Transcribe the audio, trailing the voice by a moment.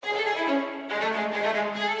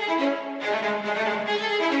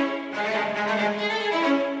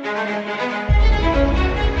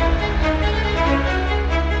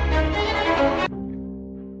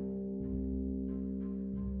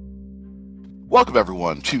Welcome,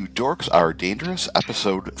 everyone, to Dorks Are Dangerous,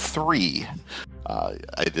 Episode 3.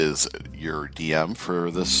 It is your DM for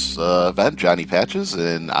this event, Johnny Patches,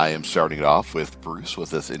 and I am starting it off with Bruce with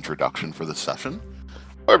this introduction for this session.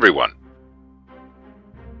 Hello, everyone.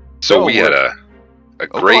 So we had a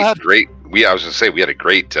great, we had a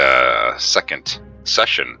great second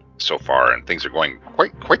session so far, and things are going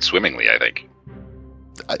quite swimmingly, I think.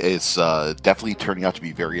 It's definitely turning out to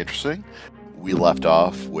be very interesting. We left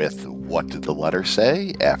off with what did the letter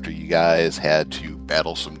say after you guys had to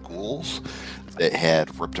battle some ghouls that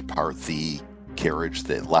had ripped apart the carriage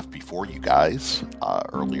that left before you guys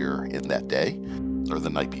earlier in that day, or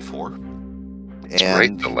the night before. It's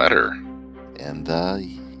great, the letter. And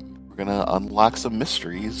we're going to unlock some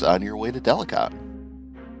mysteries on your way to Delkot.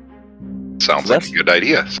 Sounds like a good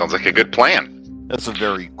idea. Sounds like a good plan. That's a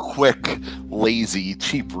very quick, lazy,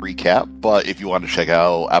 cheap recap, but if you want to check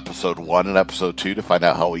out Episode 1 and Episode 2 to find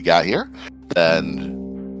out how we got here,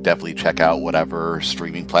 then definitely check out whatever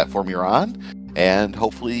streaming platform you're on, and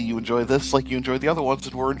hopefully you enjoy this like you enjoyed the other ones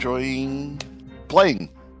and we're enjoying playing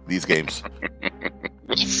these games.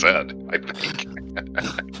 Well said, I think.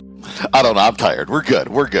 I don't know, I'm tired. We're good.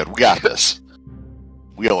 We got this.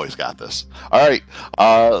 We always got this. All right,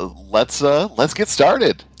 let's get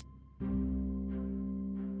started.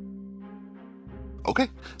 Okay,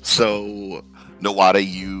 so Nawada,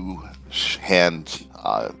 you hand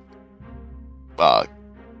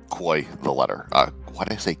Koi the letter. Why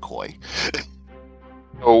did I say Koi?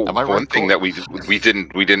 Oh, one thing that we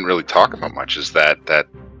didn't really talk about much is that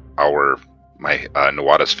my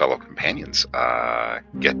Nawada's fellow companions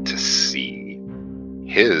get to see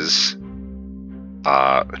his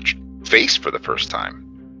face for the first time.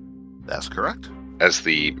 That's correct. As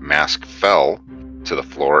the mask fell to the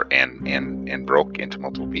floor and broke into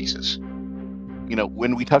multiple pieces. You know,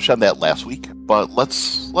 when we touched on that last week, but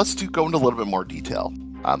let's go into a little bit more detail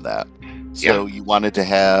on that. So You wanted to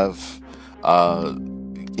have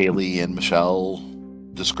Kaylee and Michelle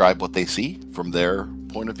describe what they see from their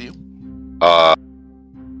point of view?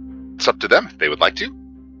 It's up to them if they would like to.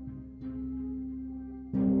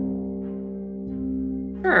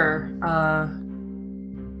 Sure.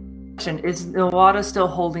 Is Nawada still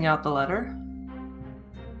holding out the letter?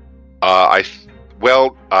 If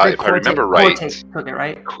I remember right, took it,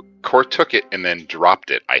 right? Core took it and then dropped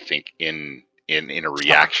it, I think, in a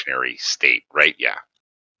reactionary state, right? Yeah.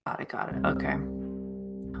 Got it. Okay.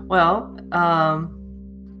 Well,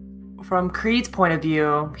 from Creed's point of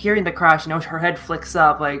view, hearing the crash, her head flicks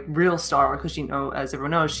up like real startled because as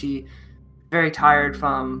everyone knows, she very tired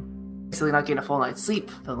from basically not getting a full night's sleep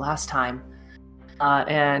for the last time,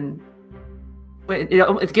 and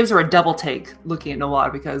it gives her a double take looking at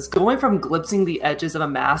Nawada, because going from glimpsing the edges of a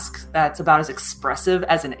mask that's about as expressive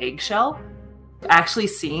as an eggshell, actually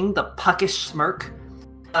seeing the puckish smirk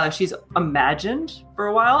she's imagined for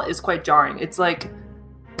a while is quite jarring. It's like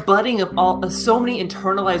budding of so many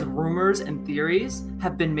internalized rumors and theories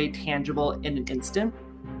have been made tangible in an instant.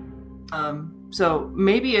 So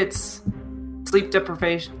maybe it's sleep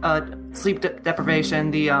deprivation,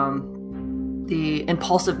 the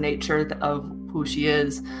impulsive nature of who she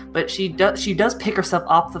is, but she does pick herself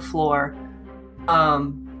off the floor,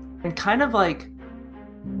 and kind of like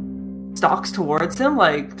stalks towards him,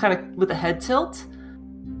 like kind of with a head tilt.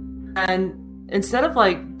 And instead of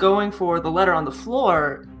like going for the letter on the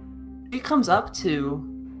floor, she comes up to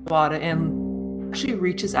Wada and she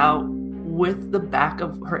reaches out with the back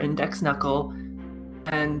of her index knuckle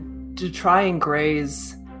and to try and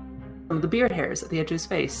graze some of the beard hairs at the edge of his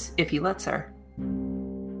face, if he lets her.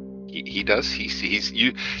 He does. He's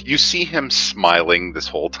you see him smiling this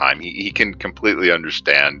whole time. He can completely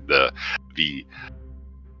understand the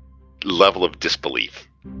level of disbelief.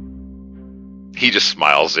 He just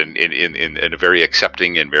smiles in a very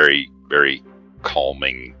accepting and very, very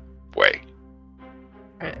calming way.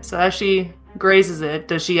 Right, so as she grazes it,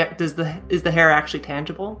 is the hair actually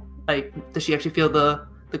tangible? Like, does she actually feel the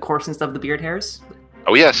coarseness of the beard hairs?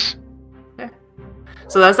 Oh yes. Okay.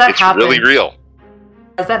 So as that happens, it's really real.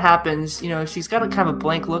 As that happens, she's got a kind of a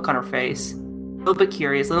blank look on her face, a little bit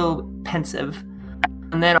curious, a little pensive,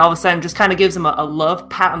 and then all of a sudden just kind of gives him a love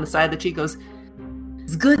pat on the side of the cheek, goes,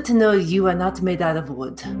 "It's good to know you are not made out of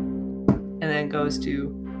wood," and then goes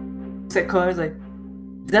to set colors like,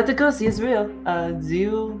 "Is that the ghost? He is real.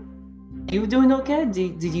 You doing okay?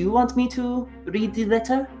 Do you want me to read the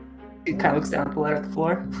letter?" He kind of looks down at the letter at the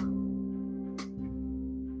floor.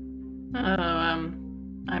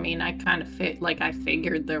 I mean, I kind of I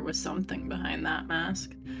figured there was something behind that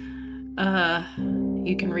mask.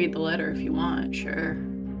 You can read the letter if you want, sure.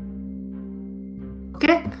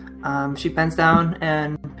 Okay. She bends down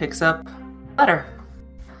and picks up letter.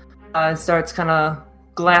 Starts kind of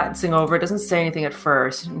glancing over. Doesn't say anything at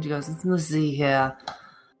first. And she goes, let's see here.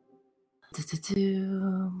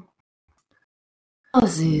 To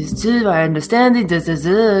my understanding, this is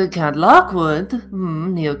Count Lockwood,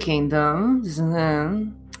 Neo Kingdom.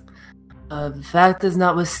 The fact is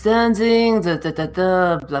notwithstanding, blah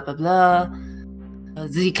blah blah.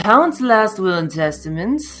 The Count's last will and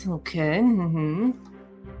testament, okay,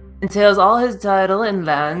 entails all his title and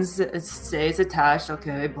lands. It stays attached,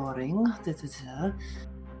 okay, boring.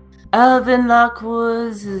 Alvin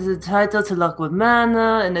Lockwood is a title to Lockwood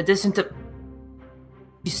Manor, in addition to.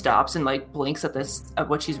 She stops and like blinks at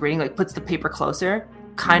what she's reading, like puts the paper closer,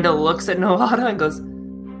 kind of looks at Nawada and goes,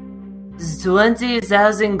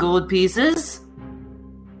 20,000 gold pieces?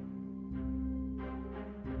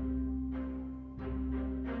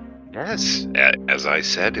 Yes, as I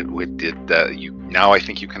said, it did. Now I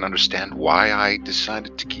think you can understand why I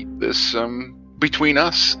decided to keep this between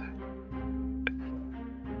us.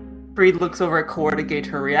 Breed looks over at Core to gauge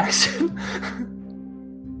her reaction.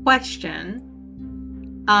 Question.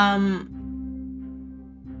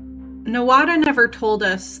 Nawada never told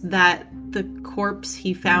us that the corpse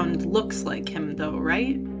he found looks like him, though,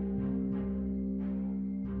 right?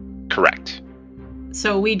 Correct.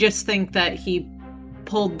 So we just think that he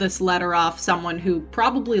pulled this letter off someone who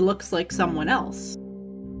probably looks like someone else.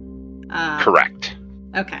 Correct.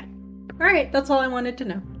 Okay. All right, that's all I wanted to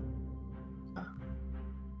know.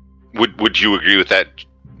 Would you agree with that,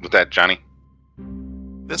 Johnny?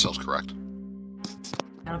 That sounds correct.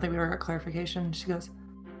 I don't think we ever got clarification. She goes,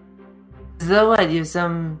 so what, you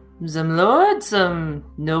some lord, some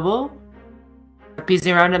noble?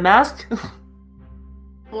 Piecing around a mask?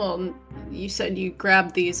 Well, you said you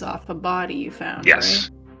grabbed these off a body you found, yes.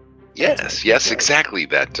 Right? Yes, exactly.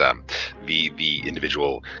 That the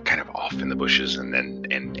individual kind of off in the bushes and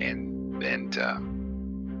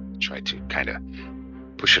tried to kind of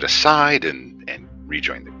push it aside and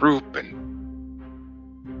rejoin the group and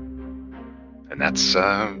that's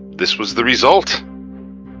this was the result.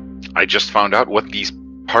 I just found out what these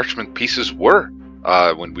parchment pieces were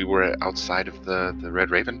when we were outside of the Red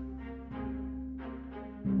Raven.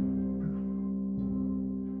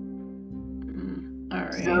 All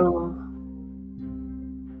right. So,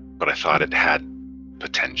 But I thought it had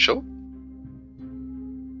potential.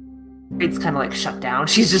 it's kind of like shut down.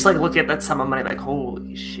 She's just like looking at that sum of money like,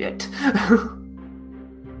 holy shit.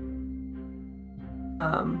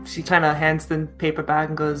 She kind of hands the paper back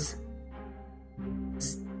and goes,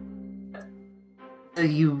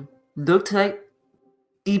 you looked like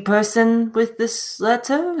the person with this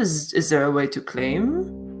letter? Is there a way to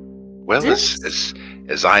claim? Well, this?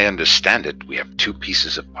 as I understand it, we have two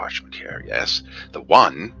pieces of parchment here, yes? The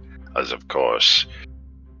one is, of course,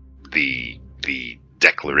 the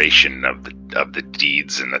declaration of the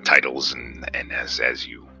deeds and the titles, and as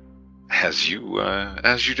you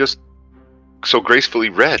just so gracefully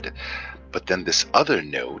read. But then this other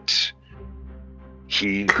note,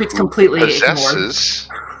 he who possesses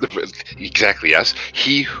exactly, yes,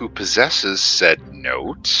 he who possesses said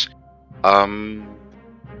note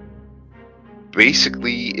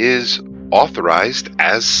basically is authorized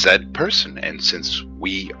as said person, and since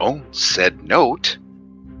we own said note,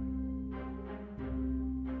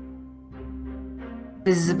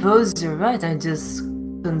 I suppose you're right. I'm just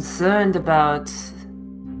concerned about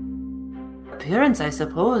appearance, I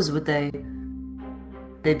suppose. Would they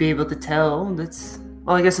be able to tell?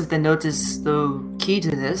 Well, I guess if the note is the key to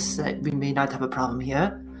this, we may not have a problem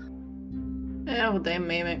here. Yeah, well, they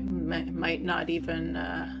might not even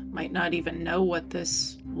know what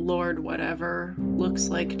this Lord whatever looks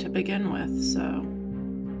like to begin with. So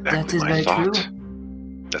That is very true.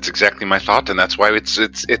 That's exactly my thought, and that's why it's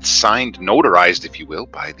signed, notarized, if you will,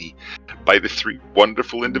 by the three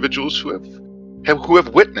wonderful individuals who have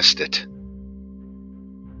witnessed it.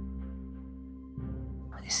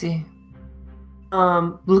 I see.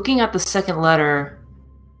 Looking at the second letter,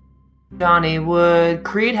 Johnny, would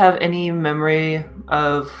Creed have any memory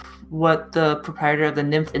of what the proprietor of the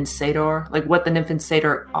Nymph and Satyr, like what the Nymph and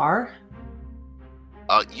Satyr are?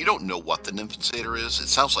 You don't know what the Nymph and Satyr is. It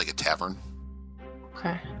sounds like a tavern.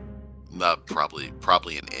 Okay.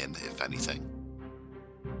 Probably an inn, if anything.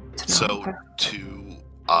 So, to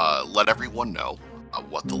let everyone know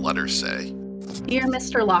what the letters say. Dear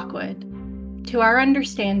Mr. Lockwood, to our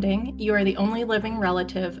understanding, you are the only living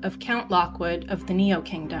relative of Count Lockwood of the Neo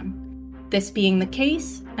Kingdom. This being the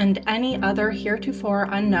case, and any other heretofore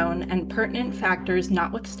unknown and pertinent factors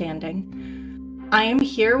notwithstanding, I am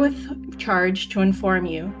herewith charged to inform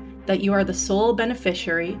you that you are the sole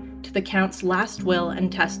beneficiary to the Count's last will and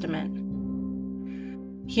testament.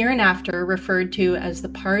 hereinafter referred to as the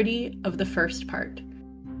party of the first part,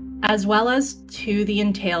 as well as to the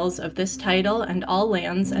entails of this title and all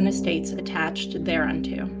lands and estates attached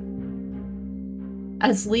thereunto.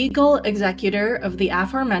 As legal executor of the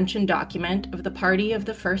aforementioned document of the party of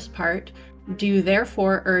the first part, do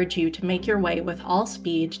therefore urge you to make your way with all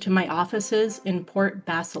speed to my offices in Port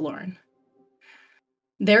Basselorn.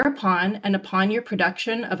 Thereupon, and upon your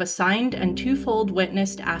production of a signed and twofold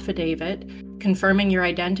witnessed affidavit confirming your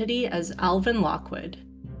identity as Alvin Lockwood,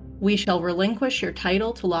 we shall relinquish your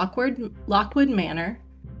title to Lockwood Manor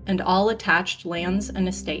and all attached lands and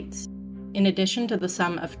estates, in addition to the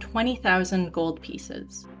sum of 20,000 gold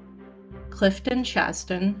pieces. Clifton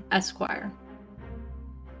Shaston, Esquire.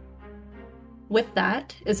 With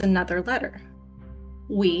that is another letter.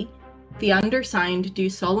 We, the undersigned, do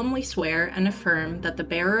solemnly swear and affirm that the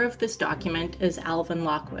bearer of this document is Alvin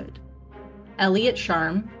Lockwood. Elliot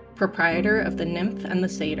Sharm, proprietor of the Nymph and the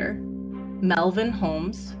Satyr. Melvin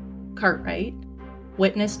Holmes, Cartwright,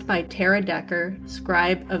 witnessed by Tara Decker,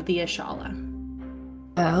 scribe of the Ishala.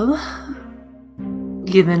 Well,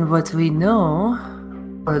 given what we know,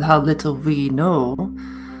 or how little we know,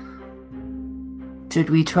 should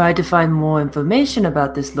we try to find more information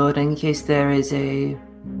about this lord in case there is a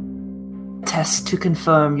test to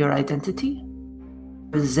confirm your identity?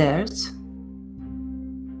 Or theirs?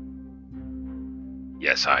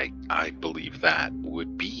 Yes, I believe that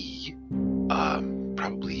would be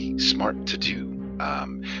probably smart to do.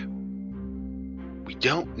 We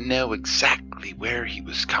don't know exactly where he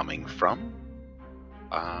was coming from.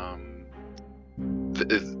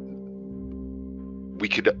 We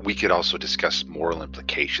could also discuss moral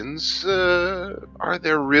implications. Are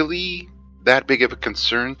there really that big of a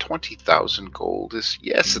concern? 20,000 gold is,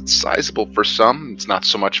 yes, it's sizable for some. It's not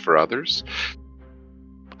so much for others.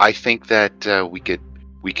 I think that we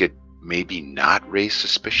could maybe not raise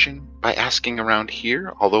suspicion by asking around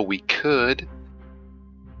here. Although we could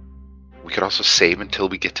also save until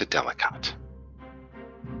we get to Delkot.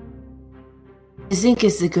 I think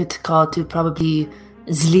it's a good call to probably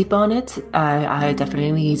sleep on it. I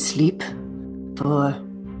definitely need sleep for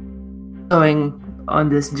going on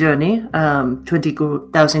this journey.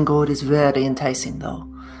 20,000 gold is very enticing, though.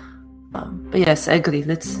 But yes, I agree.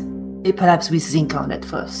 Perhaps we think on it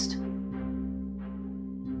first.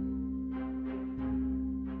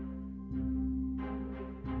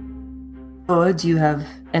 Or do you have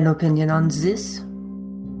an opinion on this?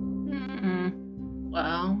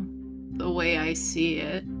 Well, the way I see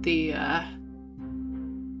it, the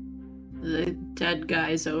dead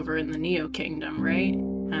guy's over in the Neo Kingdom, right?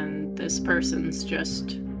 And this person's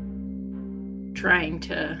just trying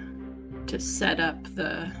to set up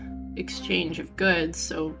the exchange of goods,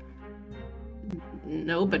 so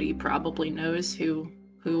nobody probably knows who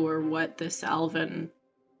or what this Alvin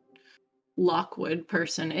Lockwood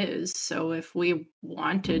person is. So if we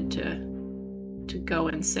wanted to go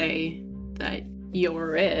and say that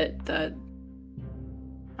you're it, that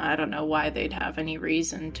I don't know why they'd have any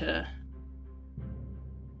reason to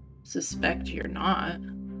suspect you're not.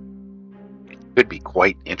 It could be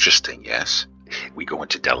quite interesting, yes. We go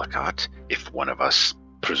into Delkot. If one of us,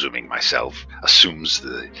 presuming myself, assumes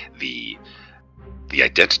the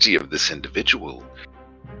identity of this individual,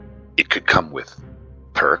 it could come with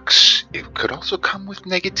perks. It could also come with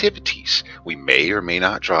negativities. We may or may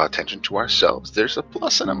not draw attention to ourselves. There's a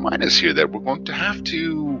plus and a minus here that we're going to have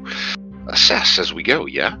to assess as we go,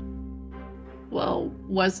 yeah? Well,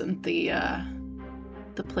 wasn't the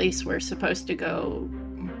place we're supposed to go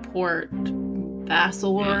Port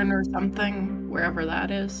Basselorn or something, wherever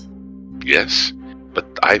that is? Yes, but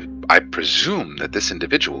I presume that this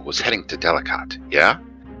individual was heading to Delkot, yeah?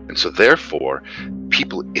 And so therefore,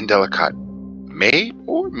 people in Delkot may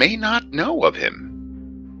or may not know of him.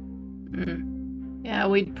 Yeah,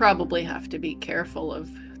 we'd probably have to be careful of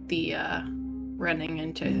the running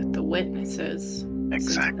into the witnesses.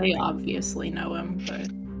 Exactly. They obviously know him, but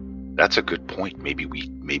that's a good point. Maybe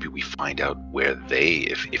we find out where they,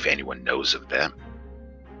 if anyone knows of them.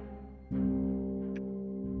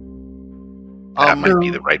 That might be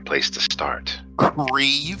the right place to start. Cree,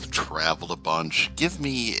 you've traveled a bunch. Give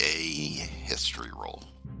me a history roll.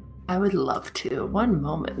 I would love to. One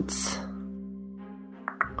moment.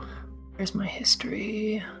 Where's my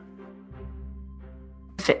history?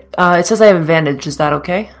 It says I have advantage. Is that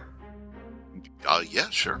okay? Yeah,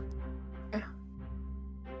 sure. Okay.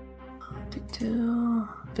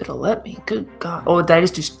 If it'll let me. Good God. Oh, did I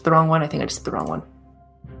just do the wrong one? I think I just did the wrong one.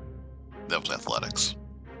 That was athletics.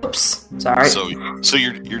 Oops. Sorry. So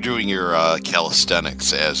you're doing your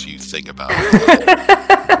calisthenics as you think about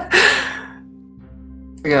it.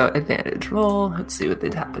 We go advantage roll. Let's see what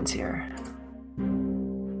happens here.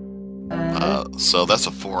 So that's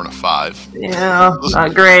a 4 and a 5. Yeah,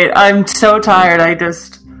 not great. I'm so tired. I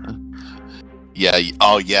just... Yeah.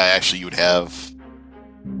 Oh, yeah. Actually, you would have.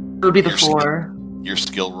 It would be the 4. Your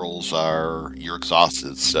skill rolls you're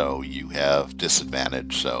exhausted, so you have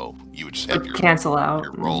disadvantage. So you would just have your cancel out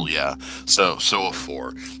your roll. Yeah. So a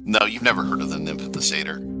 4. No, you've never heard of the Nymph of the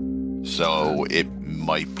Satyr. So it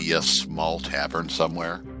might be a small tavern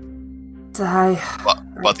somewhere.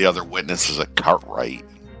 But the other witness is a cartwright.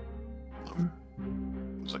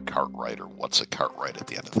 Who's a cartwright, or what's a cartwright at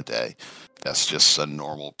the end of the day? That's just a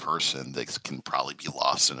normal person that can probably be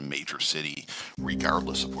lost in a major city,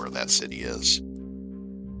 regardless of where that city is.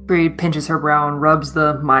 Breed pinches her brow and rubs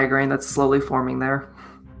the migraine that's slowly forming there.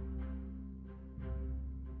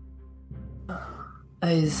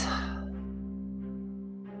 At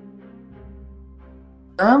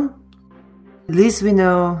least we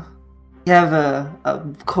know you have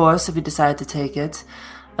a course if we decide to take it.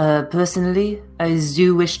 Personally, I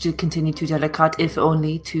do wish to continue to Delkot, if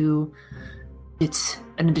only to get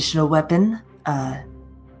an additional weapon. As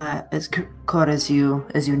you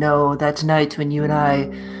know, that night when you and I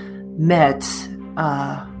met,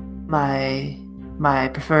 my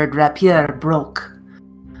preferred rapier broke,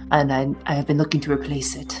 and I have been looking to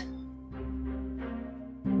replace it.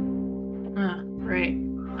 Right.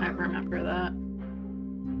 I remember that.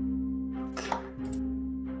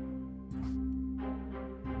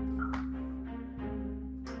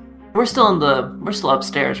 We're still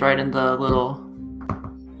upstairs, right, in the little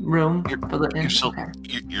room for the inn.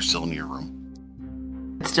 You're still in your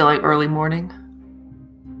room. It's still like early morning.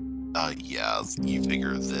 Yeah, you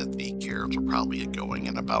figure that the carriage will probably get going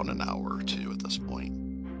in about an hour or two at this point.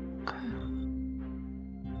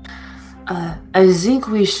 I think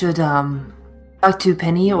we should talk to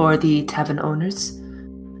Penny or the tavern owners.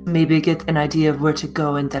 Maybe get an idea of where to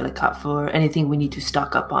go in Delkot for anything we need to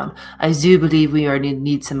stock up on. I do believe we are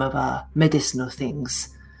need some of medicinal things.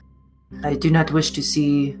 I do not wish to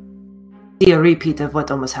see a repeat of what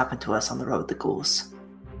almost happened to us on the road to ghouls.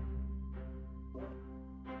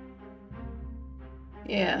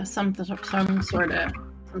 Yeah, some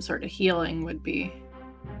sort of healing would be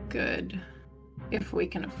good if we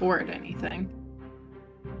can afford anything.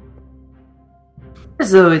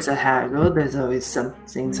 There's always a haggle. There's always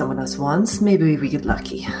something someone else wants. Maybe we get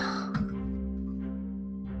lucky.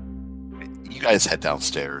 You guys head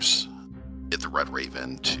downstairs at the Red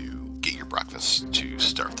Raven to get your breakfast to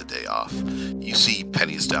start the day off. You see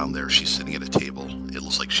Penny's down there. She's sitting at a table. It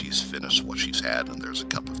looks like she's finished what she's had, and there's a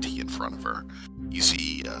cup of tea in front of her. You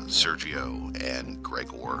see Sergio and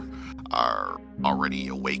Gregor are already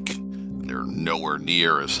awake. They're nowhere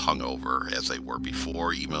near as hungover as they were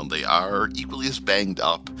before, even though they are equally as banged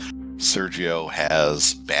up. Sergio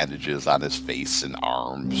has bandages on his face and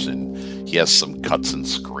arms, and he has some cuts and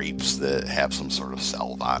scrapes that have some sort of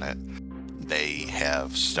salve on it. They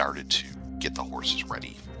have started to get the horses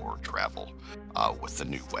ready for travel with the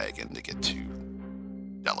new wagon to get to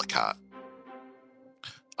Delkot.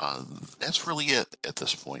 That's really it at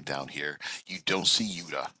this point down here. You don't see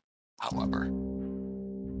Yuta, however.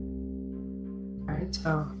 Alright,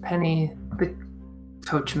 so Penny, the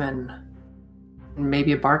coachman, and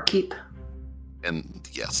maybe a barkeep? And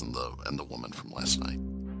yes, and the woman from last night.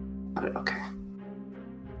 Got it, okay.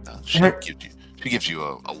 She gives you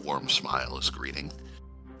a warm smile as greeting.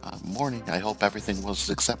 Morning, I hope everything was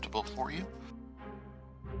acceptable for you.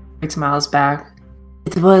 He smiles back.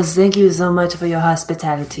 It was. Thank you so much for your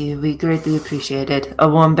hospitality. We greatly appreciate it. A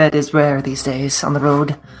warm bed is rare these days on the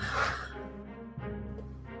road.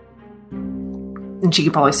 And she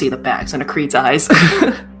can probably see the bags under Creed's eyes.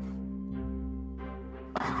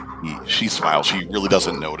 She smiles. She really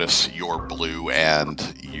doesn't notice your blue,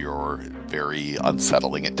 and you're very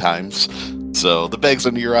unsettling at times. So the bags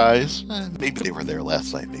under your eyes, maybe they were there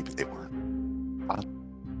last night, maybe they weren't.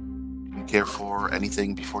 Do you care for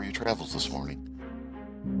anything before your travels this morning?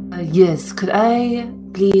 Yes, could I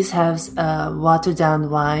please have watered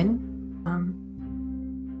down wine?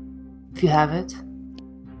 If you have it.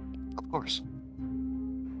 Of course.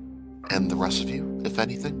 And the rest of you, if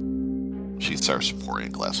anything? She starts pouring a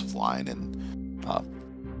glass of wine and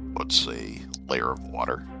puts a layer of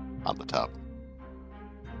water on the top.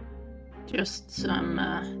 Just some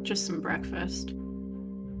breakfast.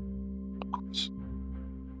 Of course.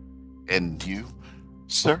 And you,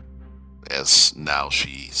 sir? As now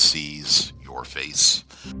she sees your face,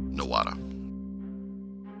 Nawada.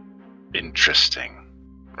 Interesting,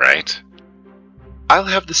 right? I'll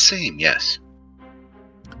have the same, yes.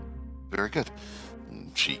 Very good.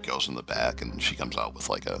 she goes in the back and she comes out with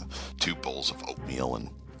like 2 bowls of oatmeal and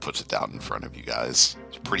puts it down in front of you guys.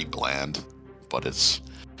 It's pretty bland, but it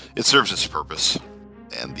serves its purpose.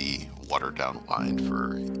 And the watered down wine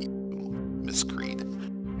for Miss Creed.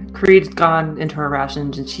 Creed's gone into her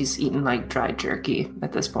rations and she's eaten like dry jerky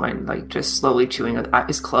at this point, like just slowly chewing with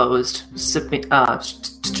eyes closed, spinning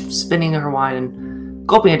her wine and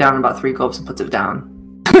gulping it down in about 3 gulps and puts it down.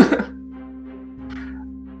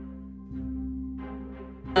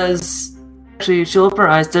 She'll open her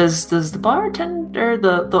eyes. Does the bartender,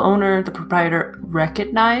 the owner, the proprietor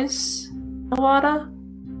recognize Nawada?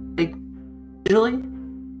 Like, visually?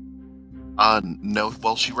 No.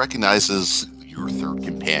 Well, she recognizes your 3rd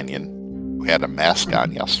companion who had a mask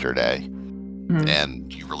on yesterday,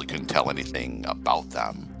 and you really couldn't tell anything about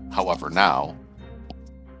them. However, now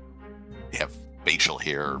they have facial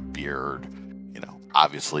hair, beard,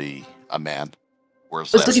 obviously a man.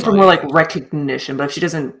 Whereas I was looking for more like recognition, but if she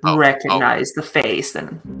doesn't recognize the face,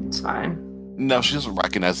 then it's fine. No, she doesn't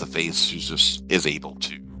recognize the face. She just is able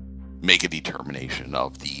to make a determination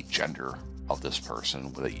of the gender of this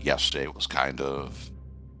person. Yesterday was kind of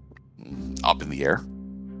up in the air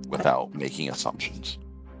without making assumptions.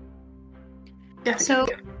 Yeah. So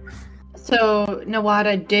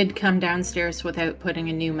Nawada did come downstairs without putting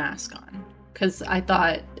a new mask on, because I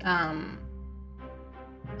thought,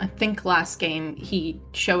 I think last game he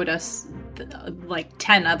showed us like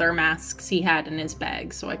 10 other masks he had in his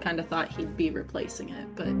bag, so I kind of thought he'd be replacing it,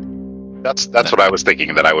 but that's what I was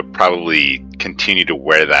thinking, that I would probably continue to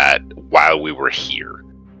wear that while we were here.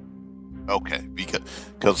 Okay,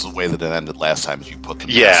 because the way that it ended last time is you put the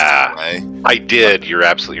mask away. I did. You're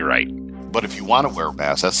absolutely right. But if you want to wear a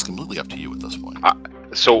mask, that's completely up to you at this point.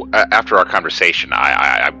 So after our conversation,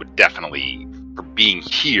 I would definitely, for being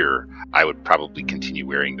here, I would probably continue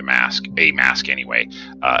wearing a mask anyway.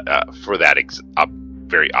 For that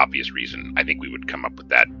very obvious reason, I think we would come up with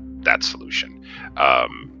that solution.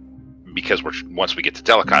 Because once we get to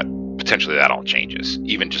Delkot, potentially that all changes.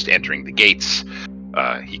 Even just entering the gates,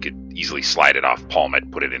 he could easily slide it off, palm it,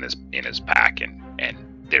 put it in his pack, and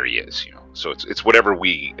there he is. So it's whatever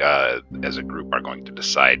we as a group are going to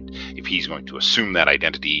decide if he's going to assume that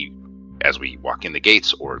identity as we walk in the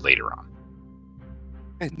gates or later on.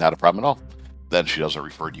 Okay, not a problem at all. Then she doesn't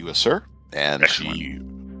refer to you as sir, and Excellent. She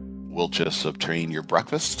will just obtain your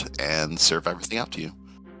breakfast and serve everything out to you.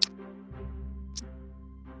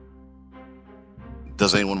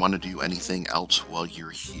 Does anyone want to do anything else while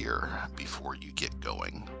you're here before you get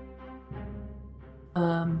going?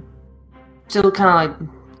 She'll kind of like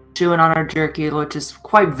chewing on her jerky, which is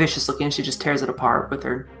quite vicious looking. She just tears it apart with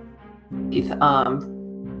her teeth.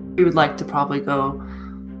 We would like to probably go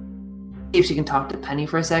see if she can talk to Penny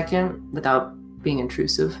for a second without being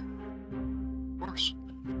intrusive. Of course.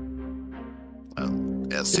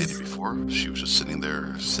 As stated before, she was just sitting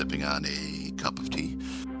there sipping on a cup of tea,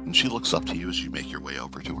 and she looks up to you as you make your way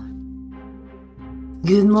over to her.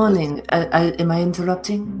 Good morning. Am I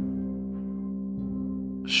interrupting?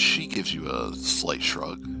 She gives you a slight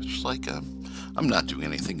shrug. She's like, I'm not doing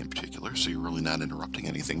anything in particular, so you're really not interrupting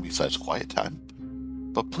anything besides quiet time.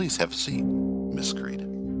 But please have a seat, Miss Creed.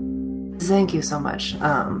 Thank you so much.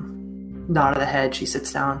 Nod of the head, she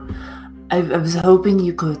sits down. I was hoping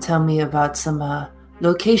you could tell me about some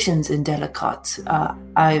locations in Delkot.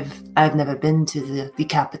 I've never been to the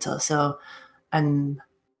capital, so I'm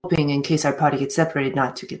hoping in case our party gets separated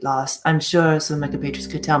not to get lost. I'm sure some of my compatriots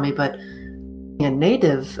could tell me, but being a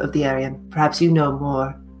native of the area, perhaps you know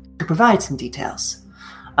more to provide some details.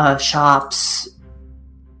 Shops,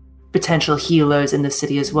 potential healers in the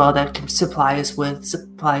city as well that can supply us with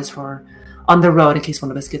supplies for on the road in case one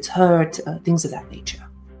of us gets hurt, things of that nature.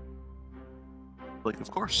 Like, of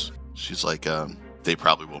course. She's like, they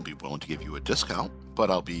probably won't be willing to give you a discount, but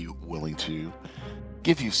I'll be willing to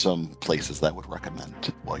give you some places that would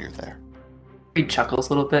recommend while you're there. He chuckles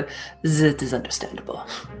a little bit. It is understandable.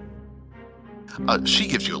 She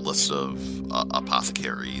gives you a list of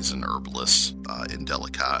apothecaries and herbalists in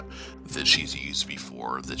Delkot that she's used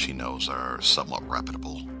before that she knows are somewhat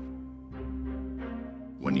reputable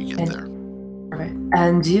when you get there. Right.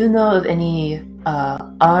 And do you know of any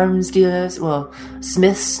arms dealers,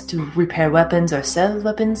 smiths to repair weapons or sell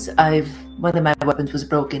weapons? One of my weapons was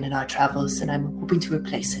broken in our travels, and I'm hoping to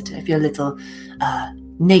replace it. I feel a little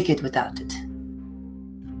naked without it.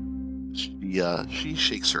 She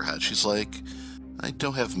shakes her head. She's like, I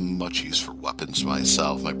don't have much use for weapons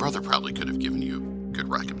myself. My brother probably could have given you a good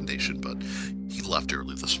recommendation, but he left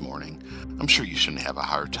early this morning. I'm sure you shouldn't have a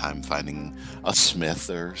hard time finding a smith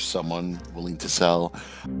or someone willing to sell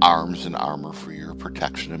arms and armor for your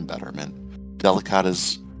protection and betterment. Delkot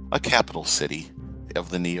is a capital city, of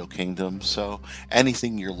the Neo Kingdom, so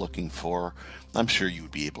anything you're looking for, I'm sure you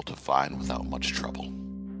would be able to find without much trouble.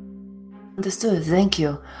 Understood, thank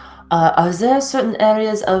you. Are there certain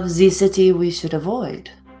areas of the city we should avoid?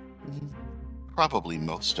 Probably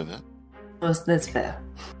most of it. That's fair.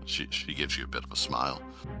 She gives you a bit of a smile.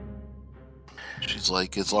 She's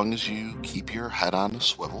like, as long as you keep your head on a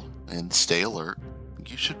swivel and stay alert,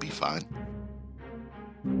 you should be fine.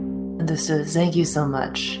 Understood, thank you so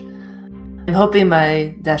much. I'm hoping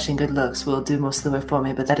my dashing good looks will do most of the work for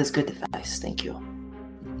me, but that is good advice, thank you.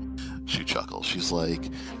 She chuckles. She's like,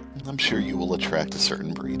 I'm sure you will attract a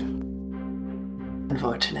certain breed.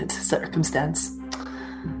 Unfortunate circumstance.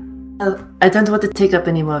 I don't want to take up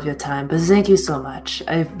any more of your time, but thank you so much.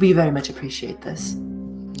 We very much appreciate this.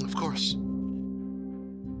 Of course.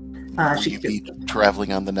 Will you be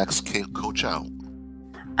traveling on the next coach out?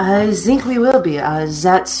 I think we will be. Is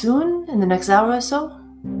that soon? In the next hour or so?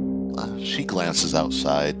 She glances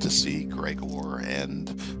outside to see Gregor and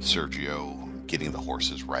Sergio getting the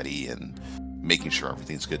horses ready and making sure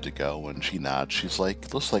everything's good to go, and she nods. She's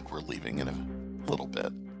like, looks like we're leaving in a little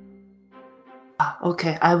bit.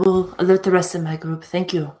 Okay, I will alert the rest of my group.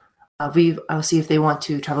 Thank you. I'll see if they want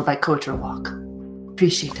to travel by coach or walk.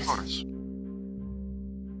 Appreciate it. Of course.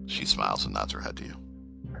 She smiles and nods her head to you.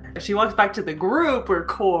 She walks back to the group where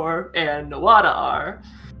Core and Nawada are.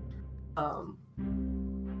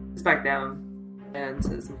 Sits back down and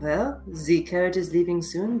says, well, the carriage is leaving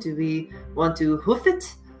soon. Do we want to hoof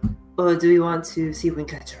it? Or do we want to see if we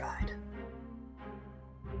can catch a ride?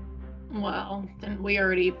 Well, didn't we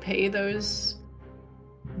already pay those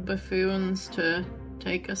buffoons to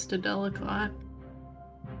take us to Delkot?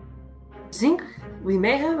 I think we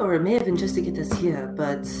may have, or it may have been just to get us here,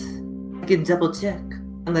 but I can double check.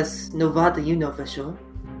 Unless Novata, you know for sure.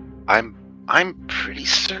 I'm pretty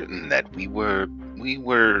certain that we were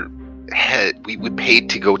paid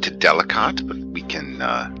to go to Delkot, but we can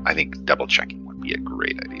I think double checking would be a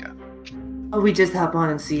great idea. Or we just hop on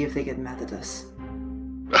and see if they get mad at us.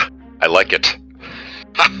 I like it.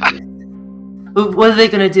 What are they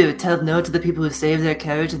gonna do? Tell no to the people who saved their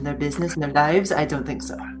carriage and their business and their lives? I don't think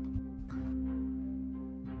so.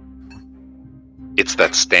 It's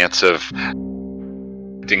that stance of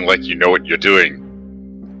acting like you know what you're doing.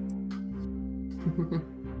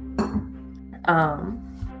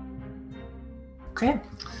 Okay.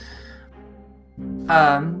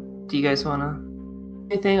 Do you guys wanna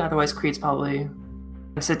anything? Otherwise Creed's probably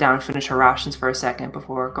gonna sit down and finish her rations for a second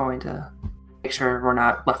before going to make sure we're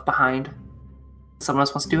not left behind. Someone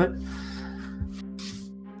else wants to do it?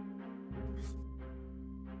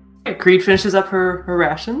 Okay, Creed finishes up her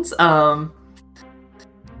rations.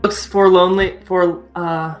 Looks longingly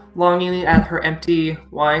at her empty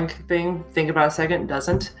wine thing, think about a second,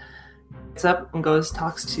 doesn't. Gets up and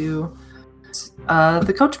talks to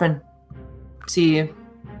the coachman. See if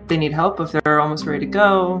they need help, if they're almost ready to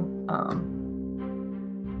go.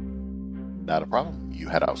 Not a problem. You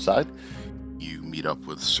head outside. You meet up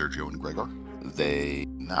with Sergio and Gregor. They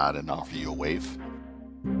nod and offer you a wave.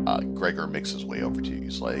 Gregor makes his way over to you.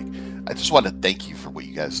 He's like, I just want to thank you for what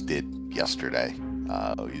you guys did yesterday.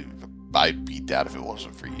 I'd be dead if it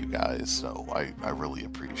wasn't for you guys, so I really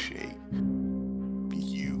appreciate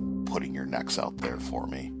you putting your necks out there for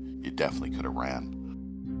me. You definitely could have ran.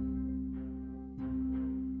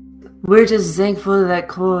 We're just thankful that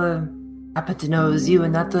Core happened to know it was you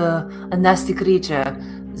and not a nasty creature.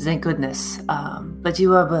 Thank goodness. But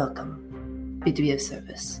you are welcome. Happy to be of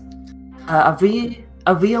service. Are we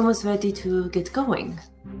almost ready to get going?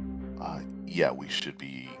 Yeah, we should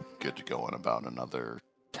be good to go in about another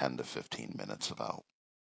 10 to 15 minutes about.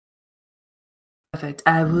 Perfect.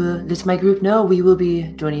 I will let my group know we will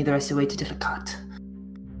be joining the rest of the way to Delkot.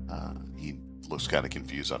 He looks kind of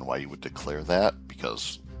confused on why you would declare that,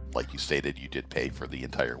 because, like you stated, you did pay for the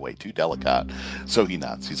entire way to Delkot. So he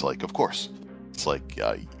nods. He's like, of course. It's like,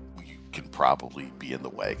 you can probably be in the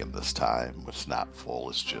wagon this time. It's not full.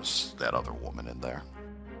 It's just that other woman in there.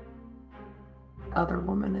 Other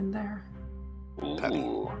woman in there?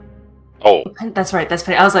 Penny. Oh. That's right. That's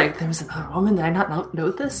funny. I was like, there was another woman. Did I not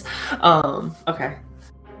know this? Okay.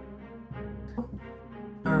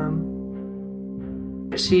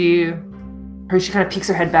 She kind of peeks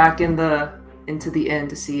her head back into the inn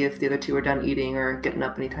to see if the other two are done eating or getting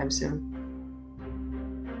up anytime soon.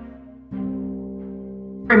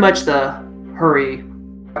 Very much the hurry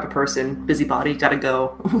type of person, busybody, gotta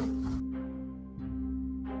go.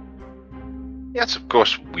 Yes, of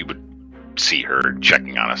course we would see her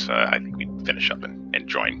checking on us. I think we'd finish up and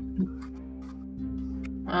join.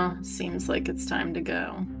 Well, seems like it's time to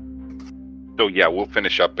go. So yeah, we'll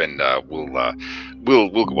finish up and we'll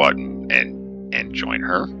go out and and join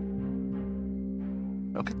her.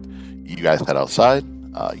 Okay. You guys head outside.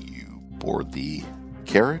 You board the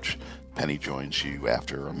carriage. Penny joins you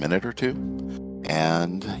after a minute or two.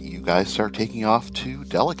 And you guys start taking off to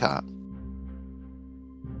Delkot.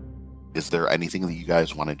 Is there anything that you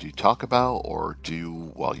guys wanted to talk about or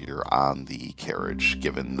do while you're on the carriage,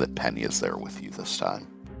 given that Penny is there with you this time?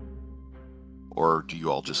 Or do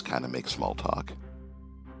you all just kind of make small talk?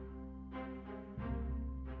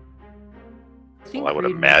 Well, I would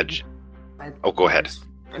imagine. Oh, go ahead.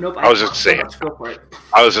 Nope, I was just saying. Go for it.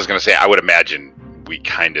 I was just going to say. I would imagine we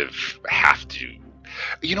kind of have to.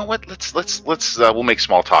 You know what? Let's we'll make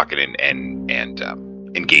small talk and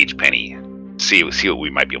engage Penny. See what we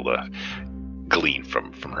might be able to glean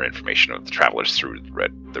from her information of the travelers through the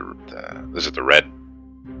red. Is it the Red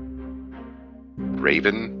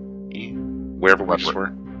Raven? Wherever we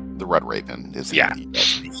were. The Red Raven is the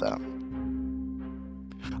set.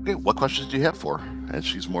 Okay, what questions do you have for her? And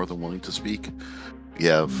she's more than willing to speak. We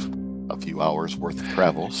have a few hours worth of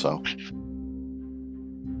travel, so.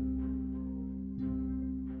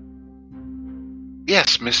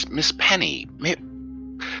 Yes, Miss Penny.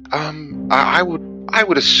 I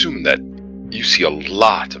would assume that you see a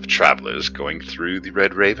lot of travelers going through the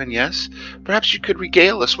Red Raven. Yes, perhaps you could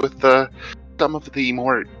regale us with some of the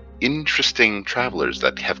more interesting travelers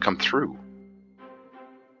that have come through.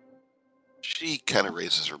 She kind of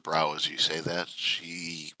raises her brow as you say that.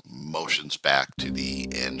 She motions back to the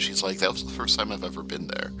inn. She's like, that was the first time I've ever been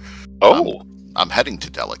there. Oh. I'm heading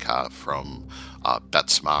to Delkot from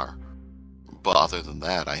Betsmar. But other than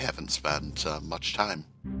that, I haven't spent much time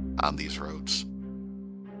on these roads.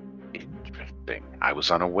 Interesting. I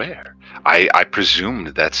was unaware. I presumed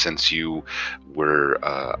that since you were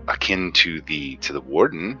akin to the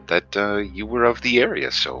warden, that you were of the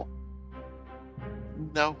area, so...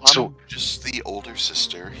 No, I'm just the older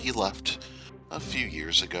sister. He left a few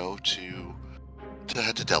years ago to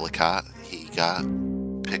head to Delkot. He got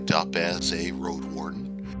picked up as a road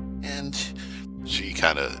warden, and she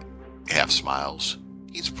kind of half smiles.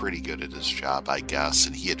 He's pretty good at his job, I guess,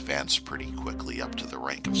 and he advanced pretty quickly up to the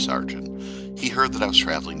rank of sergeant. He heard that I was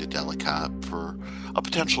traveling to Delkot for a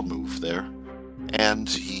potential move there, and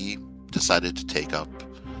he decided to take up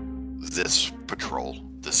this patrol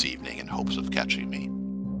this evening in hopes of catching me.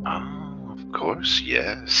 Oh, of course,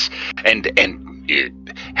 yes. And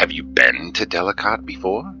have you been to Delkot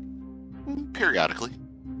before? Periodically.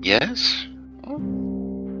 Yes.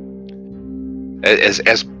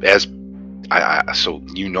 So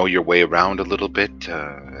you know your way around a little bit.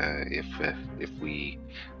 If we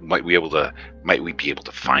might we be able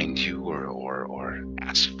to find you or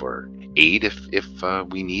ask for aid if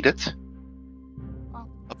we need it?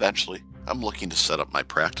 Eventually. I'm looking to set up my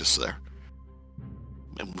practice there.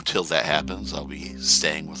 And until that happens, I'll be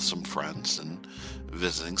staying with some friends and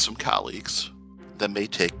visiting some colleagues. That may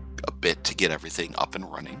take a bit to get everything up and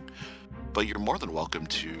running, but you're more than welcome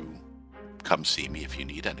to come see me if you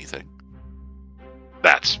need anything.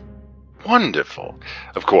 That's wonderful.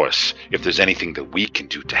 Of course, if there's anything that we can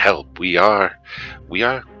do to help, we are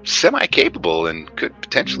semi-capable and could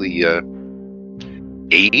potentially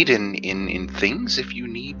aid in things if you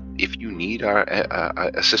need our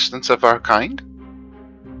assistance of our kind.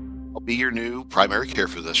 I'll be your new primary care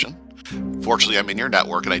physician. Fortunately, I'm in your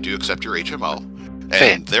network and I do accept your HMO.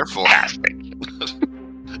 And therefore...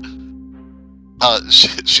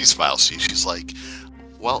 she smiles to you. She's like,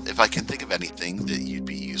 well, if I can think of anything that you'd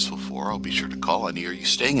be useful for, I'll be sure to call on you. Are you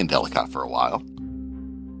staying in Delkot for a while?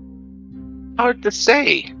 Hard to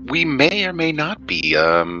say. We may or may not be.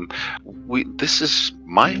 This is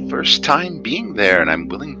my first time being there, and I'm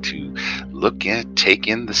willing to take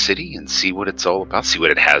in the city and see what it's all about, see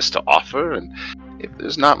what it has to offer, and if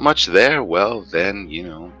there's not much there, well, then,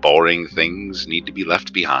 boring things need to be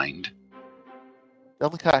left behind.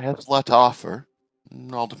 Delkot has a lot to offer.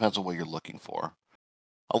 It all depends on what you're looking for.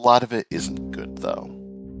 A lot of it isn't good, though.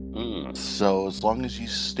 So as long as you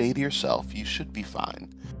stay to yourself, you should be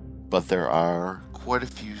fine. But there are quite a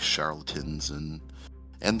few charlatans and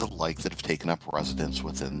the like that have taken up residence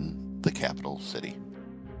within the capital city.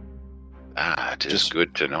 It is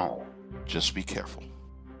good to know. Just be careful.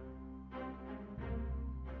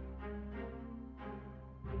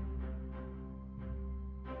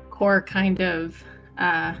 Core kind of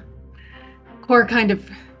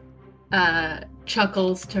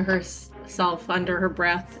chuckles to herself under her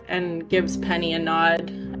breath and gives Penny a nod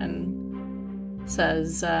and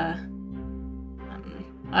says,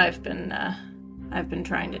 I've been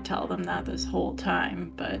trying to tell them that this whole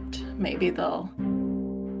time, but maybe they'll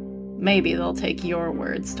take your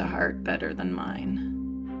words to heart better than mine.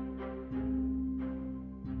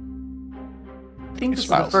 think this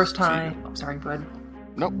is the first time. I'm sorry, go ahead.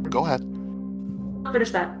 Nope, go ahead. I'll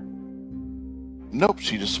finish that. Nope,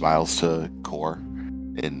 she just smiles to Core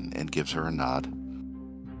and gives her a nod.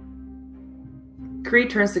 Kree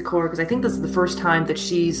turns to Core because I think this is the first time that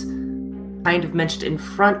she's kind of mentioned in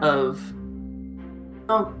front of.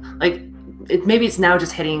 Maybe it's now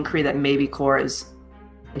just hitting Kree that maybe Core has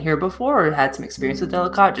been here before or had some experience with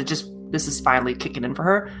Delkot. This is finally kicking in for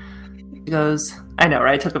her. She goes, I know,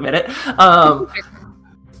 right? It took a minute.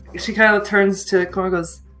 She kind of turns to Core and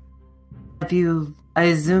goes, I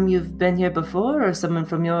assume you've been here before, or someone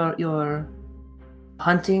from your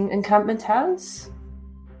hunting encampment has?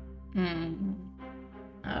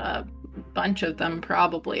 A bunch of them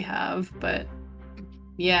probably have, but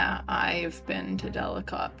yeah, I've been to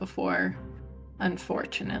Delkot before,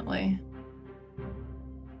 unfortunately.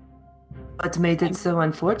 What made it so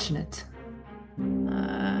unfortunate?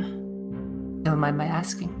 Don't mind my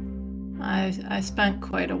asking. I spent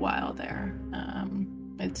quite a while there.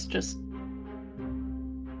 It's just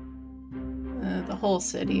the whole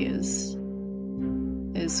city is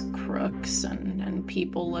crooks and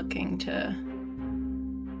people looking to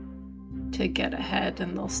get ahead,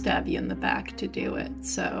 and they'll stab you in the back to do it.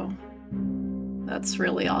 So that's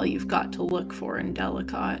really all you've got to look for in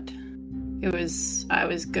Delkot. I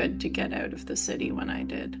was good to get out of the city when I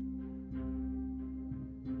did.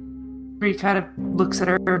 Bree kind of looks at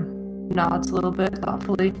her, nods a little bit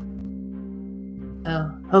thoughtfully.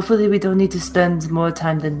 Hopefully we don't need to spend more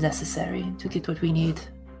time than necessary to get what we need.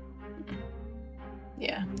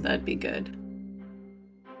 Yeah, that'd be good.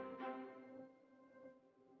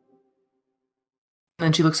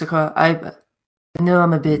 And she looks at her. I know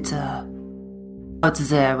I'm a bit out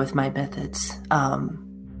there with my methods.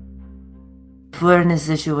 If we're in a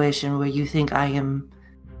situation where you think I am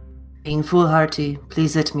being foolhardy,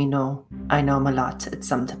 please let me know. I know I'm a lot at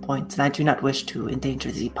some point, and I do not wish to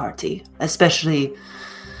endanger the party, especially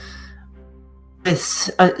with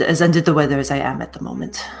as under the weather as I am at the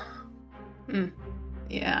moment.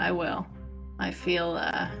 Yeah, I will. I feel,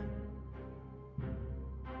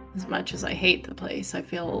 as much as I hate the place, I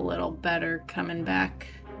feel a little better coming back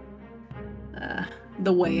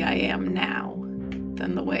the way I am now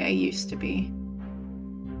than the way I used to be.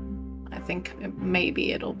 I think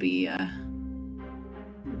maybe it'll be,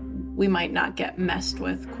 we might not get messed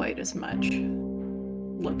with quite as much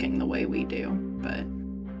looking the way we do, but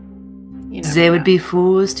you know. They would be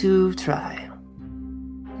fools to try.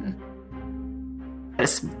 I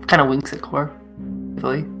just kind of winks at Core,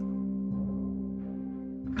 really.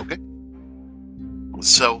 Okay.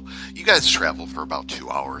 So, you guys travel for about 2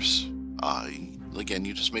 hours. Again,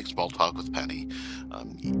 you just make small talk with Penny.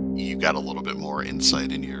 You got a little bit more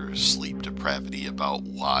insight in your sleep depravity about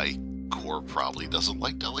why Core probably doesn't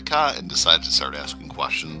like Delkot, and decides to start asking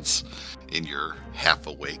questions in your half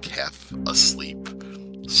awake, half asleep,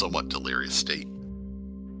 somewhat delirious state.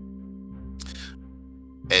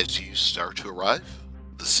 As you start to arrive,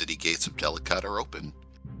 the city gates of Delkot are open.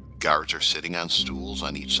 Guards are sitting on stools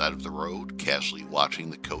on each side of the road, casually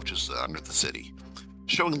watching the coaches that enter the city,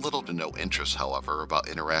 showing little to no interest, however, about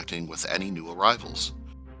interacting with any new arrivals.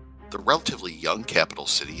 The relatively young capital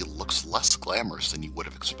city looks less glamorous than you would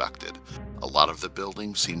have expected. A lot of the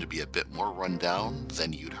buildings seem to be a bit more run down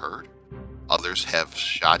than you'd heard. Others have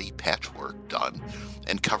shoddy patchwork done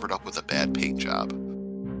and covered up with a bad paint job.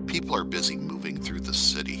 People are busy moving through the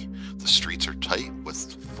city. The streets are tight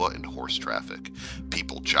with foot and horse traffic,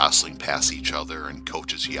 people jostling past each other and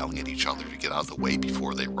coaches yelling at each other to get out of the way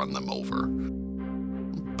before they run them over.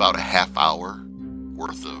 About a half hour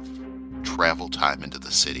worth of travel time into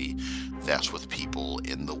the city. That's with people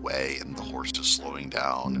in the way and the horses slowing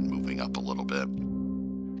down and moving up a little bit.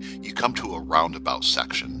 You come to a roundabout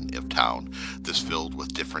section of town that's filled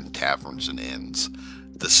with different taverns and inns.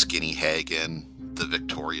 The Skinny Hagen, the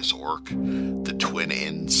Victorious Orc, the Twin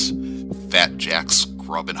Inns, Fat Jack's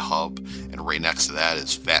Grub and Hub, and right next to that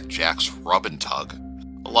is Fat Jack's Rub and Tug,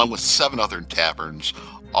 along with 7 other taverns,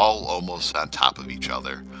 all almost on top of each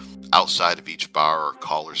other. Outside of each bar are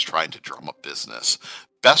callers trying to drum up business.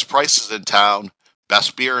 Best prices in town,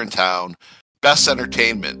 best beer in town, best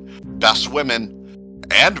entertainment, best women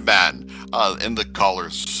and men. And the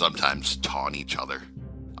callers sometimes taunt each other,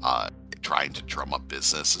 trying to drum up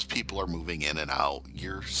business as people are moving in and out.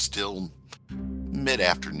 You're still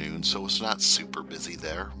mid-afternoon, so it's not super busy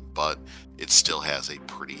there, but it still has a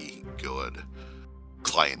pretty good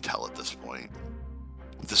clientele at this point.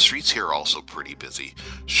 The streets here are also pretty busy,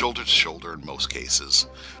 shoulder to shoulder in most cases.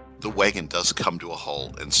 The wagon does come to a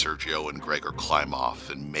halt, and Sergio and Gregor climb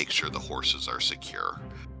off and make sure the horses are secure.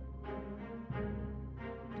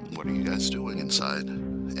 What are you guys doing inside?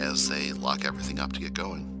 on as they lock everything up to get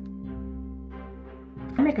going.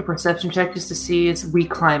 I make a perception check just to see as we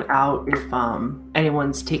climb out if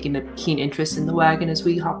anyone's taking a keen interest in the wagon as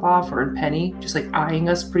we hop off, or in Penny, just like eyeing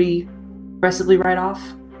us pretty aggressively right off.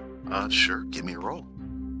 Sure. Give me a roll.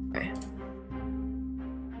 Okay.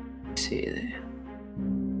 Let's see.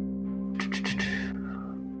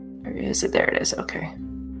 Where is it? There it is. Okay.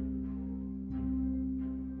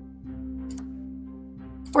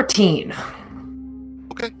 14.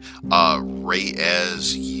 Okay. Right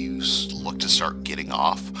as you look to start getting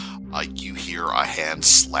off, you hear a hand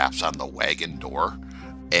slaps on the wagon door,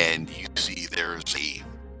 and you see there's a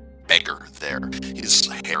beggar there. His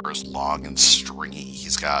hair is long and stringy.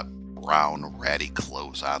 He's got brown, ratty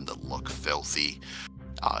clothes on that look filthy.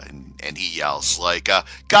 And he yells, like,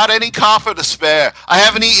 got any copper to spare? I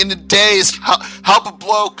haven't eaten in days. Help a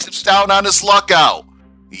bloke sits down on his luck out.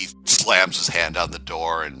 He slams his hand on the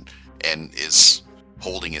door and is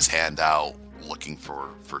holding his hand out, looking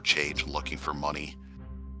for change, looking for money.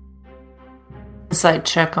 Insight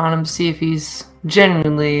check on him to see if he's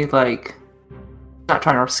genuinely, like, not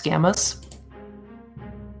trying to scam us.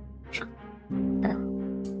 Sure. Okay.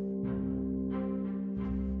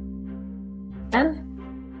 10?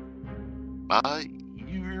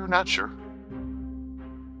 You're not sure.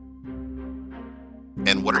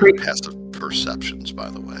 And what are your passive perceptions, by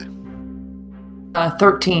the way?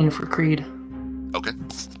 13 for Creed. Okay.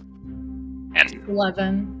 And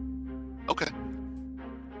 11. Okay.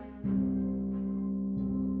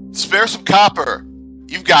 Spare some copper.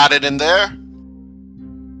 You've got it in there.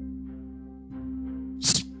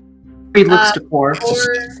 Creed looks to Core.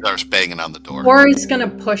 Starts banging on the door. Corey's gonna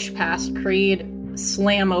push past Creed,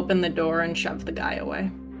 slam open the door, and shove the guy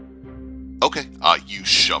away. Okay. You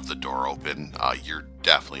shove the door open. You're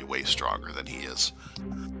definitely way stronger than he is.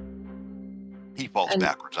 He falls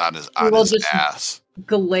backwards on his ass.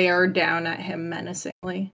 Glare down at him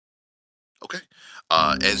menacingly. Okay.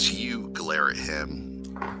 As you glare at him,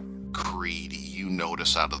 Creed, you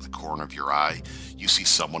notice out of the corner of your eye, you see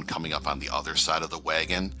someone coming up on the other side of the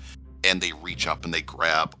wagon, and they reach up and they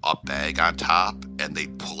grab a bag on top and they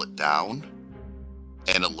pull it down,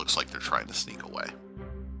 and it looks like they're trying to sneak away.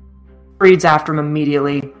 Creed's after him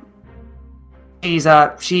immediately. She's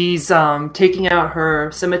taking out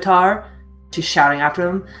her scimitar. She's shouting after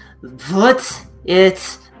him, "Put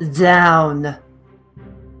it down!"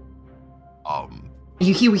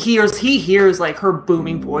 He hears like her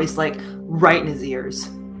booming voice, like right in his ears.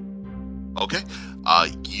 Okay.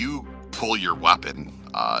 You pull your weapon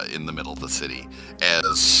in the middle of the city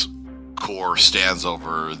as Core stands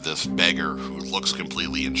over this beggar who looks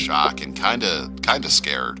completely in shock and kind of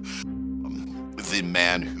scared. The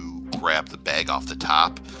man who grabbed the bag off the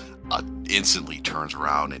top instantly turns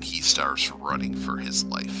around and he starts running for his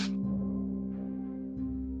life.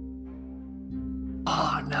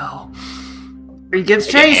 Oh no. Creed gives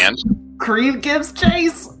chase. Creed gives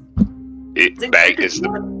chase.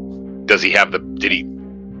 Does he have the? Did he?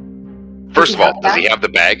 First of all, does he have the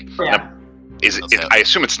bag? Yeah. I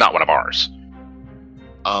assume it's not one of ours.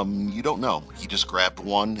 You don't know. He just grabbed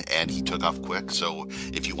one and he took off quick. So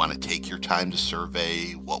if you want to take your time to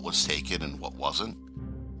survey what was taken and what wasn't,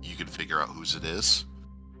 you can figure out whose it is.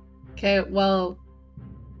 Okay, well,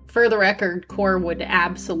 for the record, Core would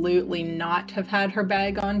absolutely not have had her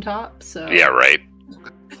bag on top, so... Yeah, right.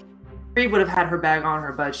 Creed would have had her bag on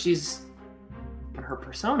her, but she's... her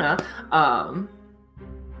persona,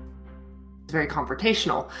 is very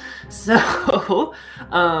confrontational. So,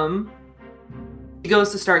 she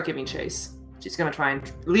goes to start giving chase. She's gonna try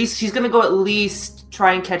and... she's gonna go at least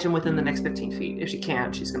try and catch him within the next 15 feet. If she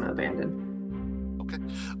can't, she's gonna abandon. Okay.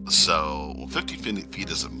 So, 15 feet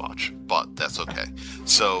isn't much, but that's okay.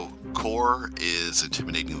 So, Core is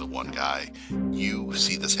intimidating the one guy. You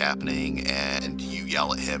see this happening, and you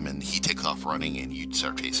yell at him, and he takes off running, and you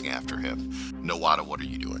start chasing after him. Nowada, what are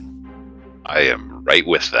you doing? I am right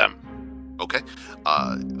with them. Okay.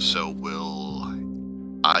 So, will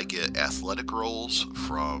I get athletic rolls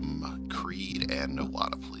from Creed and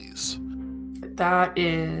Nowada, please? That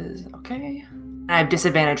is... okay. I have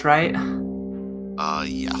disadvantage, right?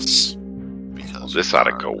 Yes. Because this ought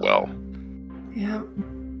to go well. Yeah.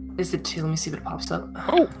 Is it 2? Let me see if it pops up.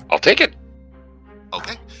 Oh, I'll take it.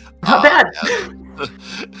 Okay. Not bad.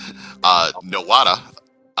 Nowada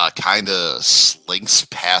kind of slinks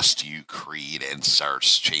past you, Creed, and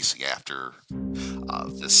starts chasing after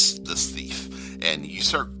this thief. And you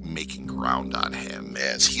start making ground on him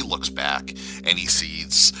as he looks back and he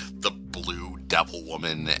sees the blue devil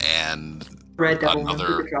woman and Red devil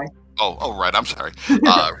another... woman. Oh, right. I'm sorry.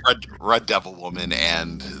 Red devil woman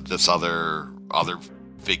and this other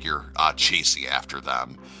figure chasing after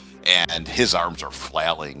them. And his arms are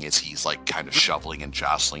flailing as he's like kind of shoveling and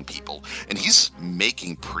jostling people. And he's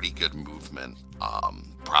making pretty good movement,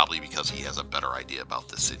 probably because he has a better idea about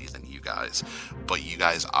the city than you guys. But you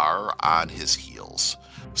guys are on his heels.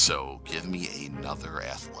 So give me another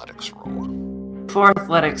athletics roll. For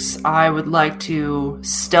athletics, I would like to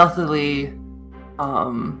stealthily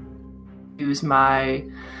use my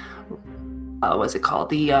what's it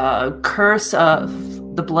called? The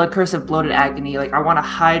blood curse of bloated agony. Like, I want to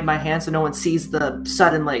hide my hand so no one sees the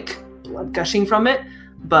sudden like blood gushing from it,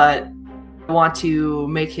 but I want to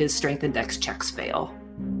make his strength and dex checks fail.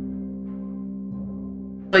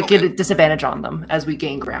 Like, get a disadvantage on them as we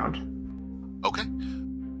gain ground. Okay.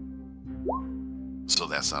 So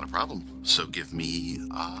that's not a problem. So give me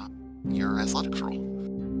your athletics roll.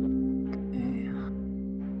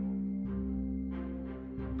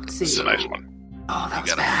 See. It's a nice one. Oh, that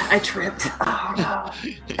was bad. I tripped. Oh, no.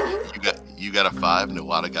 you got a 5.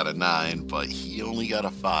 Nuada got a 9, but he only got a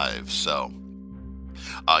 5. So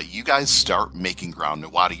you guys start making ground.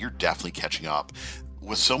 Nuada, you're definitely catching up.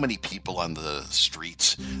 With so many people on the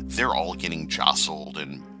streets, they're all getting jostled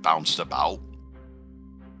and bounced about.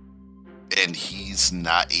 And he's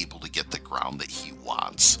not able to get the ground that he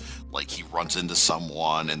wants. Like, he runs into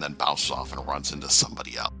someone and then bounces off and runs into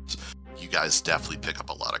somebody else. You guys definitely pick up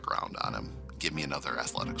a lot of ground on him. Give me another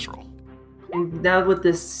athletics roll. And now with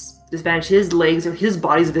this disadvantage, his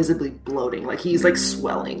body's visibly bloating. Like, he's like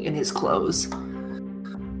swelling in his clothes.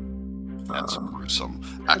 That's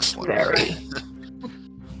gruesome. Excellent. Very.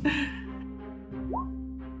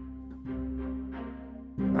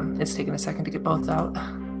 It's taking a second to get both out.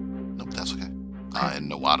 Nope, that's okay.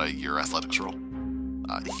 And Nuada, your athletics roll.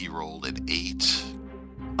 He rolled an 8.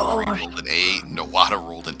 Rolled an 8. Nuada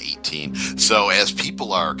rolled an 18. So as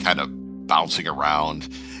people are kind of bouncing around,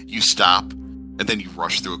 you stop, and then you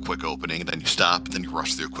rush through a quick opening, and then you stop, and then you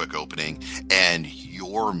rush through a quick opening, and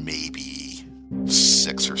you're maybe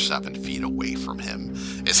 6 or 7 feet away from him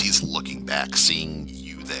as he's looking back, seeing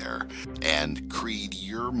you there. And Creed,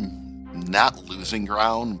 you're not losing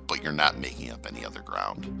ground, but you're not making up any other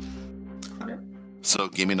ground. Okay. So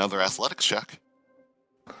give me another athletics check.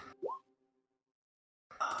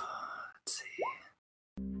 Let's see.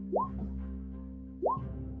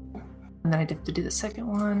 And then I have to do the second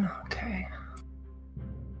one. Okay.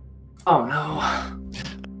 Oh no.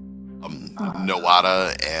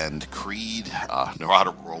 Nuada and Creed.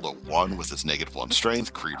 Nuada rolled a 1 with his -1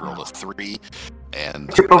 strength. Creed rolled a 3.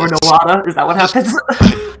 And trip over Nuada? Is that what happens?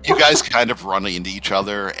 You guys kind of run into each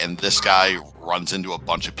other, and this guy runs into a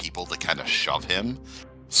bunch of people that kind of shove him.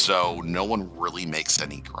 So no one really makes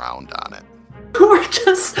any ground on it. We're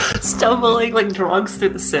just stumbling like drunks through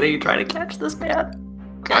the city trying to catch this man.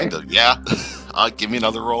 Okay. Kind of, yeah. Give me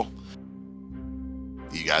another roll.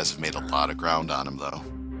 You guys have made a lot of ground on him, though.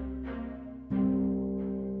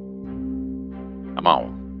 Come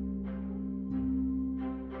on.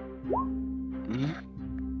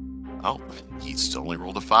 Oh, he still only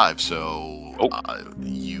rolled a 5, so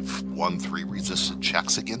you've won 3 resisted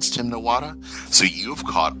checks against him, Nuada. So you've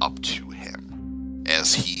caught up to him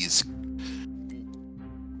as he's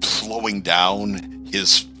slowing down.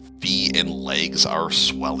 His feet and legs are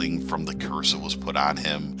swelling from the curse that was put on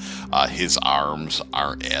him. His arms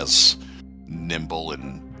aren't as nimble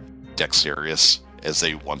and dexterous as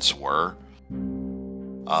they once were.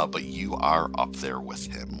 But you are up there with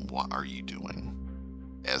him. What are you doing?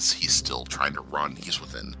 As he's still trying to run, he's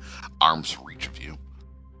within arm's reach of you.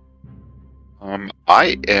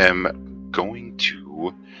 I am going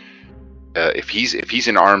to, if he's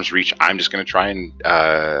in arm's reach, I'm just going to try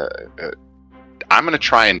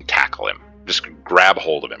and tackle him. Just grab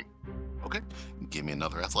hold of him. Okay, give me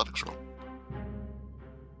another athletics roll.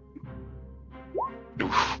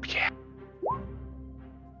 Oof, yeah.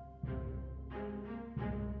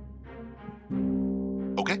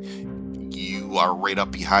 Okay. You are right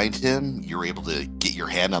up behind him. You're able to get your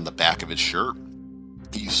hand on the back of his shirt.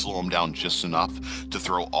 You slow him down just enough to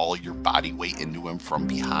throw all your body weight into him from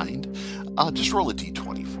behind. Just roll a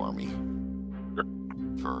d20 for me.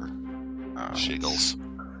 For Shiggles.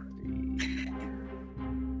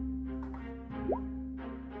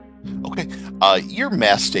 Okay. Your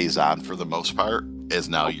mask stays on for the most part, as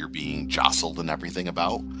now you're being jostled and everything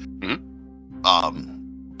about. Mm-hmm.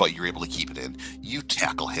 But you're able to keep it in. You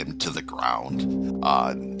tackle him to the ground.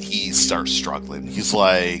 He starts struggling. He's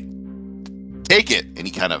like, take it! And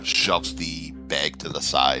he kind of shoves the bag to the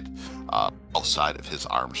side, outside of his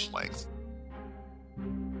arm's length.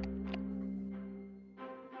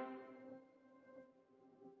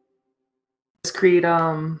 Creed,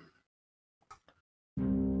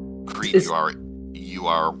 Creed, you you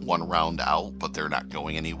are one round out, but they're not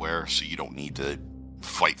going anywhere, so you don't need to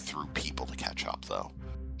fight through people to catch up, though.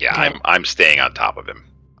 Yeah, Okay. I'm staying on top of him.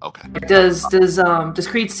 Okay. Does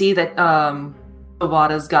Creed see that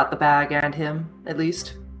Ovada's got the bag and him at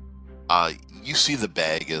least? You see the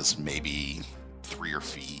bag is maybe 3 or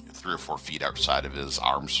 4 feet outside of his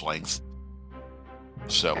arm's length.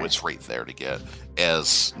 So it's right there to get,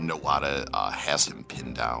 as Nawada has him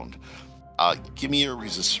pinned down. Give me a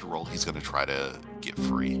resisted roll. He's going to try to get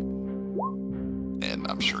free. And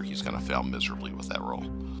I'm sure he's going to fail miserably with that roll.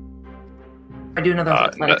 I do another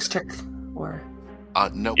athletics check? Or...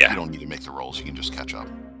 Nope, Yeah. You don't need to make the rolls. You can just catch up.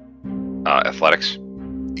 Athletics?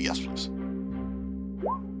 Yes, please.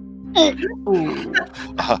 Ooh.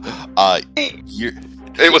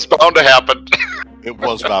 It was bound to happen. It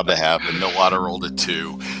was bound to happen. Nawada rolled a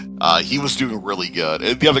 2. He was doing really good.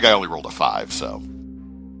 The other guy only rolled a 5, so...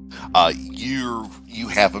 You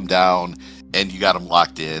have him down, and you got him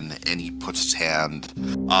locked in, and he puts his hand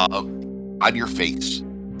on your face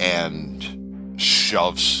and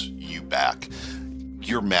shoves you back.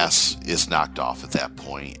 Your mess is knocked off at that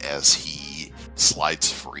point as he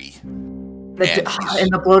slides free. And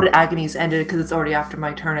the bloated agony's ended because it's already after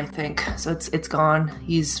my turn, I think. So it's gone.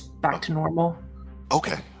 He's back to normal.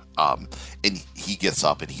 Okay. And he gets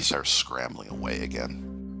up and he starts scrambling away again.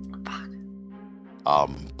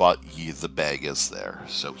 But the bag is there,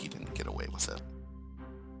 so he didn't get away with it.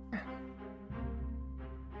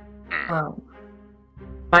 Am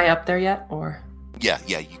I up there yet, or? Yeah,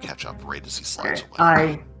 you catch up right as he slides away.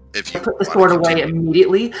 I If you put the wanna sword away continue.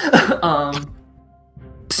 immediately,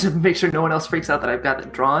 to make sure no one else freaks out that I've got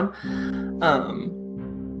it drawn.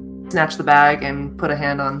 Snatch the bag and put a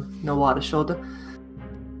hand on Nawada's shoulder.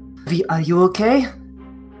 Are you okay?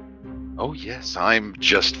 Oh yes, I'm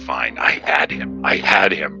just fine. I had him.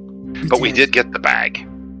 But we did get the bag.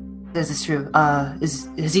 This is true. Has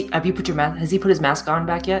he put his mask on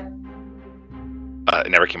back yet?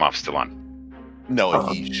 It never came off. Still on. No,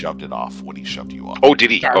 he shoved it off when he shoved you off. Oh,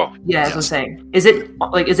 did he? Yeah, Oh, yeah, that's what I'm saying. Is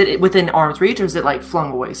it within arm's reach, or is it like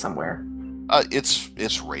flung away somewhere?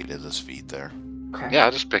 It's right at his feet there. Okay. yeah.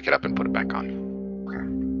 I'll just pick it up and put it back on.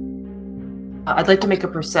 I'd like to make a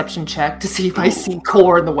perception check to see if I see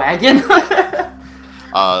Core in the wagon.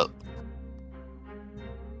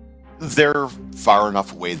 They're far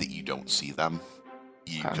enough away that you don't see them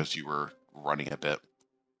because you were running a bit.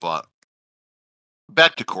 But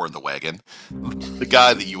back to Core in the wagon. The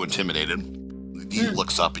guy that you intimidated, he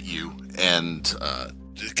looks up at you and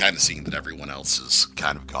just kind of seeing that everyone else is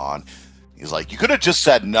kind of gone. He's like, "You could have just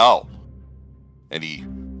said no." And he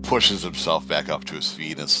pushes himself back up to his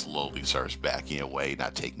feet and slowly starts backing away,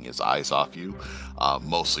 not taking his eyes off you,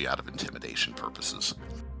 mostly out of intimidation purposes.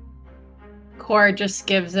 Core just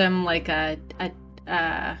gives him like a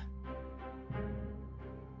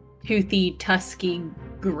toothy, tusky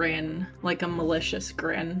grin, like a malicious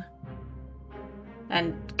grin,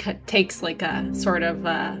 and takes like a sort of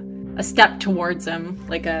a step towards him,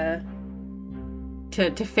 like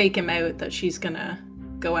to fake him out that she's gonna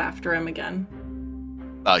go after him again.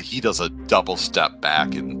 He does a double step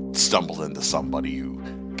back and stumbles into somebody who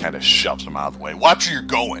kind of shoves him out of the way. "Watch where you're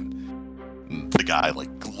going!" And the guy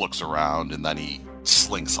looks around and then he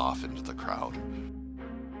slinks off into the crowd.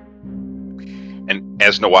 And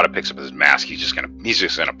as Nawada picks up his mask, he's just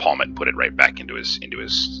gonna palm it and put it right back into his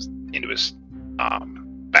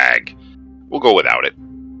bag. We'll go without it.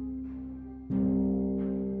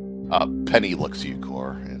 Penny looks at you,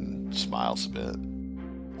 Core, and smiles a bit.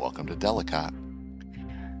 "Welcome to Delkot."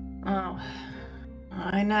 Oh,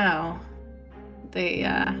 I know. They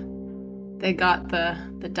got the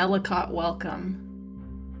Delkot welcome.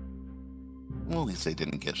 Well, at least they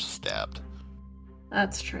didn't get stabbed.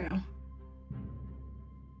 That's true.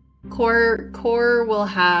 Core will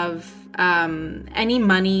have any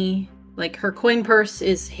money, like her coin purse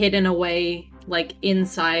is hidden away like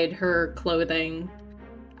inside her clothing,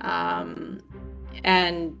 and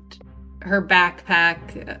her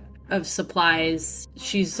backpack of supplies,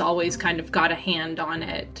 she's always kind of got a hand on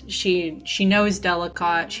it. She knows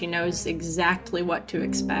Delkot, she knows exactly what to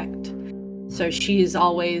expect, so she's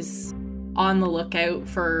always on the lookout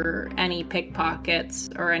for any pickpockets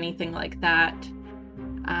or anything like that.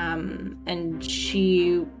 And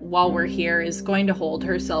she, while we're here, is going to hold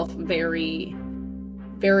herself very,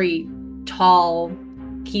 very tall,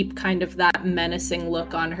 keep kind of that menacing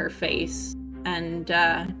look on her face, and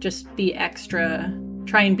just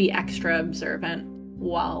try and be extra observant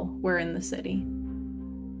while we're in the city.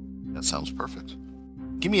 That sounds perfect.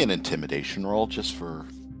 Give me an intimidation roll just for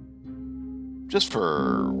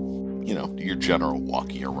your general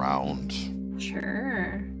walking around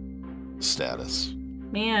Sure. status.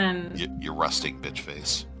 Man. You're rusting, bitch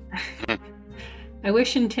face. I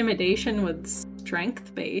wish intimidation was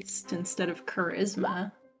strength-based instead of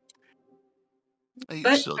charisma. You're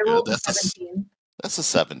But still I good. rolled a That's 17. That's a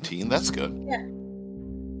 17. That's good. Yeah.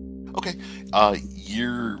 Okay.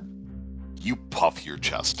 You puff your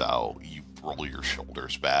chest out, you roll your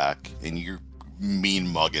shoulders back, and you're mean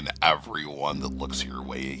mugging everyone that looks your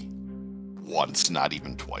way once, not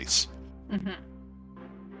even twice. Mm-hmm.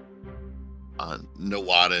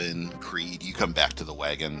 Nawada and Creed, you come back to the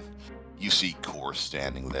wagon. You see Kor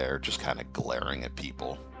standing there, just kind of glaring at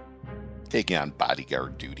people, taking on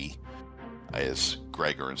bodyguard duty, as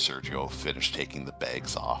Gregor and Sergio finish taking the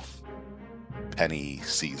bags off. Penny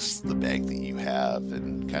sees the bag that you have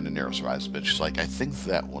and kind of narrows her eyes a bit. She's like, I think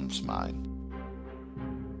that one's mine.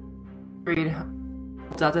 Creed,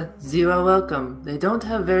 Dada, you are welcome. They don't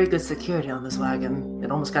have very good security on this wagon.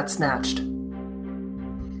 It almost got snatched.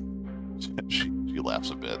 She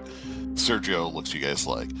laughs a bit. Sergio looks at you guys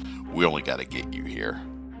like, we only got to get you here,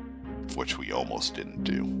 which we almost didn't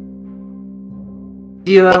do.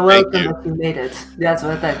 You are welcome if you made it. That's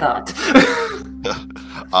what I thought.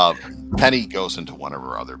 Penny goes into one of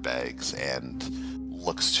her other bags and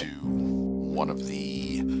looks to one of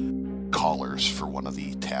the callers for one of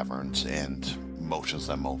the taverns and motions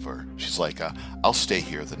them over. She's like, I'll stay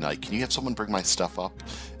here the night. Can you have someone bring my stuff up?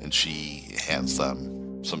 And she hands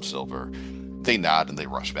them some silver. They nod and they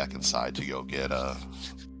rush back inside to go get a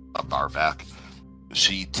bar back.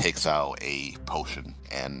 She takes out a potion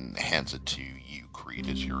and hands it to you, Creed,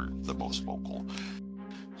 as you're the most vocal.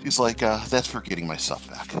 She's like, that's for getting my stuff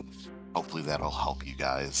back. Hopefully that'll help you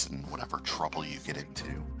guys in whatever trouble you get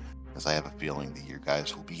into, as I have a feeling that you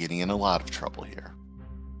guys will be getting in a lot of trouble here.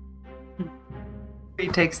 He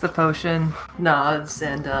takes the potion, nods,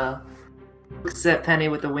 and looks at Penny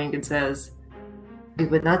with a wink and says, we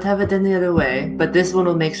would not have it any other way, but this one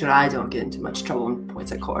will make sure I don't get into much trouble, and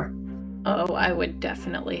points at Kor. Oh, I would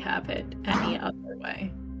definitely have it any other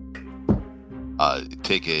way.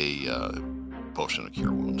 Take a potion of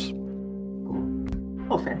cure wounds.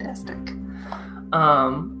 Oh, fantastic.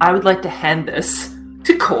 I would like to hand this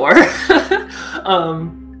to Kor.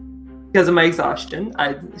 Because of my exhaustion.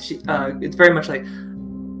 It's very much like,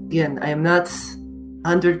 again, I am not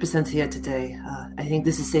 100% here today. I think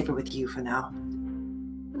this is safer with you for now.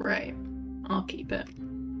 Right. I'll keep it.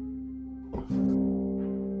 Or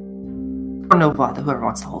Novada, whoever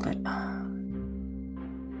wants to hold it.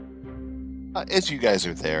 As you guys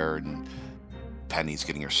are there, and Penny's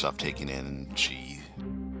getting her stuff taken in, and she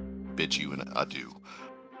bids you an adieu.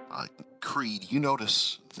 Creed, you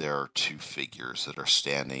notice there are two figures that are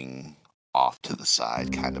standing off to the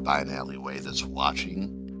side, kind of by an alleyway, that's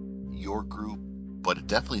watching your group, but it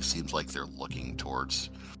definitely seems like they're looking towards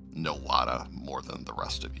Nawada more than the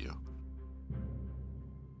rest of you.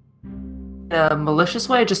 A malicious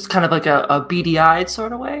way, just kind of like a beady-eyed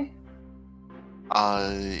sort of way?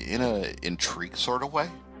 In a intrigue sort of way.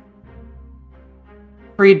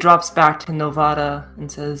 Creed drops back to Novada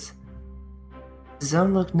and says,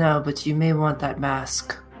 don't look now, but you may want that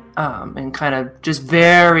mask. And kind of just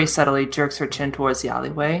very subtly jerks her chin towards the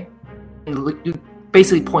alleyway. And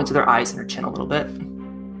basically points with her eyes and her chin a little bit.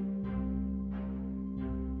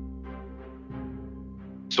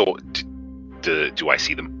 So, do I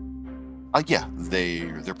see them? Yeah,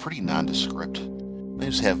 they're pretty nondescript. They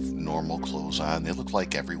just have normal clothes on. They look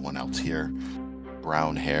like everyone else here.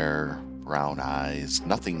 Brown hair, brown eyes,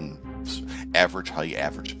 nothing average height,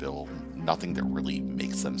 average build, nothing that really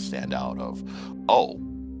makes them stand out of, oh,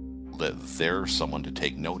 they're someone to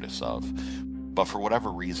take notice of. But for whatever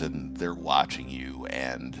reason, they're watching you,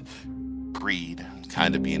 and Creed,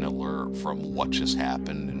 kind of being alert from what just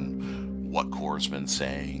happened and what Kor's been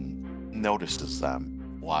saying, notices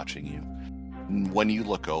them watching you. When you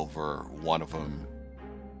look over, one of them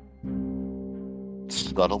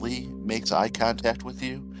subtly makes eye contact with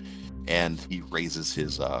you, and he raises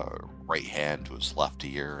his right hand to his left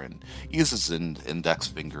ear and uses an index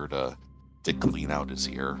finger to clean out his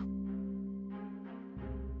ear.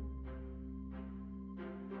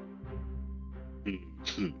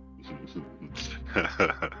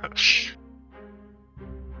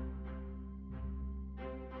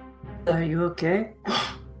 Are you okay?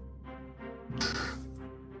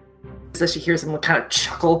 So she hears him kind of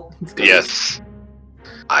chuckle. Yes.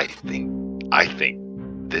 I think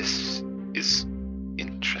this is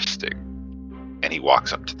interesting. And he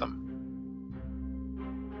walks up to them.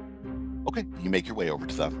 Okay, you make your way over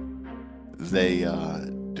to them. They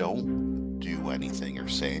don't do anything or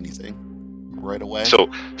say anything right away. So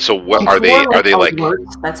what are they? Are they like?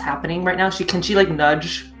 That's happening right now. Can she like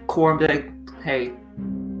nudge Kor and be like, "Hey,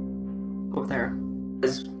 over there"?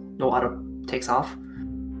 as Noada takes off.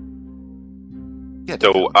 Yeah.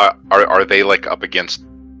 So are they like up against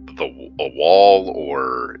a wall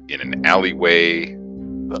or in an alleyway?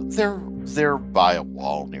 They're by a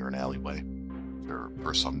wall near an alleyway. There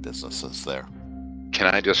are some businesses there. Can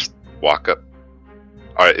I just walk up?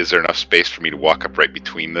 Is there enough space for me to walk up right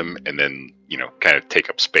between them and then, kind of take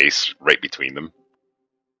up space right between them?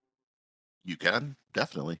 You can,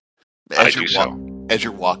 definitely. As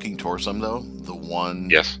you're walking towards them, though, the one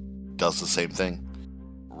does the same thing.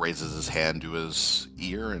 Raises his hand to his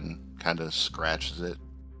ear and kind of scratches it,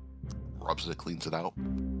 rubs it, cleans it out.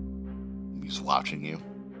 He's watching you.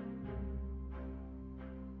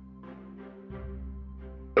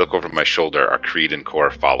 I look over my shoulder. Are Creed and Core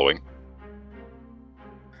following?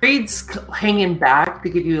 Creed's hanging back to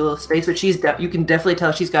give you a little space, but you can definitely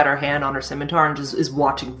tell she's got her hand on her scimitar and just is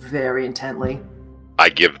watching very intently. I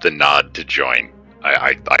give the nod to join.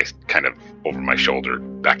 I kind of over my shoulder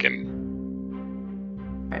back in.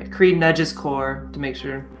 All right, Creed nudges Core to make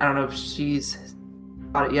sure. I don't know if she's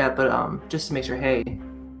got it yet, but just to make sure. Hey,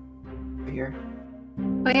 over here.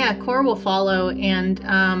 Oh yeah, Core will follow, and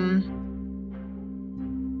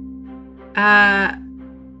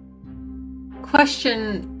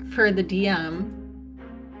question for the DM.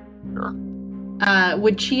 Sure.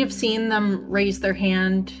 Would she have seen them raise their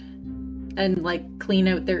hand and like clean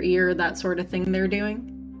out their ear, that sort of thing they're doing?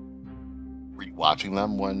 Were you watching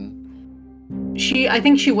them when? I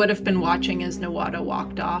think she would have been watching as Noada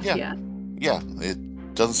walked off. Yeah. Yeah,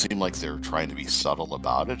 it doesn't seem like they're trying to be subtle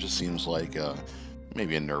about it. It just seems like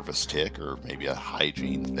maybe a nervous tick or maybe a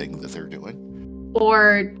hygiene thing that they're doing.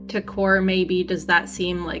 Or to Core, maybe, does that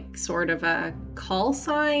seem like sort of a call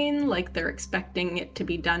sign? Like they're expecting it to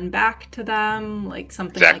be done back to them? Like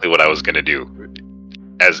something exactly like what I was going to do.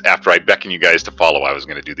 After I beckon you guys to follow, I was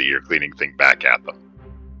going to do the ear cleaning thing back at them.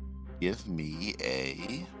 Give me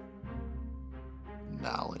a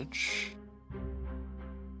knowledge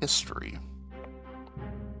history.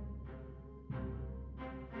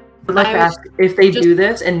 I'd like to ask if they do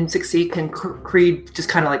this and succeed, can Creed just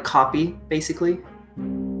kind of like copy, basically?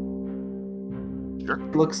 Sure.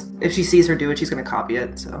 If she sees her do it, she's going to copy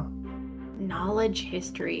it. So, knowledge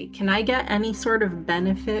history. Can I get any sort of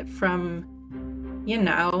benefit from,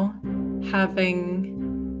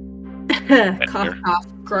 having cough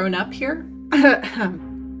grown up here?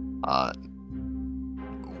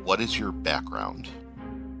 What is your background?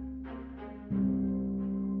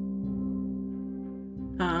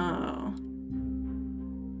 Oh.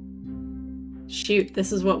 Shoot,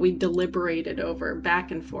 this is what we deliberated over.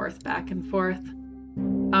 Back and forth.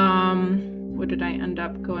 What did I end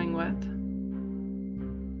up going with?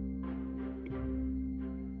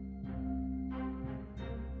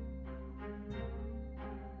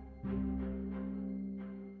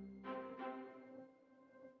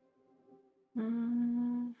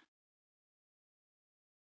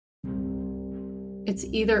 It's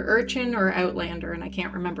either Urchin or Outlander, and I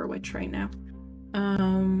can't remember which right now.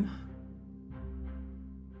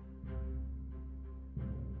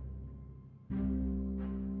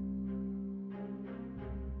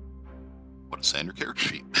 What is on your character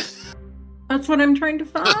sheet? That's what I'm trying to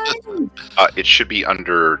find. It should be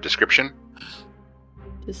under description.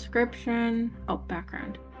 Description. Oh,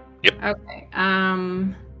 background. Yep. Okay.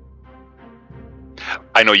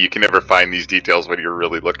 I know you can never find these details when you're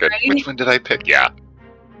really looking. Right? Which one did I pick? Yeah.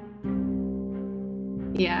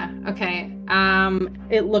 Yeah, okay.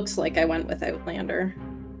 It looks like I went with Outlander.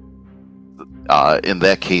 In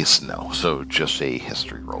that case, no. So just a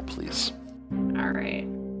history roll, please. All right.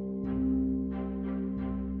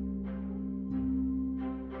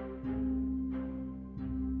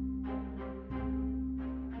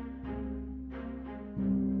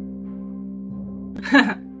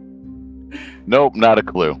 Nope, not a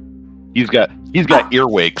clue. He's got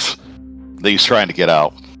earwigs that he's trying to get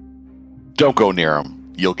out. Don't go near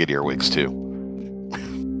him. You'll get earwigs too.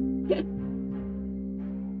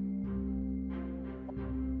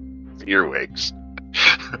 Earwigs.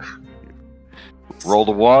 Roll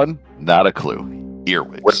a 1, not a clue.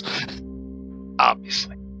 Earwigs.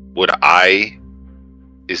 Obviously.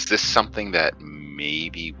 Is this something that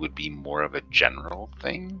maybe would be more of a general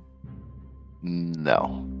thing?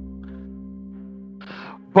 No.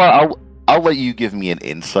 Well, I'll let you give me an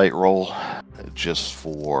insight roll, just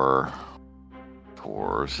to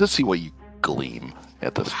see what you glean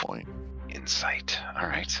at this point. Insight. All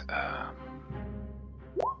right.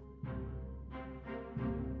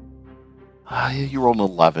 You rolled an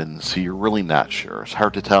 11, so you're really not sure. It's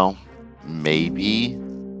hard to tell. Maybe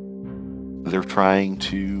they're trying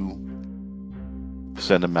to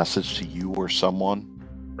send a message to you or someone.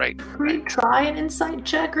 Right. Try an insight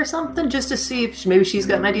check or something, just to see if maybe she's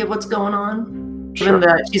got an idea of what's going on. Sure. Given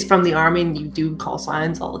that she's from the army and you do call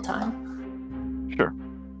signs all the time. Sure.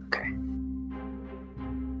 Okay.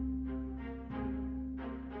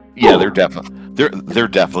 Yeah, they're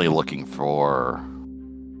definitely looking for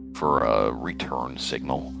a return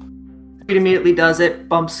signal. It immediately does it,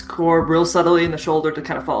 bumps Core real subtly in the shoulder to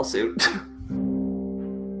kind of follow suit.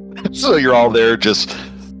 So you're all there just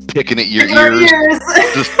picking at your ears.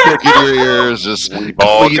 Just picking your ears, just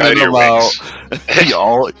cleaning them out.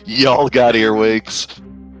 y'all got earwigs.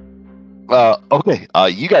 Okay,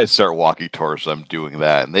 you guys start walking towards them doing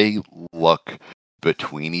that, and they look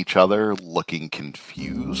between each other, looking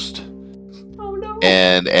confused. Oh no.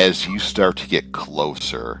 And as you start to get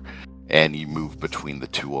closer and you move between the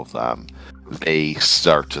two of them, they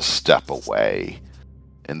start to step away.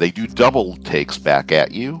 And they do double takes back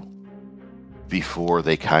at you before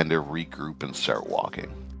they kind of regroup and start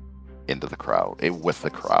walking into the crowd, with the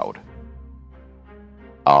crowd.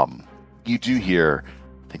 You do hear,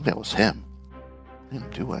 I think that was him.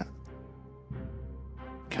 Didn't do it.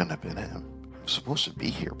 Couldn't have been him. He was supposed to be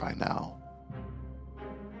here by now.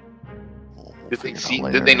 Did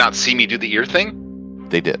they not see me do the ear thing?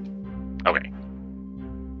 They did. Okay.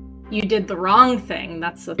 You did the wrong thing.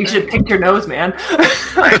 That's the thing. You should pick your nose, man.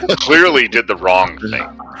 I clearly did the wrong thing.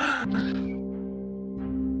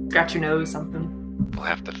 Scratch your nose, something. We'll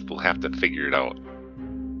have to figure it out.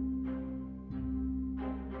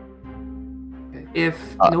 If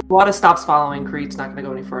Nuwata stops following, Creed's not going to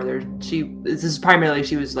go any further. This is primarily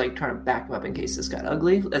she was like trying to back him up in case this got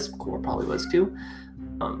ugly, as Core probably was too.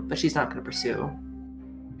 But she's not going to pursue.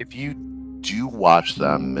 If you do watch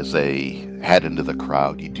them as they head into the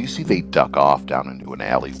crowd, you do see they duck off down into an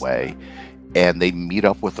alleyway, and they meet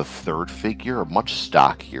up with a third figure, a much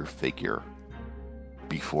stockier figure,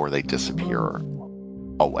 before they disappear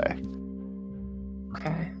away.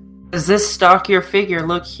 Okay. Does this stockier figure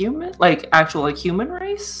look human? Like actual human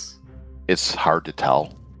race? It's hard to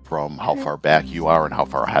tell from how far back you are and how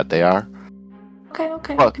far ahead they are.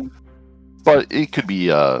 Okay. But it could be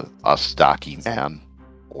a stocky man,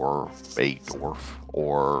 or a dwarf,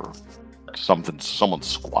 or someone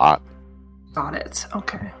squat. Got it.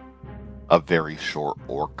 Okay. A very short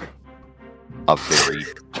orc. A very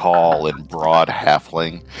tall and broad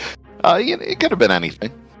halfling. It could have been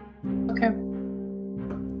anything. Okay.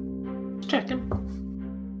 Checking.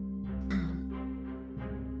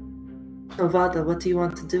 Novada, what do you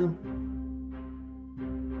want to do?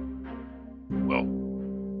 Well,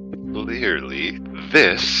 clearly,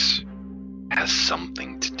 this has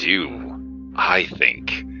something to do, I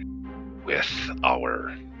think, with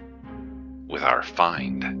our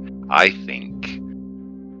find.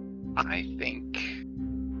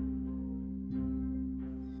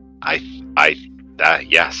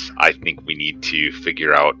 Yes, I think we need to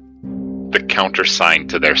figure out the countersign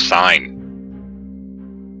to their sign.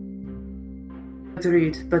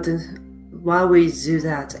 Agreed, but while we do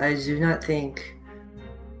that, I do not think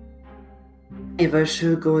Eva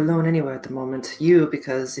should go alone anywhere at the moment. You,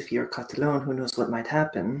 because if you're caught alone, who knows what might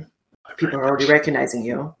happen. People are already recognizing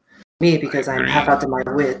you. Me, because I'm half out of my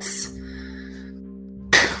wits.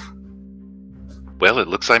 Well, it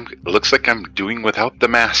looks like I'm doing without the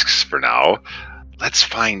masks for now. I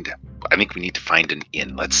think we need to find an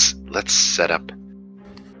inn. Let's set up.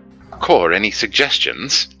 Core, any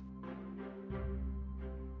suggestions?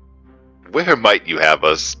 Where might you have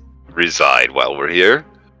us reside while we're here?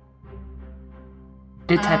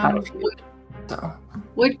 Did type out a few. So.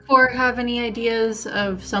 Would Core have any ideas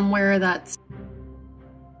of somewhere that's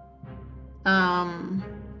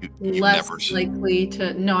less likely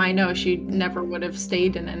to... No, I know she never would have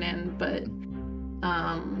stayed in an inn, but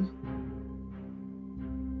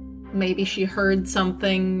maybe she heard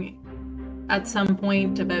something at some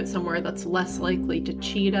point about somewhere that's less likely to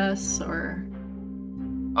cheat us, or...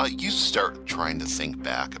 You start trying to think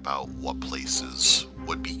back about what places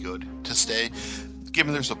would be good to stay,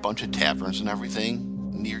 given there's a bunch of taverns and everything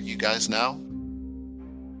near you guys now.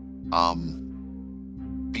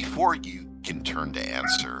 Before you can turn to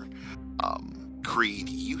answer, Creed,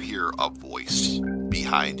 you hear a voice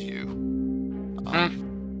behind you.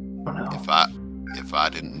 If I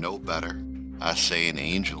didn't know better, I say an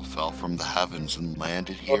angel fell from the heavens and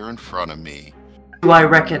landed here in front of me. Do I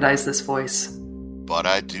recognize this voice? But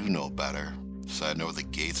I do know better, so I know the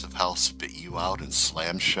gates of hell spit you out and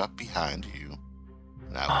slam shut behind you.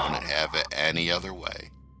 And I wouldn't have it any other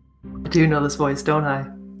way. I do know this voice, don't I?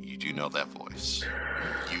 You do know that voice.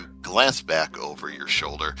 You glance back over your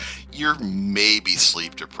shoulder. You're maybe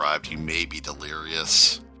sleep deprived, you may be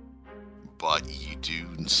delirious, but you do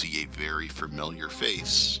see a very familiar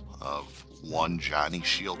face of one Johnny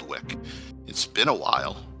Shieldwick. It's been a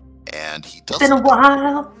while, and he does. It's been a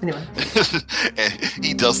while. Anyway,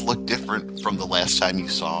 he does look different from the last time you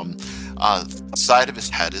saw him. The side of his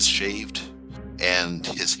head is shaved, and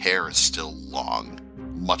his hair is still long,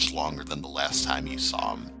 much longer than the last time you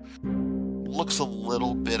saw him. Looks a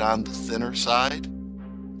little bit on the thinner side,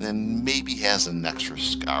 and maybe has an extra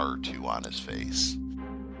scar or two on his face.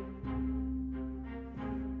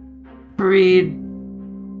 Read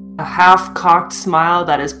a half-cocked smile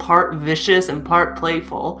that is part vicious and part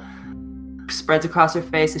playful spreads across her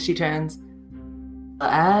face as she turns.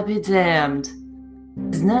 I be damned.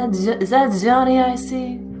 Is that Johnny I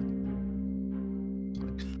see?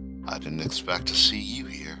 I didn't expect to see you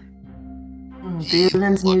here.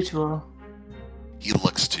 Feelings mutual. He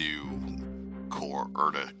looks to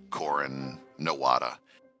Kor and Nawada.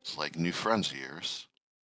 It's like new friends of yours.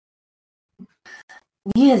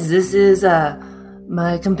 Yes, this is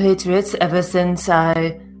my compatriots ever since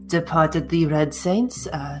I departed the Red Saints.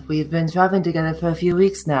 We've been traveling together for a few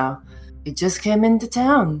weeks now. We just came into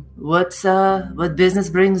town. What business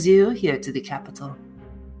brings you here to the capital?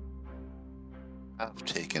 I've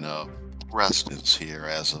taken up residence here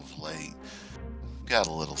as of late. Got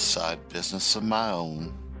a little side business of my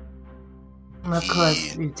own. Of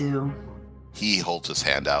course you do. He holds his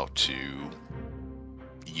hand out to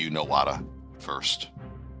you, Nawada, first.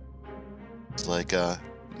 It's like,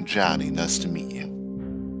 Johnny, nice to meet you.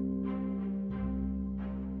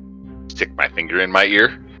 Stick my finger in my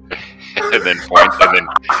ear, and then point,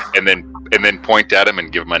 and then point at him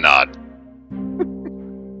and give him a nod.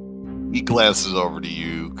 He glances over to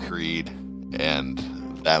you, Creed, and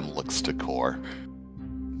then looks to Kor.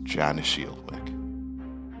 Johnny Shieldwick.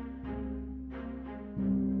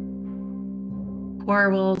 Kor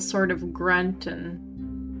will sort of grunt and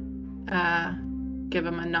give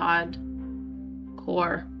him a nod.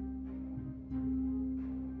 Kor.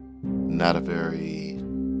 Not a very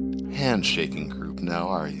handshaking group now,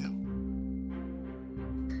 are you?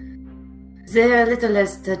 They're a little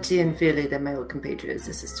less touchy and feely than my old compatriots,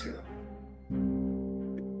 this is true.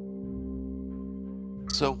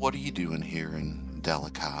 So what are you doing here in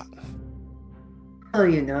Delkot? Oh,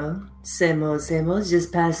 you know, same old,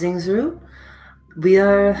 just passing through. We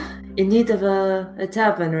are in need of a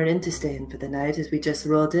tavern or an inn to stay in for the night as we just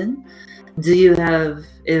rolled in. Do you have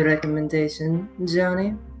a recommendation,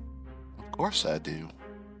 Johnny? Of course I do.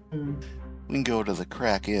 We can go to the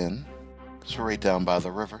Crack Inn. It's right down by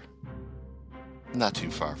the river. Not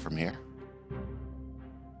too far from here.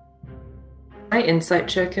 I insight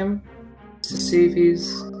check him to see if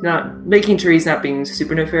he's not making sure he's not being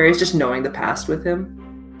super nefarious, just knowing the past with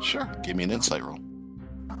him. Sure, give me an insight roll.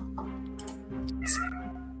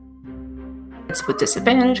 It's with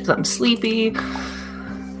disadvantage because I'm sleepy.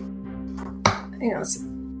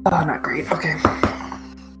 Not great. Okay.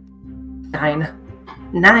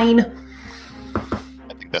 9.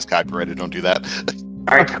 I think that's copyrighted. Don't do that.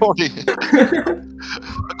 All right.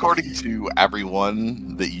 According to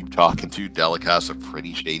everyone that you're talking to, Delkot's a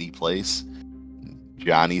pretty shady place.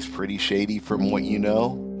 Johnny's pretty shady from what you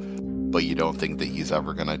know, but you don't think that he's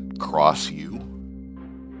ever going to cross you.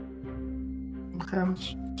 Okay.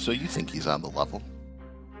 So you think he's on the level.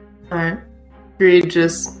 Alright. Reed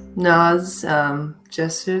just nods,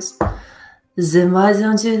 gestures. Then why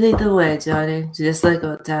don't you lead the way, Johnny? Just like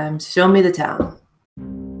old times. Show me the town.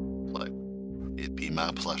 It'd be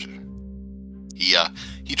my pleasure.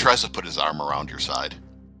 He tries to put his arm around your side.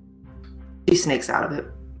 He snakes out of it.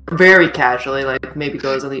 Very casually, like maybe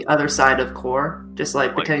goes on the other side of Kor. Just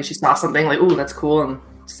like pretending she saw something, like, ooh, that's cool, and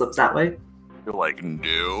slips that way. You're like,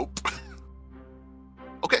 nope.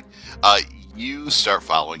 Okay. You start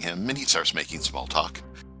following him, and he starts making small talk.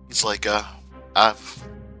 He's like, I've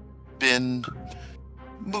been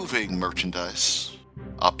moving merchandise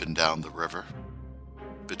up and down the river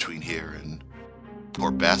between here and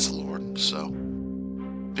Port Basilorn, so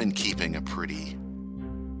been keeping a pretty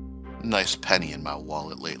nice penny in my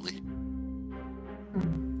wallet lately.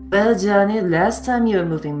 Well, Johnny, last time you were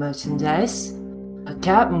moving merchandise, a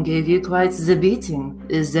captain gave you quite the beating.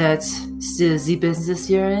 Is that still the business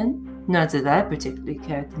you're in? Not that I particularly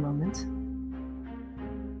care at the moment.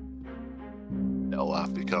 No,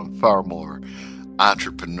 I've become far more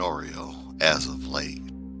entrepreneurial as of late.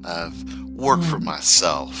 I've worked for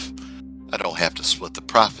myself. I don't have to split the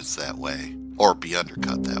profits that way, or be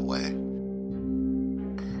undercut that way.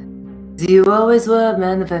 You always were a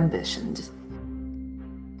man of ambition.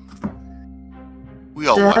 We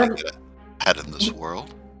all want to get ahead in this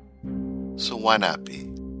world, so why not be?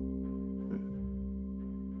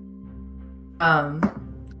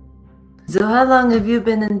 So how long have you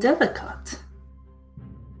been in Delkot?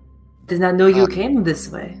 Did not know you came this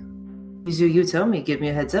way. You told me, give me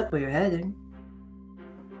a heads up where you're heading.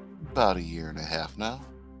 About 1.5 years now.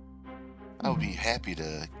 I would be happy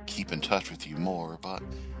to keep in touch with you more, but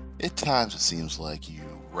at times it seems like you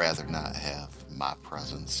rather not have my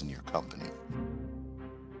presence in your company.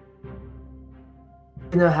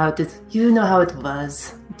 You know how it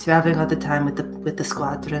was traveling all the time with the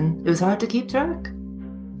squadron. It was hard to keep track.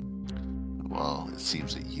 Well, it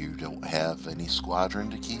seems that you don't have any squadron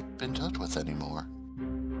to keep in touch with anymore.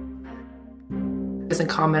 Doesn't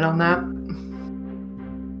comment on that.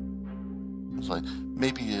 It's like,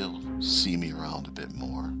 maybe you'll see me around a bit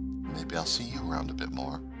more. Maybe I'll see you around a bit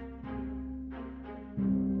more.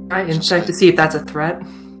 I insight to see if that's a threat.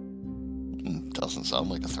 Doesn't sound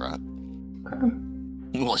like a threat.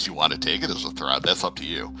 Unless you want to take it as a threat, that's up to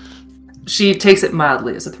you. She takes it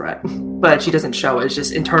mildly as a threat, but she doesn't show it. It's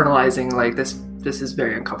just internalizing, like, this is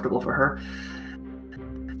very uncomfortable for her.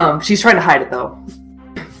 She's trying to hide it, though.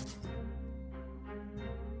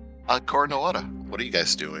 Coronawada, what are you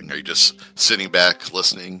guys doing? Are you just sitting back,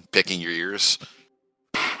 listening, picking your ears?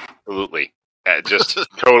 Absolutely. Just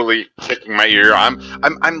totally picking my ear.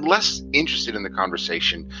 I'm less interested in the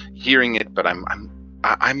conversation, hearing it, but I'm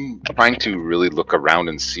trying to really look around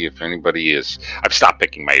and see if anybody is. I've stopped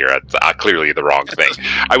picking my ear. That's clearly the wrong thing.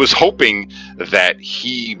 I was hoping that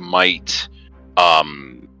he might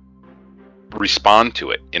respond to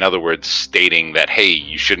it. In other words, stating that, hey,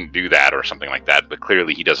 you shouldn't do that or something like that. But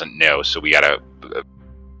clearly he doesn't know, so we gotta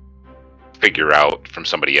figure out from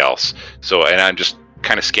somebody else. So, and I'm just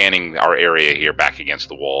kind of scanning our area here back against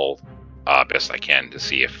the wall best I can to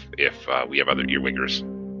see if we have other earwiggers.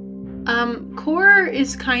 Kor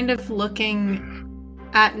is kind of looking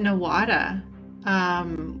at Nawada,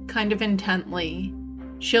 kind of intently.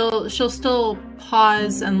 She'll still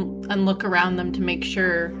pause and look around them to make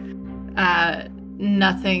sure no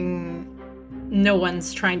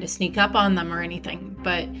one's trying to sneak up on them or anything.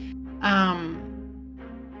 But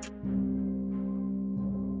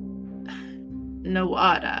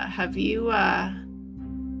Nawada, have you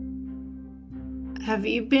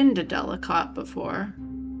been to Delkot before?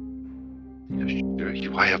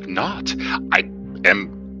 I have not. I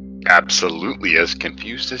am absolutely as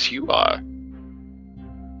confused as you are.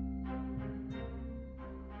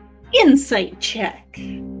 Insight check.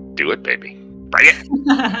 Do it, baby. Bring it.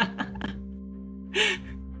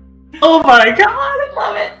 Oh my god, I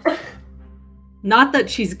love it! Not that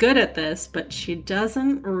she's good at this, but she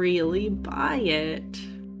doesn't really buy it.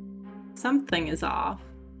 Something is off.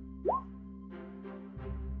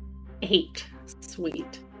 8.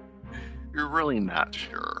 Sweet. You're really not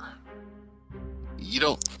sure. You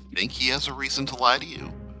don't think he has a reason to lie to you.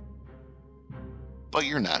 But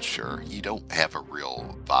you're not sure. You don't have a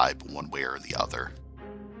real vibe one way or the other.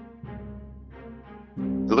 I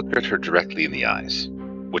look at her directly in the eyes,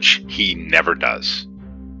 which he never does.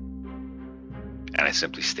 And I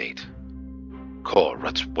simply state, Kor,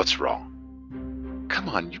 what's wrong? Come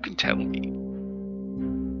on, you can tell me.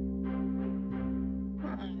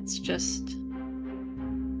 It's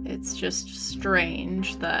just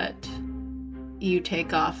strange that you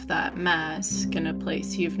take off that mask in a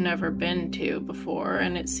place you've never been to before,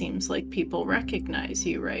 and it seems like people recognize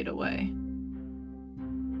you right away.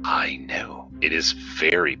 I know. It is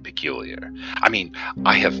very peculiar. I mean,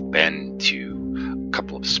 I have been to a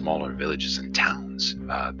couple of smaller villages and towns,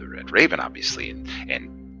 the Red Raven, obviously, and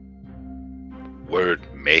word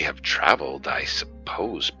may have traveled, I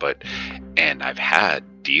suppose, and I've had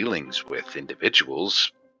dealings with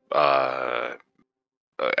individuals,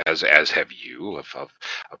 as have you, of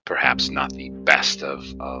perhaps not the best of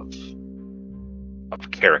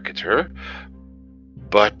caricature,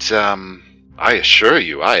 but I assure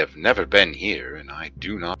you, I have never been here, and I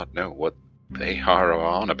do not know what they are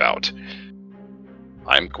on about.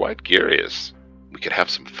 I'm quite curious. We could have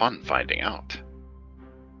some fun finding out.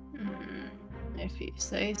 If you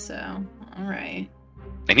say so. All right.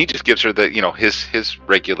 And he just gives her the, his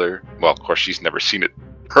regular. Well, of course, she's never seen it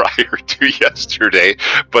prior to yesterday,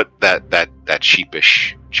 but that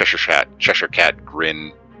sheepish Cheshire cat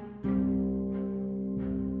grin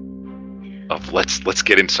of let's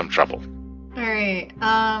get into some trouble. All right.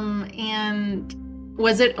 And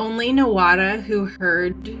was it only Nawada who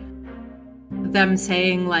heard them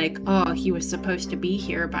saying, like, oh, he was supposed to be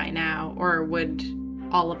here by now, or would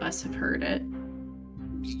all of us have heard it?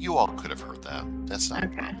 You all could have heard that. That's not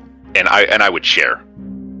okay. And I would share.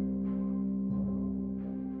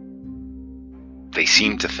 They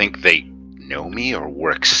seem to think they know me or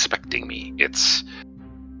were expecting me. It's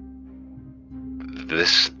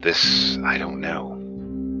this I don't know.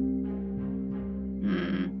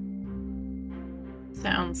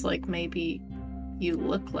 Sounds like maybe you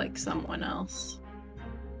look like someone else.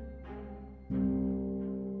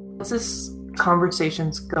 As this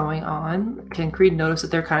conversation's going on, can Creed notice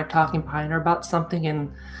that they're kind of talking behind her about something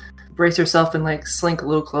and brace herself and like slink a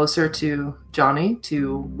little closer to Johnny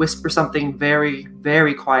to whisper something very,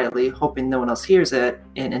 very quietly, hoping no one else hears it,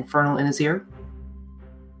 in Infernal in his ear?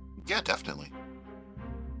 Yeah, definitely.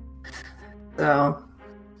 So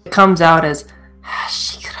it comes out as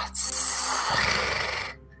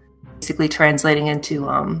basically translating into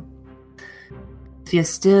if you're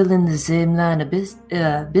still in the same line of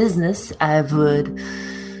business, I would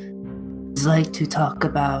like to talk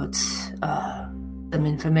about some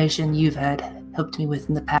information you've had helped me with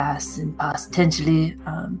in the past, and potentially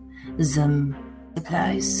some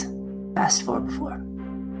supplies asked for before.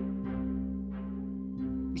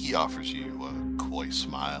 He offers you a coy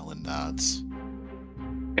smile and nods.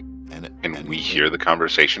 And we hear the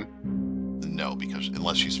conversation? No, because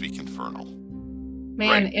unless you speak Infernal.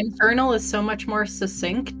 Man, Right. Infernal is so much more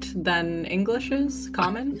succinct than English is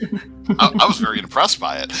common. I was very impressed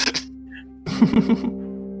by it.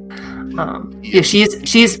 Yeah,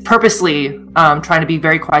 she's purposely trying to be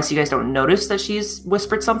very quiet so you guys don't notice that she's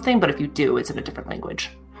whispered something, but if you do, it's in a different language.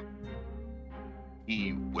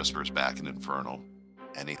 He whispers back in Infernal,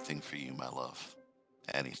 "Anything for you, my love.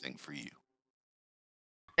 Anything for you."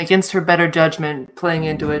 Against her better judgment, playing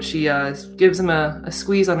into it, she gives him a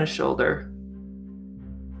squeeze on his shoulder,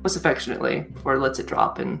 most affectionately, before lets it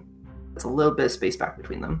drop, and it's a little bit of space back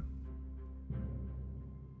between them.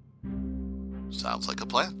 Sounds like a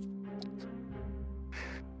plan.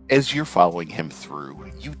 As you're following him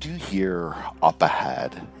through, you do hear up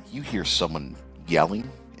ahead, you hear someone yelling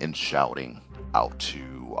and shouting out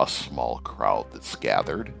to a small crowd that's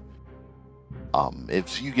gathered.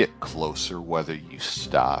 If you get closer, whether you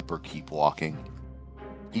stop or keep walking,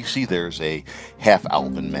 you see there's a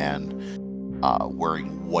half-elven man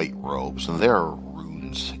wearing white robes, and there are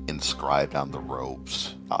runes inscribed on the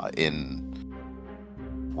robes in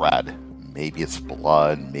red. Maybe it's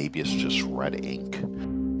blood, maybe it's just red ink.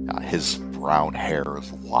 His brown hair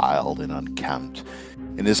is wild and unkempt,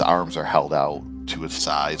 and his arms are held out to his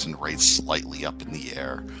sides and raised slightly up in the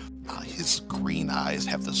air. His green eyes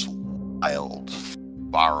have this wild,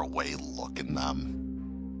 faraway look in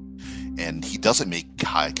them. And he doesn't make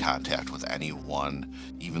eye contact with anyone,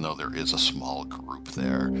 even though there is a small group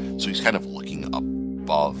there. So he's kind of looking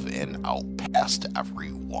above and out past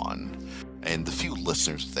everyone. And the few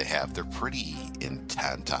listeners that they have, they're pretty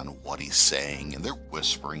intent on what he's saying, and they're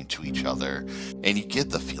whispering to each other. And you get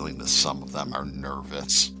the feeling that some of them are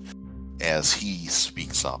nervous as he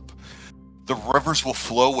speaks up. "The rivers will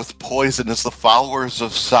flow with poison as the followers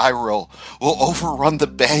of Cyril will overrun the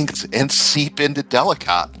banks and seep into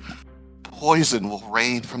Delkot. Poison will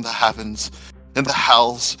rain from the heavens and the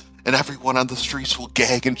hells, and everyone on the streets will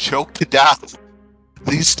gag and choke to death.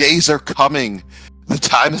 These days are coming. The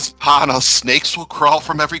time is upon us. Snakes will crawl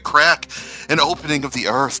from every crack and opening of the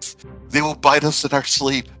earth. They will bite us in our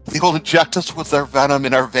sleep. They will inject us with their venom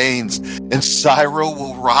in our veins, and Cyril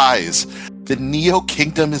will rise. The Neo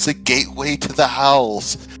Kingdom is a gateway to the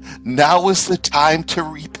hells. Now is the time to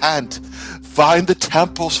repent. Find the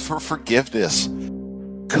temples for forgiveness.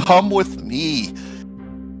 Come with me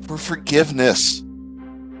for forgiveness.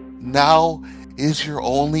 Now is your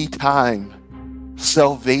only time.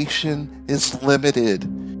 Salvation is limited.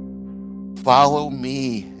 Follow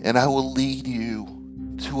me, and I will lead you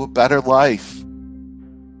to a better life."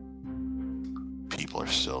 People are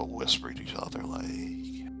still whispering to each other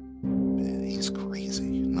like, "Man, he's crazy.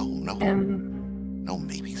 No,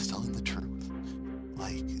 maybe he's telling the truth.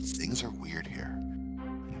 Like, things are weird here.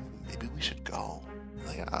 Maybe we should go.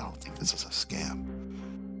 Like, I don't think this is a scam."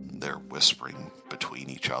 They're whispering between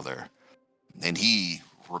each other, and he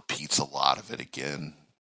repeats a lot of it again.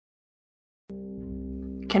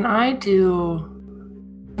 Can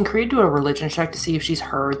Creed do a religion check to see if she's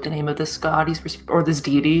heard the name of this god or this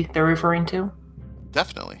deity they're referring to?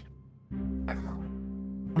 Definitely.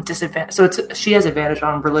 Disadvantage. So she has advantage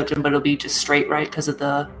on religion, but it'll be just straight, right? Because of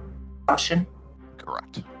the question.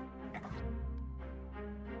 Correct.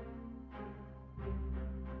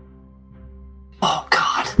 Oh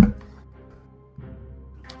God.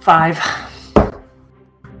 5.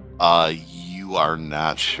 You are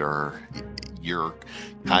not sure. You're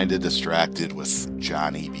kind of distracted with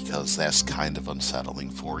Johnny because that's kind of unsettling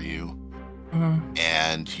for you. Mm-hmm.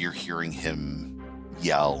 And you're hearing him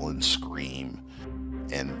yell and scream,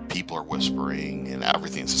 and people are whispering, and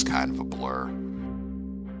everything's just kind of a blur.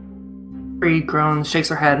 Creed groans, shakes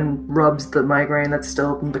her head, and rubs the migraine that's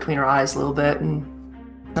still in between her eyes a little bit, and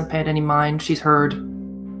doesn't pay it any mind. She's heard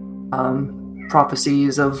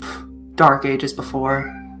prophecies of dark ages before.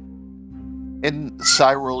 And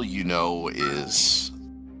Cyril, is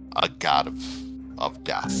a god of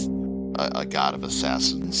death, a god of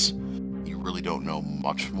assassins. You really don't know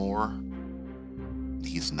much more.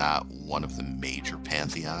 He's not one of the major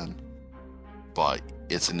pantheon, but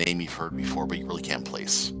it's a name you've heard before, but you really can't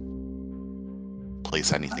place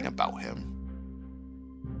anything about him.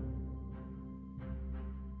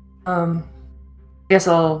 I guess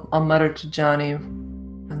I'll mutter to Johnny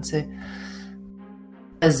and say,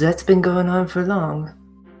 has that been going on for long?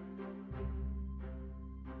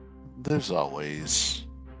 There's always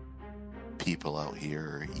people out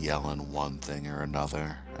here yelling one thing or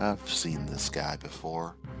another. I've seen this guy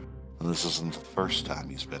before, and this isn't the first time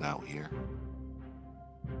he's been out here.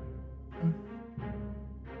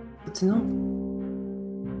 Good to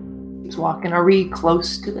know. He's walking. Are we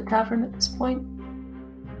close to the tavern at this point?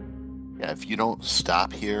 Yeah, if you don't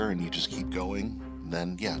stop here and you just keep going,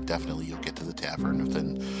 then yeah, definitely you'll get to the tavern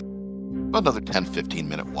within about another 10-15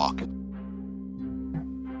 minute walk.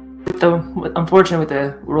 Unfortunately, with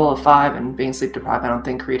the roll of 5 and being sleep deprived, I don't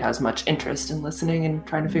think Creed has much interest in listening and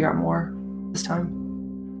trying to figure out more this time.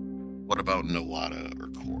 What about Nawada or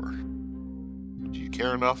Kor? Do you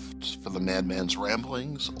care enough for the madman's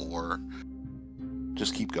ramblings, or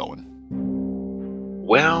just keep going?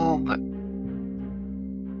 Well,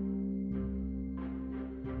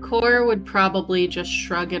 Kor would probably just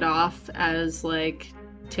shrug it off as, like,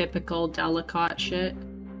 typical Delkot shit.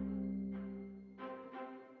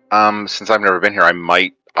 Since I've never been here, I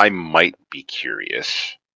might be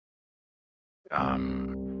curious. I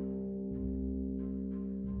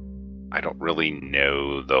don't really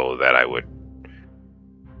know, though, that I would.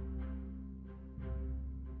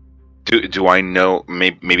 Do I know?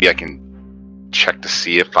 Maybe I can check to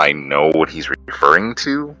see if I know what he's referring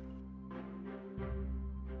to.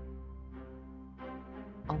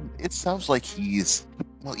 It sounds like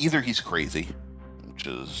either he's crazy, which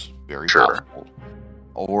is very Sure. possible,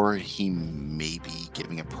 or he may be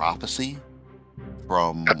giving a prophecy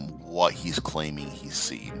from what he's claiming he's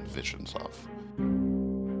seen visions of.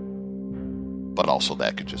 But also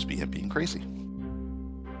that could just be him being crazy.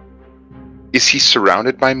 Is he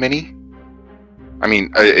surrounded by many? I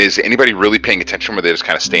mean, is anybody really paying attention, or are they just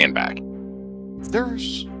kind of staying back?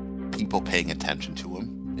 There's people paying attention to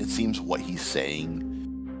him. It seems what he's saying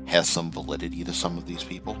has some validity to some of these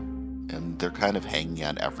people, and they're kind of hanging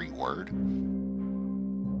on every word.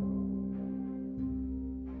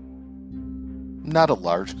 Not a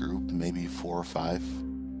large group, maybe 4 or 5.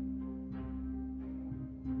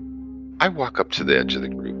 I walk up to the edge of the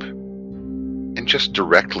group and just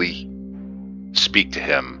directly speak to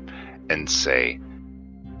him and say,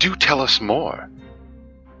 "Do tell us more."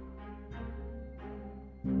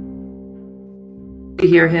 We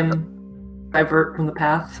hear him divert from the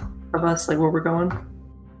path of us, like where we're going.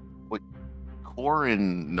 Kor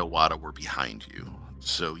and Nawada were behind you,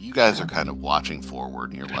 so you guys are kind of watching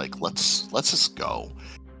forward, and you're like, let's just go.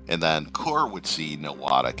 And then Kor would see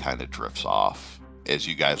Nawada kind of drifts off, as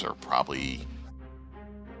you guys are probably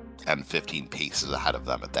 10-15 paces ahead of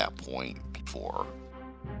them at that point, before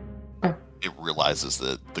it realizes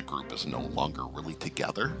that the group is no longer really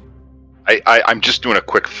together. I'm just doing a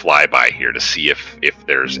quick flyby here to see if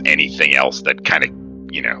there's anything else that kind of,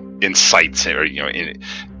 incites or,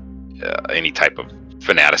 any type of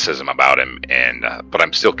fanaticism about him. And but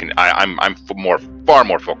I'm still I'm far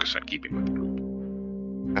more focused on keeping with the group.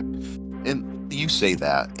 And you say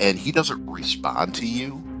that, and he doesn't respond to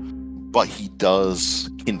you, but he does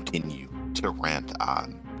continue to rant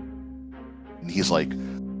on. And he's like,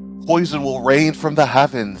 "Poison will rain from the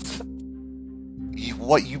heavens.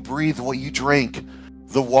 What you breathe, what you drink,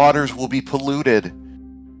 the waters will be polluted.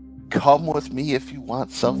 Come with me if you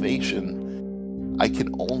want salvation. I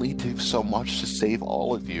can only do so much to save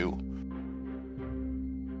all of you."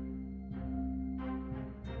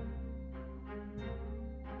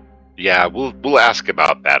 Yeah, we'll ask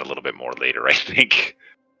about that a little bit more later, I think.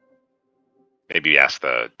 Maybe ask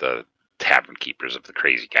the tavern keepers of the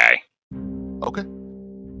crazy guy. Okay.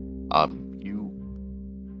 You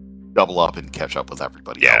double up and catch up with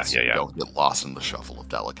everybody else. Yeah. You don't get lost in the shuffle of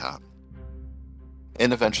Delkot.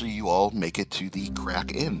 And eventually you all make it to the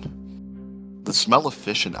Crack Inn. The smell of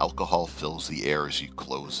fish and alcohol fills the air as you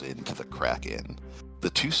close into the Crack Inn. The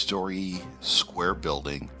 2-story square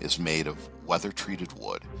building is made of weather-treated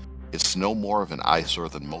wood. It's no more of an eyesore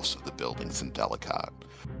than most of the buildings in Delkot.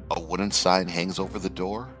 A wooden sign hangs over the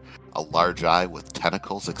door, a large eye with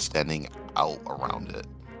tentacles extending out around it.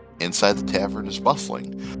 Inside the tavern is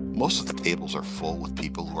bustling. Most of the tables are full with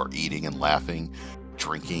people who are eating and laughing,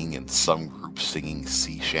 drinking, and some groups singing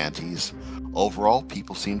sea shanties. Overall,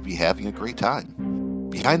 people seem to be having a great time.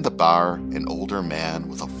 Behind the bar, an older man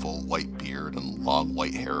with a full white beard and long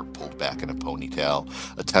white hair pulled back in a ponytail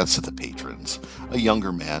attends to the patrons. A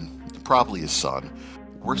younger man, probably his son,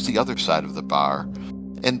 works the other side of the bar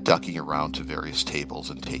and ducking around to various tables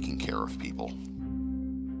and taking care of people.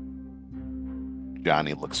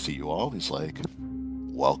 Johnny looks to you all. He's like,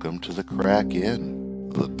 "Welcome to the Crack Inn,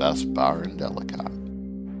 the best bar in Delkot."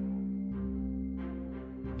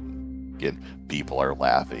 Again, people are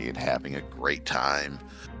laughing and having a great time.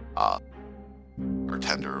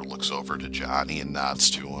 Bartender looks over to Johnny and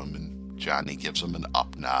nods to him, and Johnny gives him an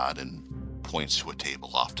up nod and points to a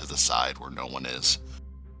table off to the side where no one is.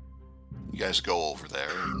 You guys go over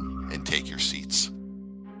there and take your seats.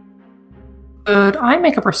 Could I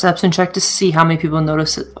make a perception check to see how many people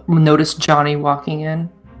notice Johnny walking in?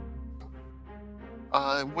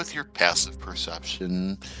 With your passive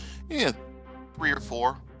perception, 3 or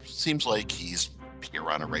 4. Seems like he's here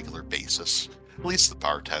on a regular basis. At least the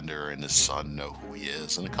bartender and his son know who he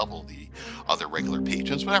is, and a couple of the other regular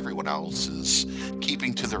patrons, but everyone else is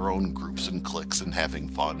keeping to their own groups and cliques and having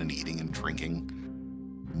fun and eating and drinking.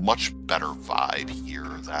 Much better vibe here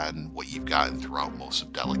than what you've gotten throughout most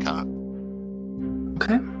of Delkot.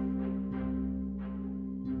 Okay.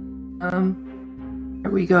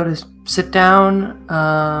 We go to sit down.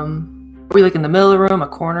 Are we like in the middle of the room, a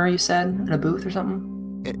corner, you said? In a booth or something?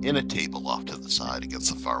 In a table off to the side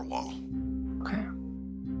against the far wall. Okay.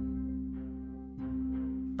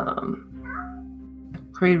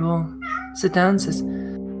 Creed will sit down and says,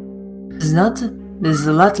 This is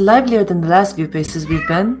a lot livelier than the last few places we've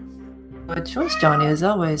been. Good choice, Johnny, as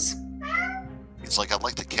always. It's like, "I'd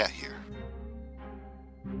like the cat here."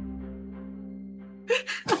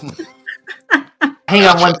 Hang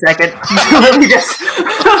on 1 second. Let me just...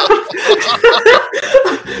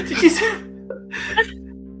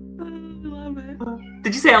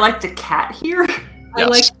 Did you say I like the cat here? Yes. I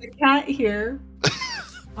like the cat here.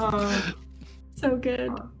 So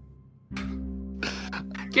good.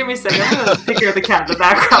 Give me a second. I'm gonna take care of the cat in the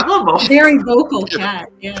background. Very vocal cat,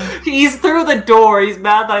 yeah. He's through the door. He's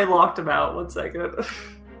mad that I locked him out. 1 second.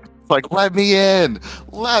 It's like, "Let me in!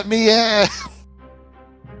 Let me in!"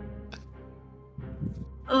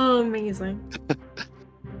 Oh, amazing.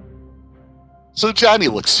 So Johnny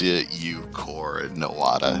looks at you, Core, and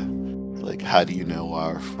Nawada. Like, "How do you know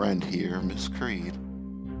our friend here, Miss Creed?"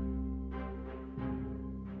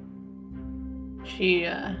 She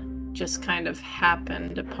just kind of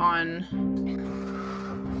happened upon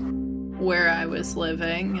where I was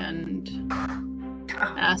living and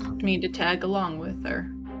asked me to tag along with her.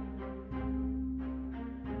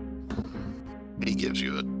 He gives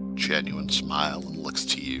you a genuine smile and looks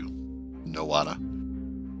to you, Nawada.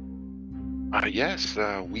 Yes,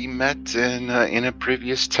 we met in a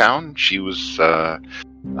previous town. She was,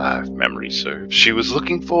 if memory serves, she was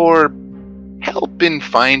looking for help in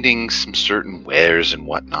finding some certain wares and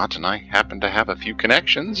whatnot, and I happened to have a few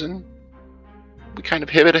connections, and we kind of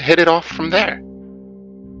hit it off from there.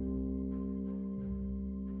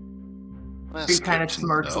 He kind of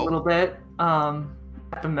smirks a little bit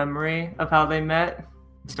at the memory of how they met,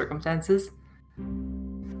 circumstances.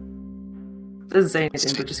 Doesn't say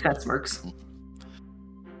anything, but just kind of smirks.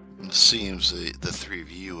 It seems the three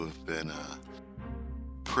of you have been a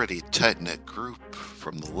pretty tight-knit group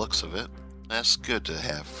from the looks of it. That's good to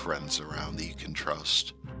have friends around that you can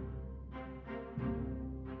trust.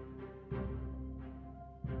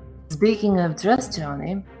 Speaking of trust,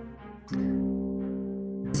 Johnny,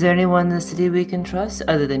 is there anyone in the city we can trust,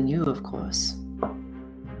 other than you, of course?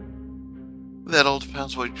 That all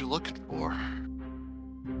depends what you're looking for.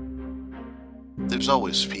 There's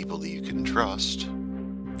always people that you can trust,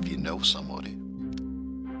 if you know somebody.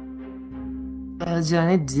 Well,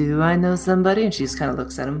 Johnny, do I know somebody? And she just kind of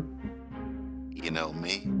looks at him. You know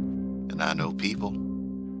me, and I know people.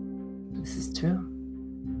 This is true.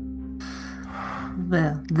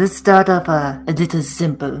 Well, let's start off a little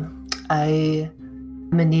simple. I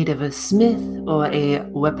am in need of a smith or a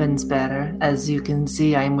weapons bearer. As you can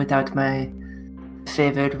see, I am without my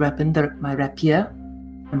favorite weapon, my rapier.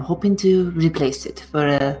 I'm hoping to replace it for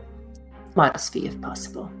a modest fee, if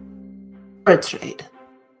possible. For a trade.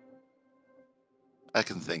 I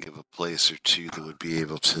can think of a place or two that would be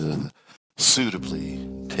able to suitably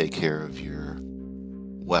take care of your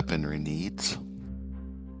weaponry needs.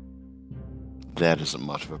 That isn't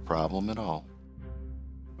much of a problem at all.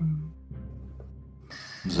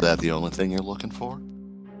 Is that the only thing you're looking for?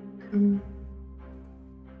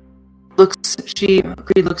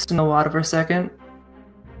 Creed looks in the water for a second.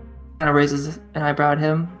 Kind of raises an eyebrow at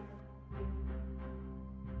him.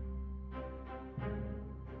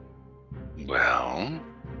 Well,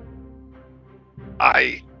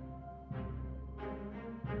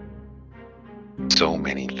 so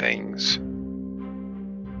many things.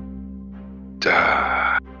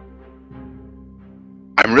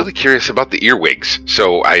 I'm really curious about the earwigs,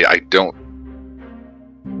 so I don't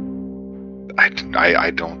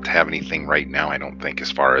have anything right now, I don't think,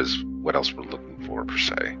 as far as what else we're looking for, per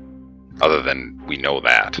se. Other than we know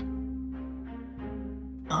that.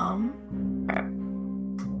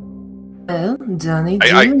 Well, Johnny,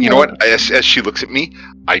 you know what? As she looks at me,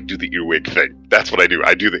 I do the earwig thing. That's what I do.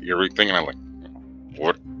 I do the earwig thing, and I'm like,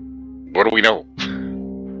 what do we know?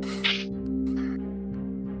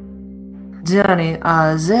 Johnny,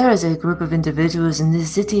 there is a group of individuals in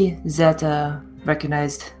this city that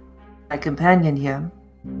recognized my companion here.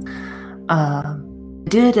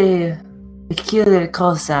 Did a peculiar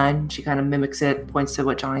call sign. She kind of mimics it, points to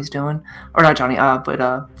what Johnny's doing. Or not Johnny, but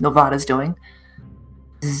Novata's doing.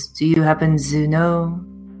 Do you happen to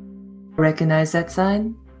recognize that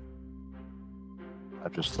sign? I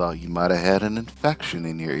just thought you might have had an infection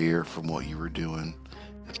in your ear from what you were doing.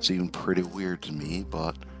 It seemed pretty weird to me,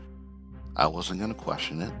 but I wasn't going to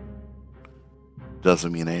question it.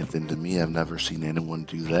 Doesn't mean anything to me. I've never seen anyone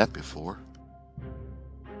do that before.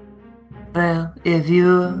 Well, if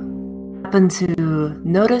you happen to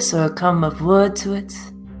notice or come of word to it,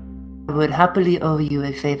 I would happily owe you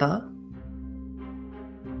a favor.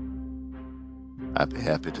 I'd be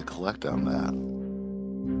happy to collect on that.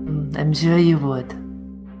 I'm sure you would.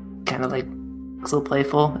 Kind of like looks a little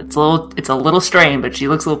playful. It's a little strained, but she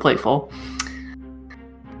looks a little playful.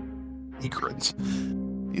 He grins.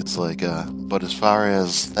 It's like, but as far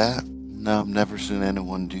as that, no, I've never seen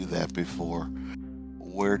anyone do that before.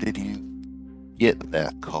 Where did you get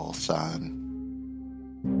that call sign?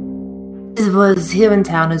 It was here in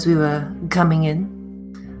town as we were coming in.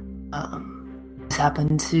 Just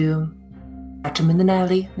happened to catch them in an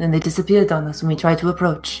alley, and they disappeared on us when we tried to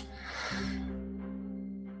approach.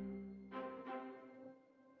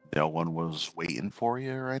 No one was waiting for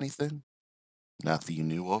you or anything? Not that you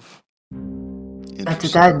knew of? Not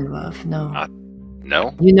that I knew of, no.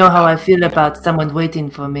 No? You know how I feel about someone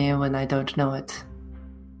waiting for me when I don't know it.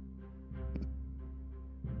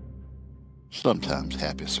 Sometimes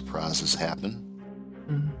happy surprises happen.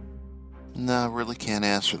 No, I really can't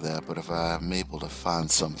answer that, but if I'm able to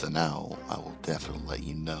find something out, I will definitely let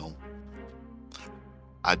you know.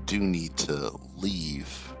 I do need to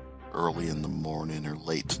leave early in the morning or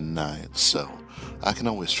late tonight, so I can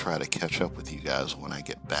always try to catch up with you guys when I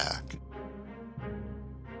get back.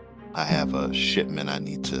 I have a shipment I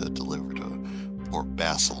need to deliver to Port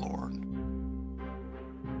Basilorn.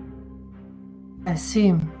 I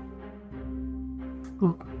see.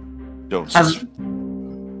 Go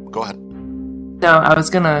ahead. No, I was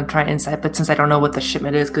gonna try insight, but since I don't know what the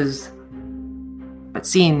shipment is, because I've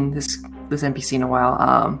seen this NPC in a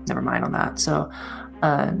while, never mind on that. So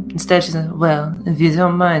instead she said, well, if you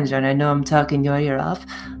don't mind, John, I know I'm talking your ear off,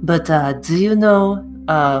 but do you know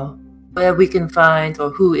where we can find, or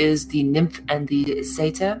who is the nymph and the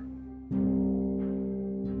satyr? I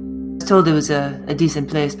was told it was a decent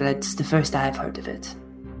place, but it's the first I've heard of it.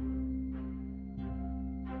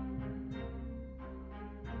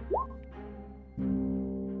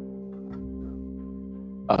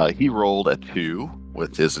 He rolled a 2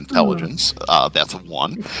 with his intelligence. That's a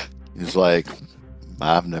 1. He's like,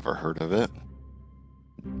 I've never heard of it.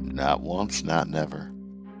 Not once, not never.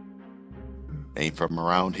 Ain't from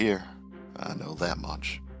around here. I know that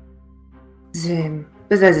much. Same,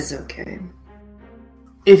 but that is okay.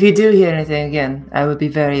 If you do hear anything again, I would be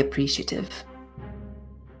very appreciative.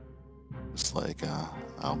 It's like,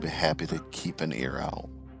 I'll be happy to keep an ear out.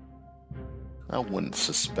 I wouldn't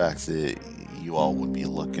suspect that you all would be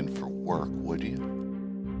looking for work, would you?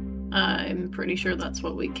 I'm pretty sure that's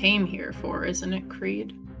what we came here for, isn't it,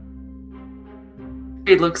 Creed?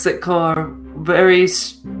 Creed looks at Cor very,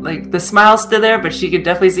 the smile's still there, but she could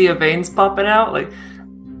definitely see her veins popping out. Like,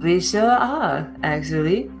 we sure are,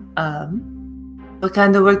 actually. What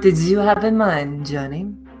kind of work did you have in mind, Johnny?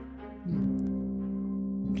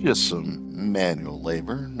 Just some manual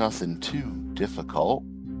labor, nothing too difficult.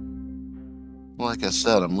 Like I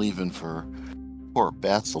said, I'm leaving for Port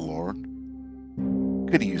Basilorn.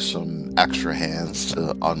 Could use some extra hands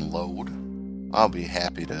to unload. I'll be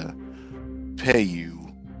happy to pay you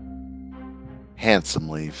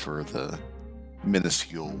handsomely for the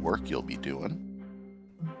minuscule work you'll be doing.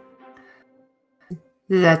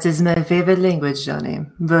 That is my favorite language, Johnny.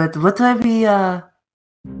 But what are we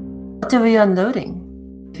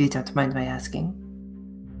unloading? If you don't mind my asking.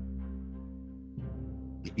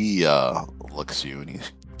 He looks at you and he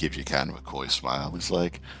gives you kind of a coy smile. He's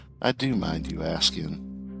like, I do mind you asking,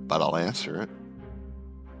 but I'll answer it.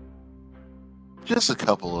 Just a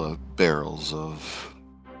couple of barrels of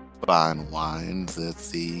fine wine that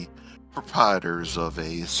the proprietors of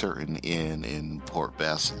a certain inn in Port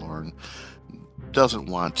Basselorn doesn't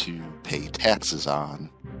want to pay taxes on.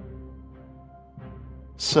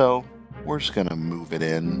 So, we're just gonna move it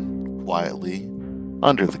in quietly,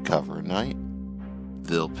 under the cover of night.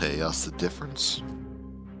 They'll pay us the difference.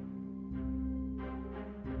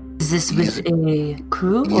 Is this with a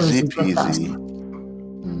crew or is Easy it just us? peasy.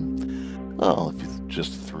 Well, if it's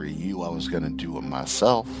just 3 of you, I was gonna do it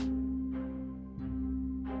myself.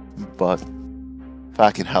 But if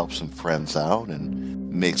I can help some friends out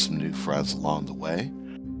and make some new friends along the way,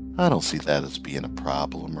 I don't see that as being a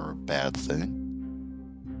problem or a bad thing.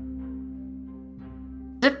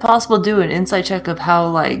 Is it possible to do an insight check of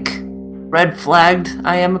how, red flagged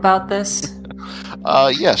I am about this?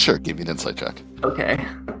 Yeah, sure. Give me an insight check. Okay.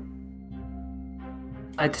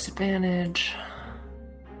 A disadvantage.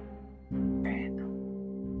 Great.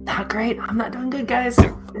 Not great. I'm not doing good, guys.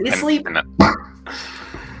 You sleep.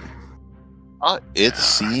 It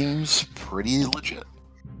seems pretty legit.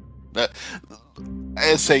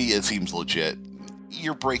 I say it seems legit.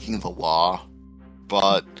 You're breaking the law,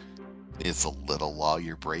 but it's a little law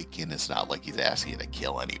you're breaking. It's not like he's asking you to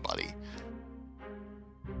kill anybody.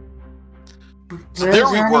 So there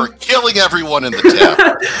we were, killing everyone in the town.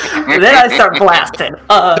 Then I start blasting.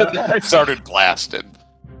 I started blasting.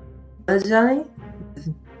 Johnny,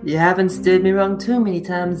 you haven't steered me wrong too many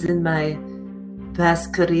times in my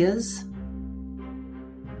past careers.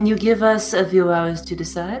 Can you give us a few hours to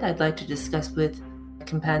decide? I'd like to discuss with my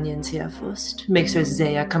companions here first. Make sure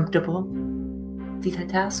they are comfortable with that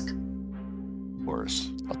task. Of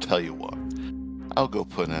course. I'll tell you what. I'll go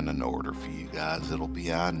put in an order for you guys. It'll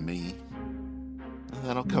be on me. And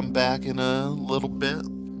then I'll come back in a little bit.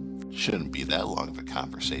 Shouldn't be that long of a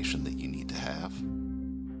conversation that you need to have.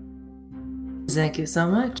 Thank you so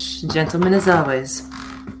much. Gentlemen as always.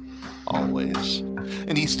 Always.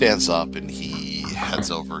 And he stands up and he heads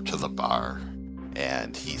over to the bar.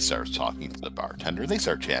 And he starts talking to the bartender. They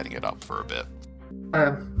start chatting it up for a bit.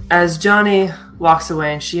 As Johnny walks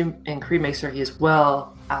away and Cree makes sure he is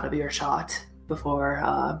well out of earshot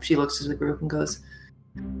before she looks to the group and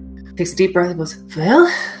takes a deep breath and goes, well,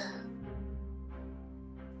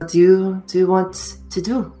 what do you want to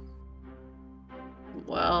do?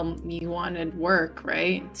 Well, you wanted work,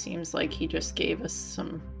 right? It seems like he just gave us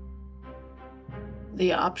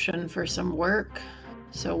the option for some work.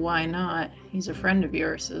 So why not? He's a friend of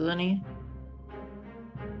yours, isn't he?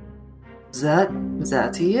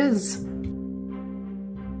 That he is.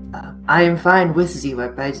 I am fine with the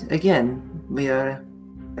work, but again, we are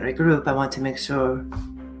a group. I want to make sure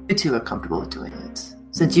you two are comfortable doing it.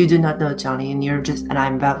 Since you do not know Johnny and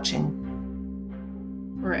I'm vouching.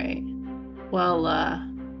 Right. Well,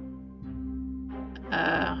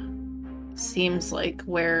 seems like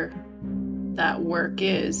where that work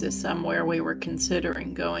is somewhere we were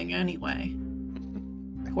considering going anyway.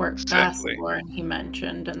 Port Basselorn, he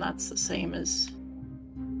mentioned, and that's the same as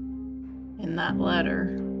in that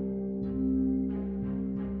letter.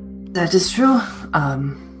 That is true.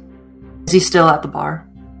 Is he still at the bar?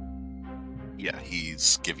 Yeah,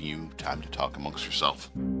 he's giving you time to talk amongst yourself.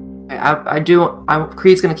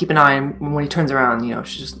 Creed's gonna keep an eye on when he turns around.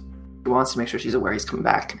 She wants to make sure she's aware he's coming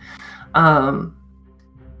back.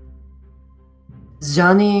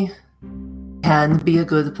 Johnny can be a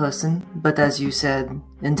good person, but as you said,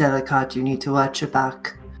 in Delkot, you need to watch your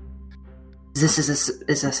back. This is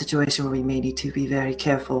a situation where we may need to be very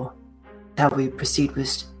careful how we proceed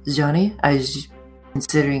with Johnny.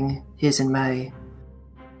 Considering he's in my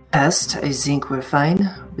past, I think we're fine.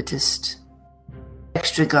 We're just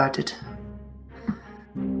extra guarded.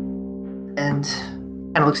 And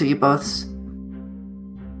kind of looks at you both.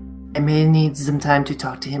 I may need some time to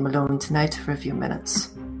talk to him alone tonight for a few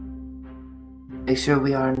minutes. Make sure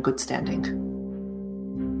we are in good standing.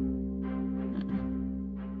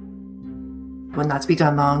 Will not be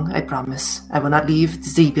gone long, I promise. I will not leave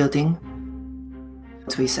the building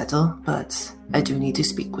until we settle, but I do need to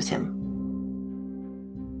speak with him.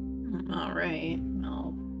 All right.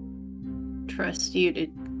 I'll trust you to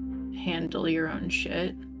handle your own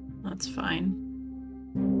shit. That's fine.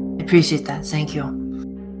 I appreciate that. Thank you.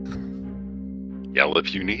 Yell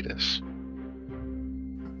if you need us.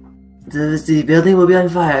 The building will be on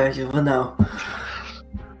fire. You will know.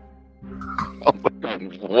 Oh,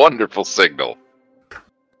 wonderful signal.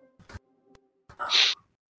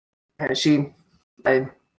 That's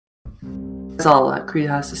all Creed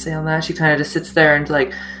has to say on that. She kind of just sits there and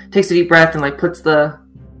takes a deep breath and puts the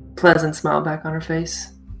pleasant smile back on her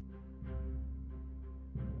face.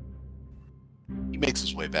 makes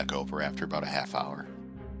his way back over after about a half hour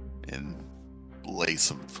and lays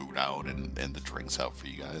some food out and the drinks out for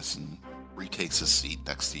you guys and retakes his seat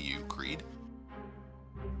next to you, Creed.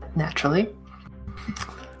 Naturally.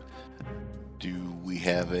 Do we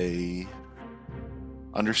have a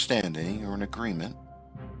understanding or an agreement?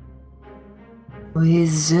 We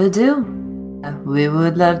sure do. We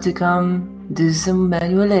would love to come do some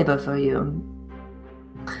manual labor for you.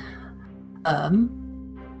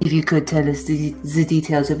 If you could tell us the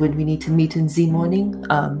details of when we need to meet in the morning,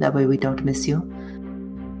 that way we don't miss you.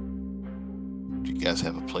 Do you guys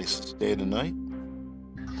have a place to stay tonight?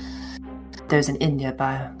 There's an inn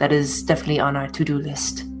nearby. That is definitely on our to-do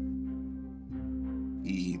list.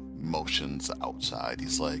 He motions outside.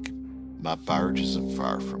 He's like, my barge isn't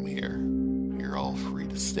far from here. You're all free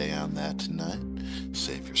to stay on that tonight.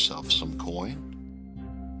 Save yourself some coin.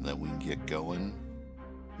 And then we can get going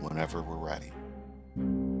whenever we're ready.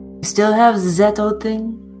 Still have that old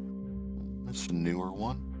thing? It's a newer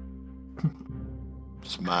one.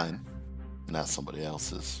 It's mine, not somebody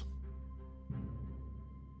else's.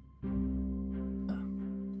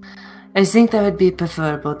 I think that would be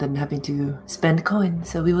preferable than having to spend coin,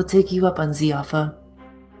 so we will take you up on the offer.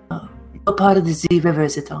 What part of the Z River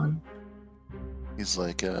is it on? He's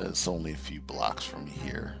like, it's only a few blocks from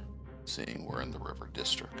here, seeing we're in the River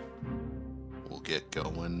District. We'll get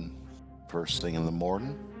going first thing in the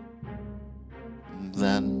morning, and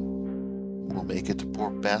then we'll make it to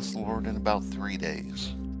Port Bastelord in about 3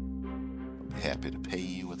 days. I'll be happy to pay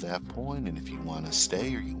you at that point, and if you want to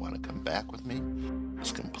stay or you want to come back with me,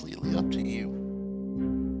 it's completely up to you.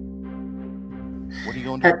 What are you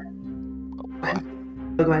going to do?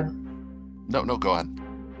 Go ahead. No, go ahead.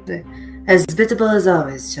 As biddable as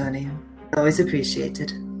always, Johnny. Always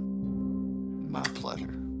appreciated. My pleasure.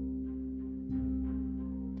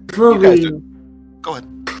 Before Go ahead.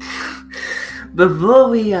 Before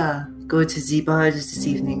we go to Z-Barge this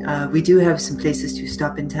evening, we do have some places to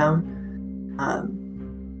stop in town.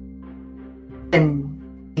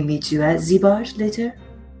 And we meet you at Z-Barge later?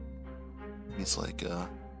 He's like,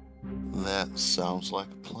 that sounds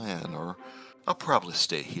like a plan, or I'll probably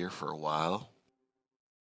stay here for a while.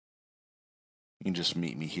 You can just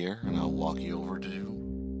meet me here, and I'll walk you over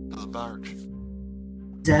to the barge.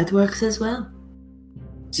 That works as well.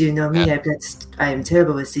 Do you know me? I am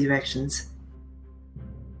terrible with directions.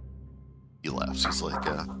 He laughs. He's like,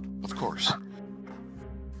 of course.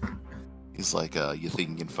 He's like, you think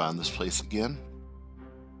you can find this place again?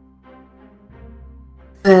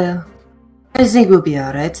 I think we'll be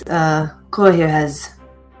alright. Cora here has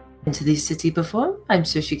been to the city before. I'm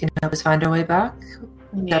sure she can help us find our way back.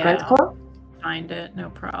 Is that right, Cora? Find it,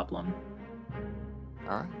 no problem.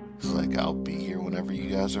 Alright. He's like, I'll be here whenever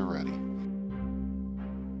you guys are ready.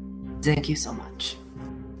 Thank you so much.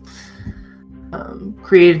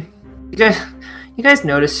 Creed, you guys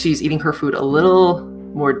notice she's eating her food a little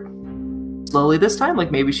more slowly this time.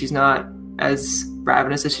 Like maybe she's not as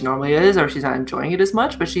ravenous as she normally is, or she's not enjoying it as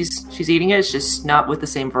much, but she's eating it. It's just not with the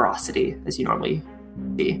same ferocity as you normally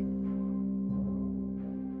see.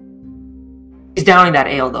 She's downing that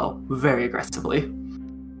ale though, very aggressively.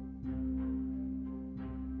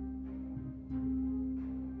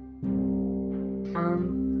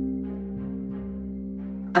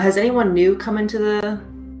 Has anyone new come into the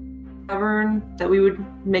tavern that we would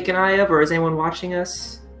make an eye of, or is anyone watching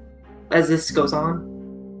us as this goes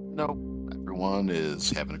on? No, everyone is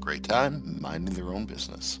having a great time, minding their own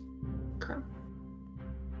business. Okay.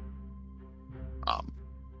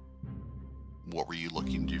 What were you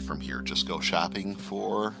looking to do from here? Just go shopping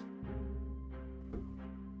for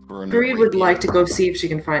Marie would like to go see if she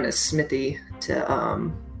can find a smithy to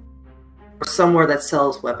or somewhere that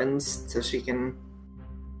sells weapons so she can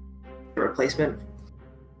get a replacement.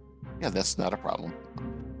 Yeah, that's not a problem.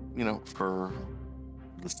 You know, for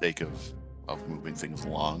the sake of moving things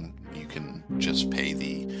along, you can just pay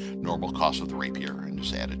the normal cost of the rapier and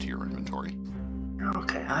just add it to your inventory.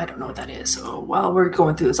 Okay, I don't know what that is. So while we're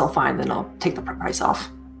going through this, I'll find, then I'll take the price off.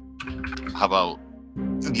 How about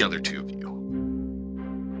the other two of you?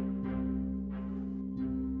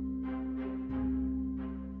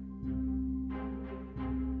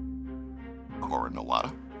 Cora and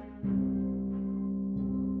Nolata.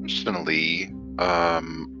 Personally,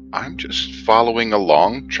 I'm just following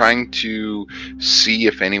along, trying to see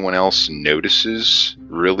if anyone else notices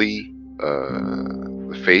really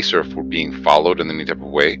the face, or if we're being followed in any type of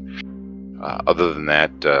way. Other than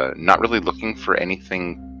that, not really looking for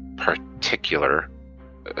anything particular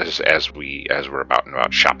as we're about and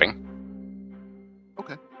about shopping.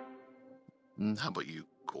 Okay. How about you,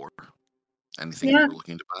 Cor? Anything you were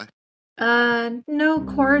looking to buy? No,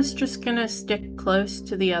 Cora's just gonna stick close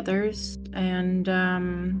to the others and,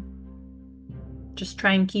 just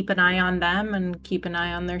try and keep an eye on them and keep an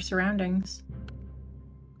eye on their surroundings.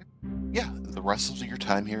 Yeah, the rest of your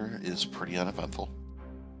time here is pretty uneventful.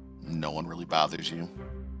 No one really bothers you.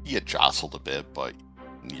 You get jostled a bit, but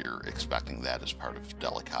you're expecting that as part of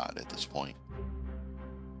Delkot at this point.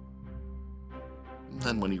 And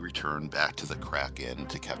then when you return back to the Crack Inn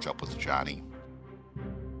to catch up with Johnny,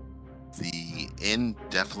 the inn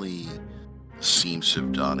definitely seems to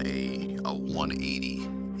have done a 180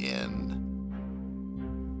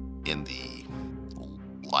 in the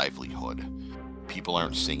livelihood. People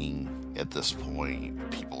aren't singing at this point.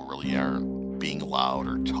 People really aren't being loud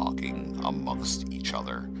or talking amongst each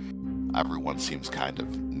other. Everyone seems kind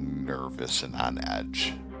of nervous and on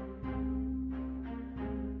edge.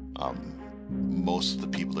 Most of the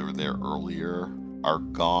people that were there earlier are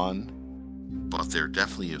gone, but there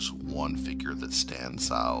definitely is one figure that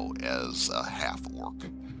stands out as a half-orc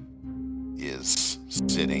is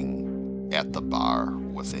sitting at the bar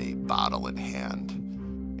with a bottle in hand,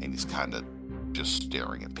 and he's kind of just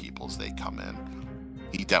staring at people as they come in.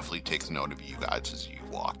 He definitely takes note of you guys as you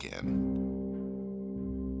walk in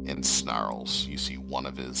and snarls. You see one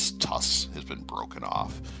of his tusks has been broken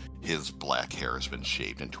off. His black hair has been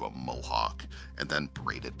shaved into a mohawk and then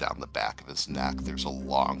braided down the back of his neck. There's a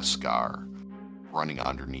long scar running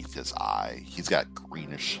underneath his eye. He's got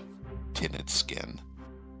greenish tinted skin.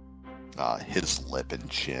 His lip and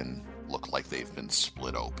chin look like they've been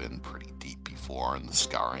split open pretty deep before, and the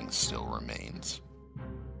scarring still remains.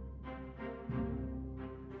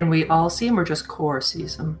 Can we all see him, or just Cor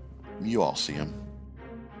sees him? You all see him.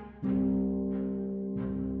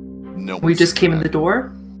 No, we just came in the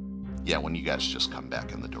door? Yeah, when you guys just come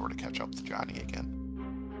back in the door to catch up with Johnny again.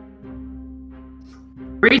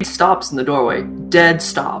 Reed stops in the doorway, dead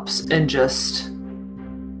stops, and just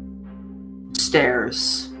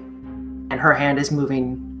stares. And her hand is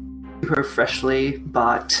moving to her freshly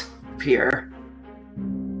bought pier.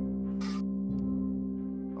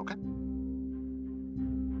 Okay.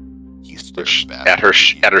 He stares back. At her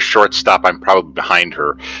short stop, I'm probably behind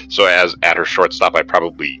her. So as at her short stop, I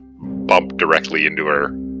probably bump directly into her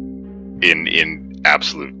in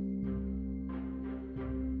absolute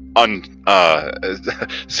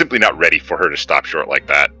simply not ready for her to stop short like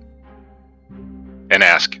that. And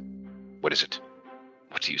ask, what is it?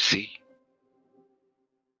 What do you see?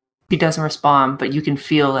 She doesn't respond, but you can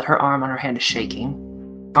feel that her arm on her hand is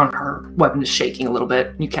shaking. On her weapon is shaking a little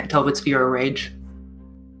bit. You can't tell if it's fear or rage.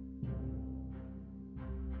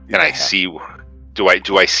 Can I see? Do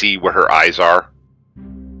I see where her eyes are?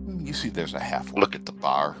 You see there's a half-orc at the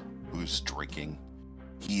bar who's drinking.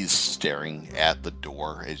 He's staring at the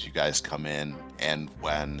door as you guys come in, and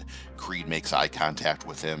when Creed makes eye contact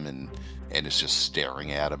with him and is just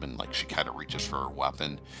staring at him, and like she kind of reaches for her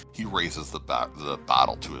weapon, he raises the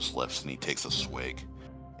bottle to his lips and he takes a swig,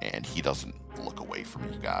 and he doesn't look away from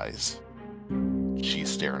you guys. She's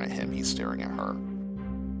staring at him, he's staring at her.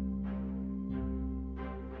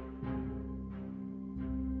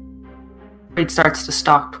 Reed starts to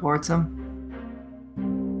stalk towards him.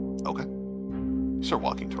 Okay. You start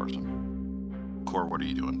walking towards him. Cor, what are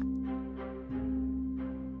you doing?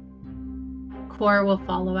 Cor will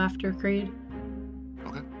follow after Creed.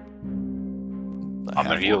 Okay. On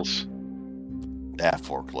their heels. The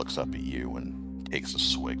half-orc looks up at you and takes a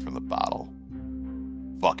swig from the bottle.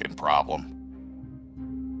 Fucking problem.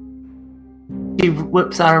 She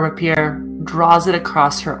whips out her rapier, draws it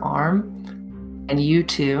across her arm, and you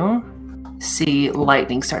two see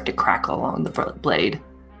lightning start to crackle along the blade.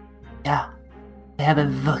 Yeah, I have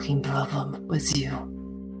a fucking problem with you.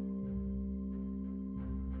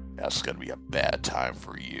 That's gonna be a bad time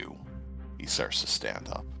for you. He starts to stand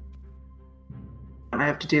up. And I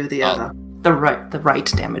have to do the right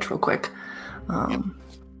damage real quick. Yep.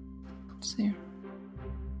 Let's see.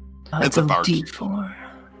 It's a D4.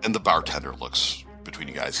 And the bartender looks between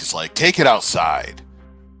you guys. He's like, "Take it outside."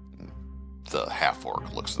 The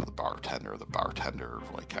half-orc looks at the bartender. The bartender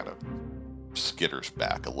like kind of skitters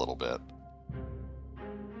back a little bit.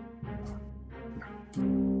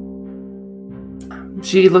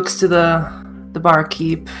 She looks to the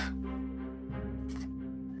barkeep.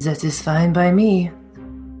 That is fine by me.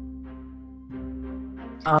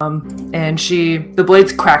 And the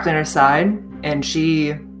blade's cracked in her side, and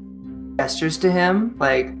she gestures to him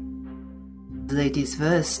like, "Ladies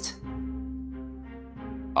first."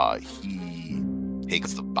 He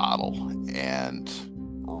takes the bottle and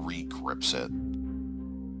re-grips it.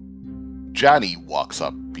 Johnny walks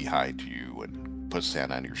up behind you and puts his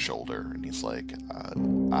hand on your shoulder, and he's like,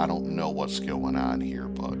 I don't know what's going on here,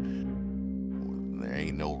 but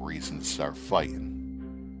no reason to start fighting.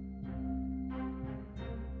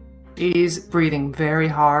 She's breathing very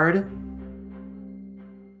hard.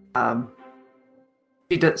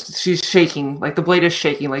 She's shaking, like the blade is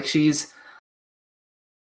shaking, like she's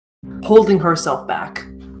holding herself back.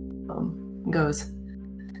 Goes,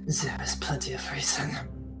 there is plenty of reason.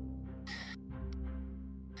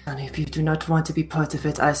 And if you do not want to be part of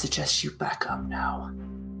it, I suggest you back up now.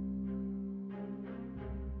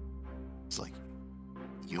 It's like,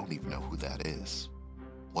 you don't even know who that is.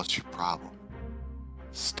 What's your problem?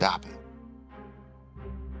 Stop it.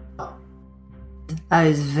 Oh.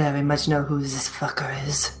 I very much know who this fucker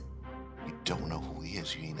is. You don't know who he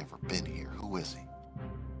is. You ain't never been here. Who is he?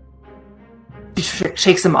 She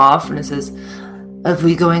shakes him off and says, are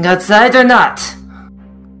we going outside or not?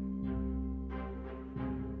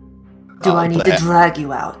 Do I need to drag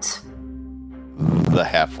you out? The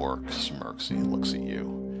half-orc smirks and he looks at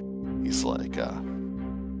you. He's like,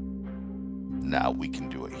 now we can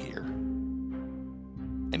do it here.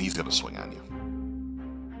 And he's going to swing on you.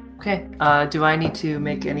 Okay, do I need to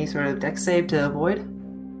make any sort of dex save to avoid?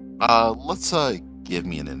 Let's give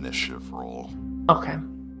me an initiative roll. Okay.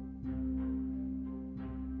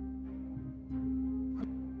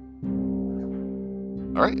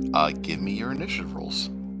 Alright, give me your initiative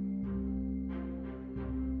rolls.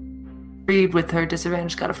 Reed with her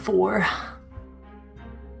disadvantage got a 4.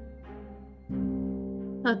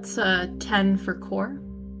 That's 10 for core.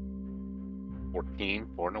 14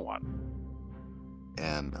 for Nawada.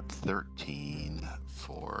 And 13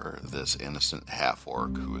 for this innocent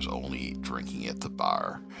half-orc who is only drinking at the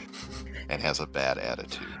bar and has a bad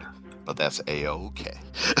attitude. But that's A-okay.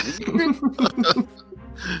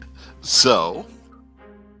 So,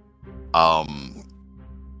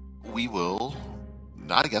 we will...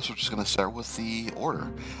 I guess we're just going to start with the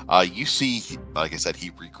order. You see, like I said,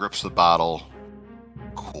 he regrips the bottle.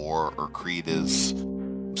 Creed is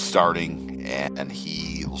starting, and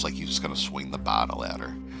he looks like he's just going to swing the bottle at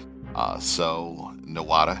her. So,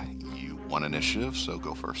 Nawada, you won initiative, so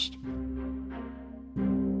go first.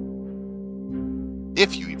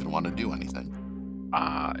 If you even want to do anything.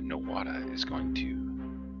 Nawada is going to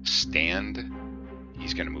stand.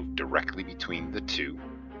 He's going to move directly between the two.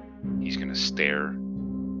 He's going to stare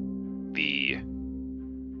the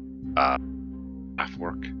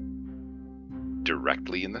half-orc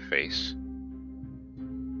directly in the face.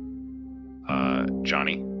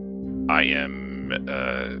 Johnny, I am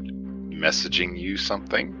messaging you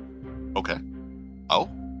something. Okay. Oh,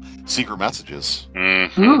 secret messages.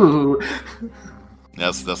 Mm-hmm. Ooh.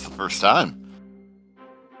 That's the first time.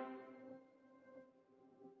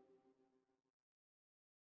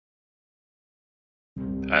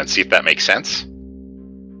 And see if that makes sense.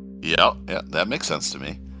 Yeah, that makes sense to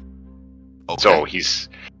me. Okay. So he says,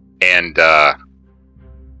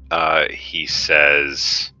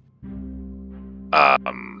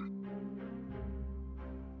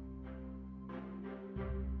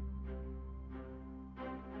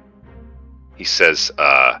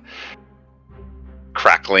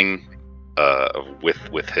 crackling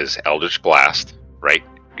with his Eldritch Blast right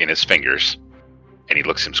in his fingers, and he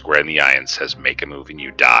looks him square in the eye and says, "Make a move and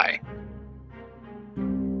you die."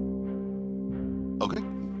 Okay.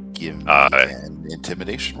 Give me an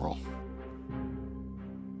intimidation roll.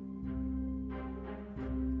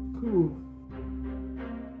 Ooh.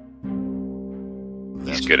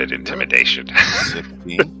 He's good at intimidation.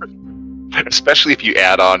 16. Especially if you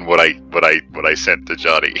add on what I sent to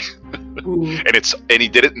Johnny. and he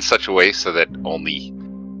did it in such a way so that only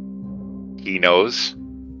he knows.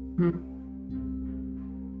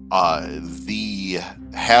 The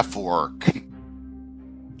half-orc,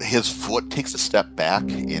 his foot takes a step back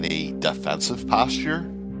in a defensive posture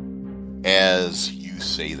as you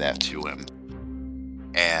say that to him.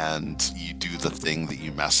 And you do the thing that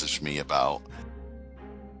you messaged me about.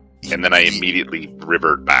 And then I immediately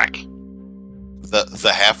revert back.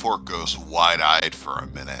 The half-orc goes wide-eyed for a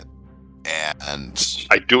minute. And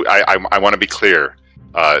I want to be clear,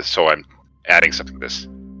 so I'm adding something to this.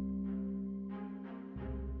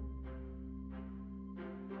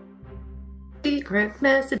 Secret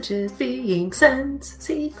messages being sent.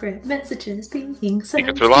 Secret messages being sent.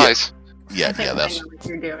 Secrets are lies. Yeah, that's what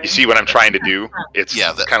you're doing. You see what I'm trying to do? It's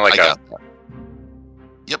kind of like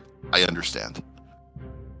Yep, I understand.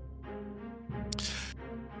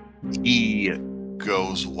 He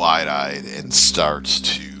goes wide-eyed and starts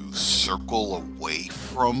to circle away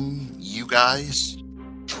from you guys,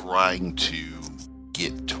 trying to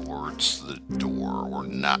get towards the door or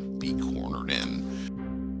not be cornered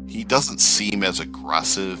in. He doesn't seem as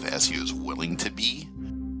aggressive as he was willing to be,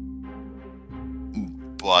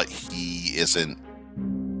 but he isn't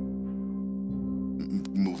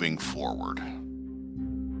moving forward.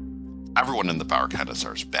 Everyone in the bar kind of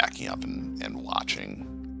starts backing up and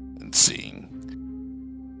watching and seeing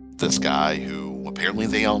this guy who apparently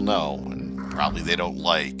they all know and probably they don't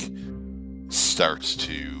like starts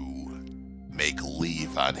to make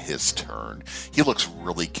leave on his turn. He looks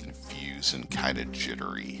really confused and kind of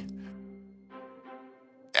jittery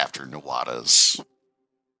after Nawada's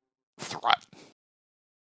threat.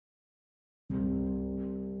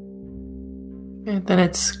 And then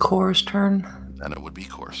it's Kor's turn. Then it would be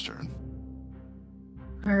Kor's turn.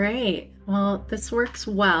 All right. Well, this works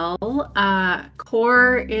well.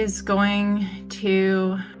 Kor is going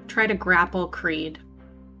to try to grapple Creed.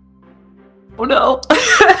 Oh no.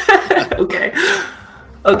 Okay.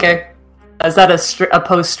 Okay. Is that a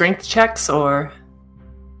opposed strength checks or?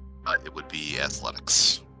 It would be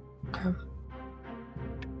athletics. Okay.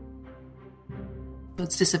 So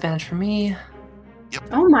it's disadvantage for me. Yep.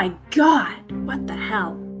 Oh my god! What the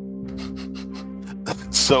hell?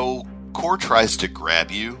 So Kor tries to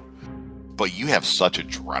grab you, but you have such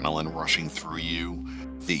adrenaline rushing through you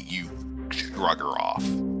that you shrug her off.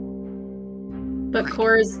 But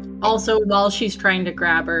Kor's also, while she's trying to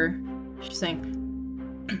grab her, she's saying,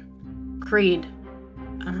 Creed,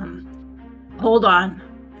 hold on.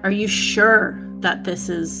 Are you sure that this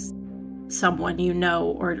is someone you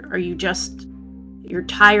know, or are you just, you're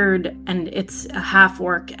tired and it's a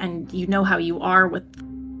half-orc and you know how you are with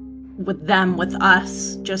them, with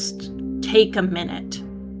us? Just take a minute.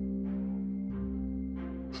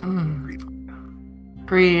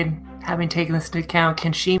 Creed, having taken this into account,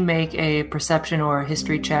 can she make a perception or a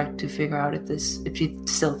history check to figure out if she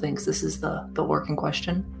still thinks this is the orc in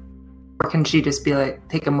question? Or can she just be like,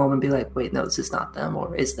 take a moment and be like, wait, no, this is not them,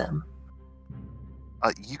 or is them?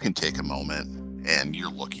 You can take a moment and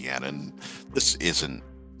you're looking at it, and this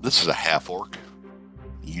is a half-orc.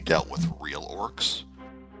 You dealt with real orcs.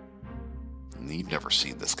 And you've never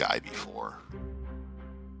seen this guy before.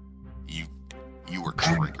 You were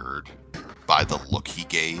triggered by the look he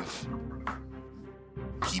gave.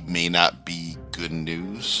 He may not be good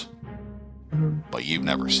news, but you've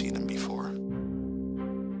never seen him before.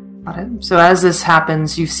 Got it. So as this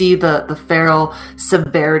happens, you see the feral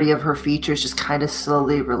severity of her features just kind of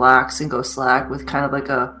slowly relax and go slack with kind of like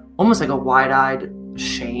almost like a wide-eyed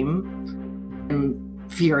shame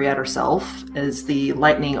and fury at herself as the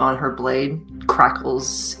lightning on her blade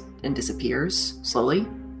crackles and disappears slowly.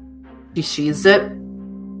 She sheathes it,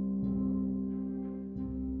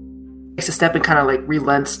 takes a step and kind of like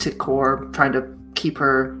relents to Kor, trying to keep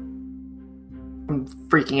her from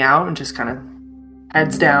freaking out, and just kind of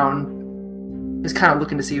heads down, just kind of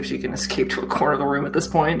looking to see if she can escape to a corner of the room at this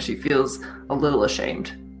point. She feels a little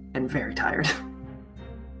ashamed and very tired.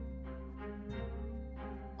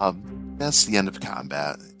 That's the end of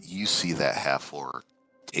combat. You see that half-orc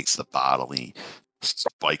takes the bottle, he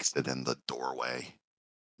spikes it in the doorway.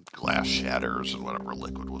 Glass shatters and whatever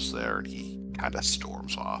liquid was there, and he kind of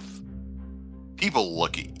storms off. People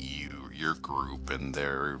look at you, your group, and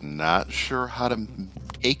they're not sure how to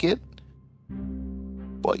take it,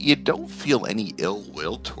 but you don't feel any ill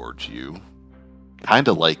will towards you. Kind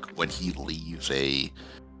of like when he leaves a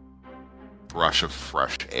brush of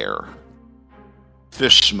fresh air.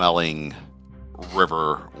 Fish-smelling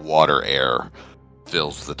river water air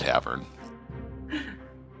fills the tavern.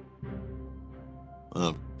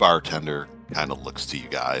 The bartender kind of looks to you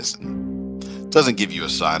guys and doesn't give you a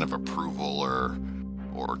sign of approval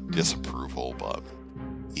or disapproval, but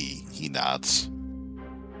he nods.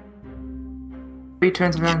 He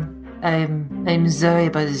turns around. I'm sorry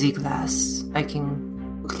about the glass. I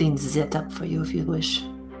can clean that up for you if you wish.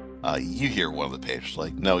 You hear one of the patrons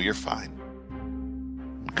like, "No, you're fine."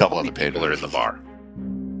 A couple other people are in the bar.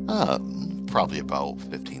 Probably about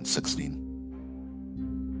 15, 16.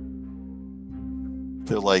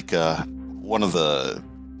 They're like, one of the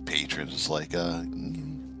patrons is like,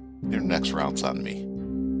 your next round's on me.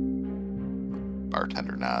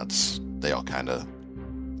 Bartender nods. They all kind of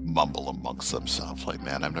mumble amongst themselves, like,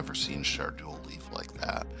 man, I've never seen Shardul leave like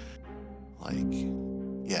that. Like,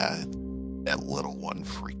 yeah, that little one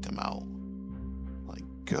freaked him out. Like,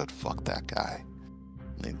 good, fuck that guy.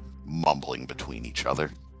 They mumbling between each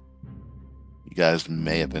other. You guys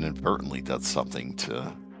may have inadvertently done something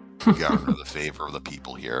to garner the favor of the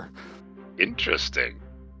people here. Interesting.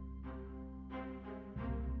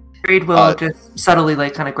 Creed will just subtly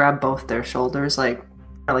like kind of grab both their shoulders, like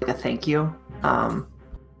a thank you.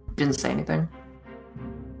 Didn't say anything.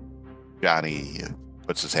 Johnny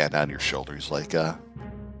puts his hand on your shoulder. He's like,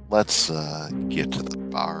 let's get to the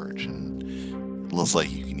barge, and it looks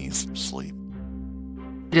like you can use some sleep.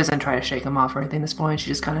 She doesn't try to shake him off or anything at this point. She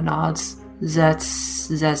just kind of nods That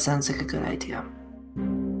sounds like a good idea.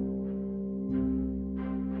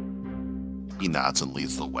 He nods and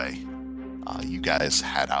leads the way. You guys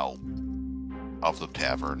head out of the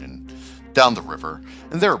tavern and down the river,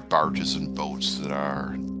 and there are barges and boats that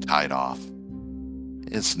are tied off.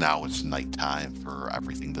 It's nighttime for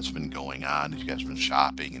everything that's been going on. You guys have been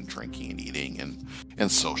shopping and drinking and eating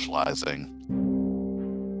and socializing.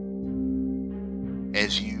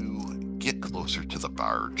 As you get closer to the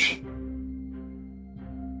barge,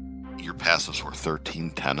 your passives were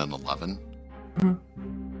 13, 10, and 11.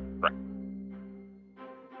 Mm-hmm. Right.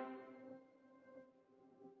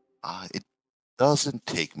 It doesn't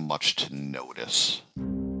take much to notice.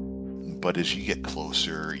 But as you get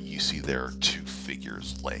closer, you see there are two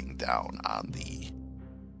figures laying down on the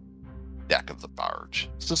deck of the barge.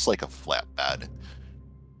 It's just like a flatbed,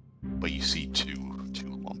 but you see two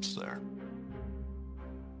lumps there.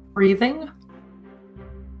 Breathing?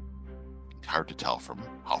 Hard to tell from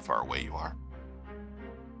how far away you are.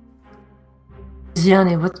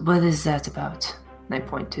 Johnny, what is that about? And I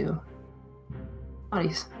point to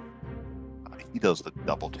bodies. He does the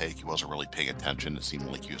double take. He wasn't really paying attention. It seemed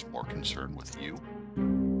like he was more concerned with you.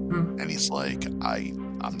 And he's like,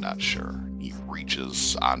 I'm not sure. He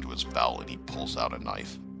reaches onto his belt and he pulls out a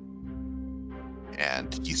knife.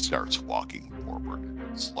 And he starts walking forward,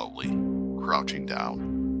 slowly, crouching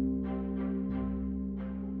down.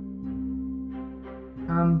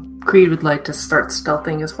 Creed would like to start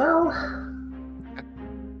stealthing as well.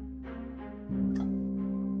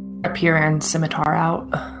 Rapier and scimitar out.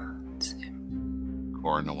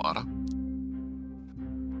 Or Nawada.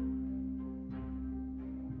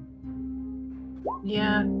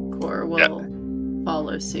 Yeah, Cor will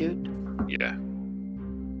follow suit. Yeah.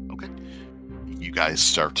 Okay. You guys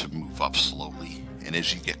start to move up slowly, and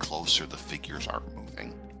as you get closer, the figures aren't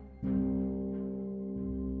moving.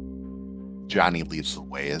 Johnny leads the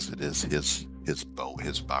way as it is his boat,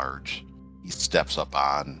 his barge. He steps up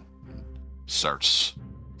on, starts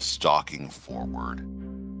stalking forward,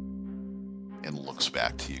 and looks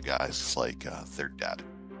back to you guys. It's like they're dead.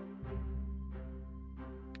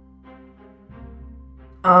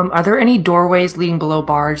 Are there any doorways leading below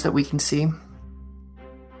barge that we can see?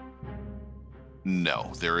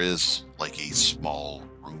 No, there is like a small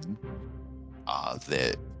room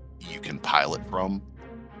that you can pilot from,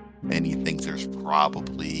 and you think there's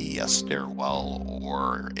probably a stairwell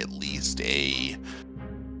or at least a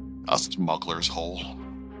smuggler's hole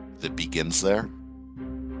that begins there.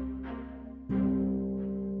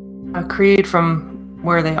 Creed, from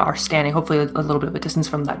where they are standing, hopefully a little bit of a distance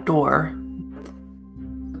from that door,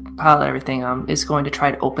 pilot everything, is going to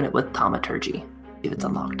try to open it with thaumaturgy, see if it's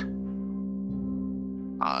unlocked.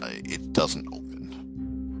 It doesn't open.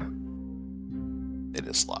 It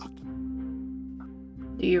is locked.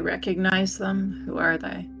 Do you recognize them? Who are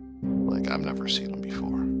they? Like, I've never seen them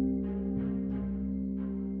before.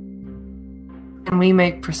 Can we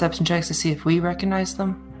make perception checks to see if we recognize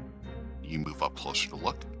them? You move up closer to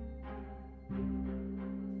look.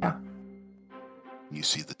 Yeah. You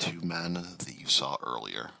see the two men that you saw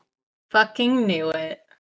earlier. Fucking knew it.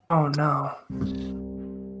 Oh no.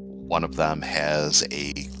 One of them has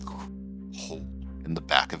a hole in the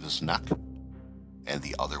back of his neck, and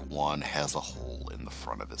the other one has a hole in the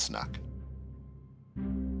front of his neck.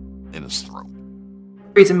 In his throat.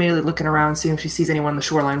 Creed's immediately looking around, seeing if she sees anyone on the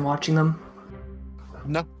shoreline watching them.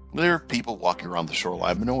 No, there are people walking around the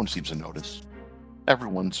shoreline, but no one seems to notice.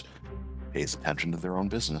 Everyone pays attention to their own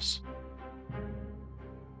business.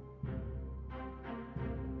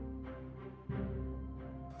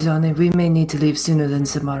 Johnny, we may need to leave sooner than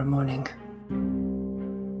tomorrow morning.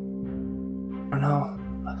 I don't know.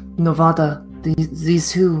 Novada,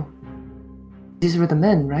 these were the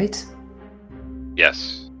men, right?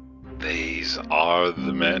 Yes. These are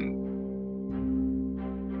the men.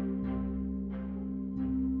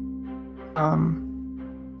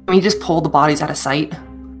 Can you just pull the bodies out of sight?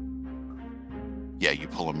 Yeah, you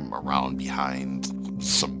pull him around behind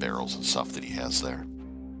some barrels and stuff that he has there.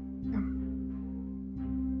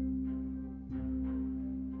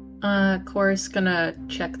 Cora's gonna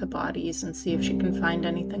check the bodies and see if she can find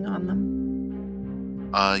anything on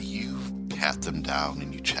them. You pat them down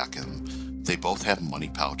and you check them. They both have money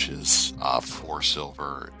pouches, 4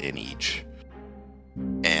 silver in each.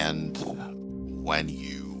 And when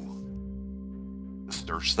you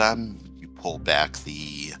search them, you pull back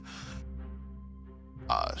the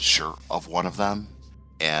shirt of one of them,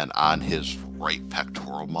 and on his right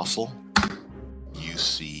pectoral muscle, you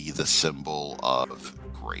see the symbol of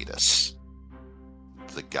Greatest,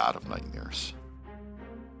 the god of nightmares.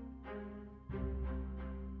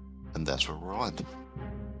 And that's where we'll end.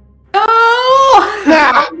 Ah!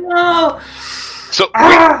 Oh, no! So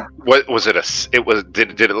wait, what was it?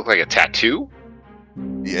 Did it look like a tattoo?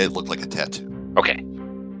 Yeah, it looked like a tattoo. Okay.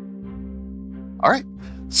 All right.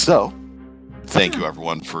 So, thank you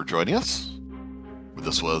everyone for joining us.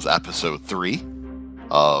 This was episode 3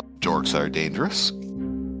 of Dorks Are Dangerous,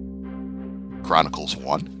 Chronicles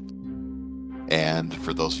 1. And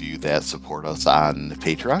for those of you that support us on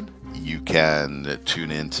Patreon, you can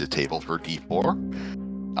tune in to Table for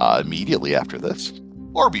D4 immediately after this,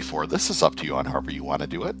 or before this. Is up to you on however you want to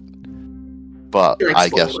do it. But I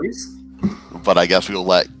guess we'll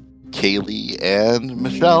let Kaylee and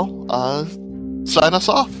Michelle sign us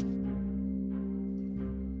off.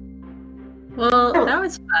 Well, that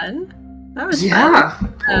was fun. That was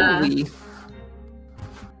fun. Totally.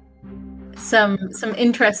 Some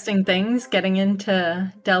interesting things getting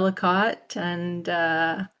into Delkot and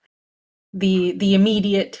the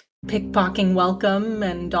immediate pickpocketing welcome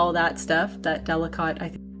and all that stuff that Delkot I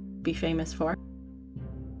think would be famous for.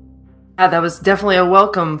 Yeah, that was definitely a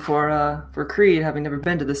welcome for Creed, having never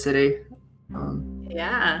been to the city.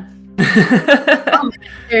 Yeah.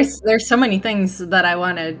 There's so many things that I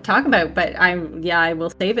want to talk about, but I will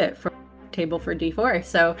save it for Table for D4.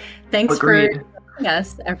 So thanks for joining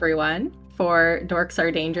us, everyone, for Dorks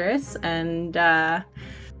Are Dangerous, and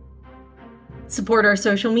support our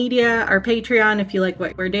social media, our Patreon if you like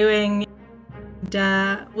what we're doing.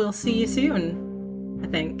 And we'll see you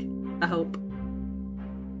soon, I hope.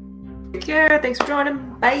 Take care. Thanks for joining.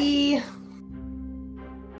 Bye.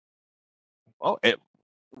 Well,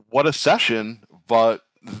 what a session, but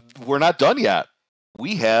we're not done yet.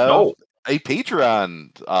 We have a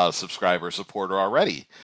Patreon supporter already.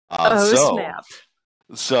 Snap.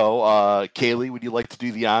 So, Kaylee, would you like to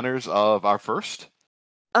do the honors of our first?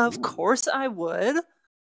 Of course I would.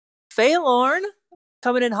 Phaelorn,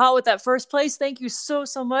 coming in hot with that first place. Thank you so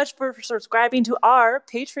much for subscribing to our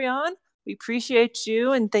Patreon. We appreciate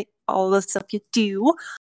you and all the stuff you do.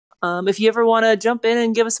 If you ever want to jump in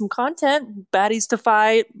and give us some content, baddies to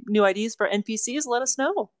fight, new ideas for NPCs, let us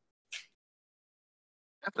know.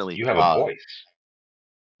 Definitely. You have a voice.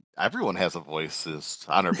 Everyone has a voice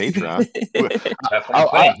on our Patreon. That's what I'm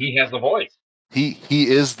saying. He has the voice. He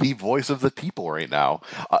is the voice of the people right now.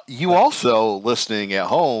 You also, listening at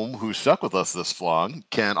home, who stuck with us this long,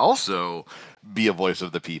 can also be a voice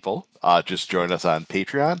of the people. Just join us on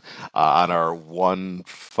Patreon on our $1,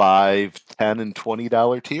 $5, $10, and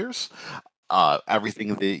 $20 tiers.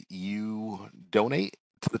 Everything that you donate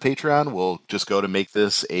to the Patreon will just go to make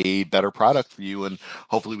this a better product for you, and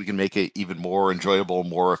hopefully we can make it even more enjoyable,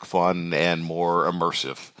 more fun, and more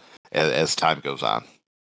immersive as time goes on.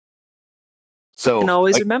 So, you can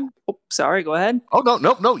always remember. Oh, sorry. Go ahead. Oh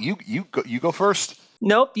no! You go first.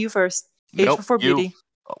 Nope, you first. Age before beauty.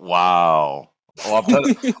 Wow.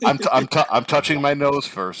 Oh, I'm touching my nose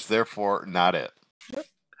first. Therefore, not it.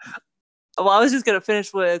 Well, I was just gonna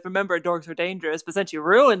finish with remember dorks are dangerous, but since you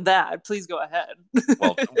ruined that, please go ahead.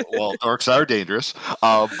 well, dorks are dangerous.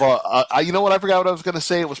 But you know what? I forgot what I was gonna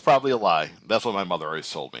say. It was probably a lie. That's what my mother always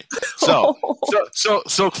told me. So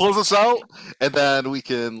close us out, and then we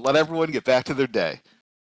can let everyone get back to their day.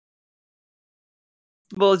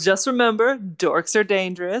 Well, just remember, dorks are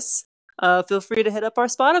dangerous. Feel free to hit up our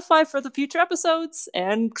Spotify for the future episodes,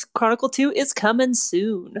 and Chronicle 2 is coming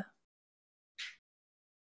soon.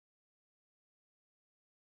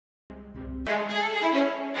 Thank you.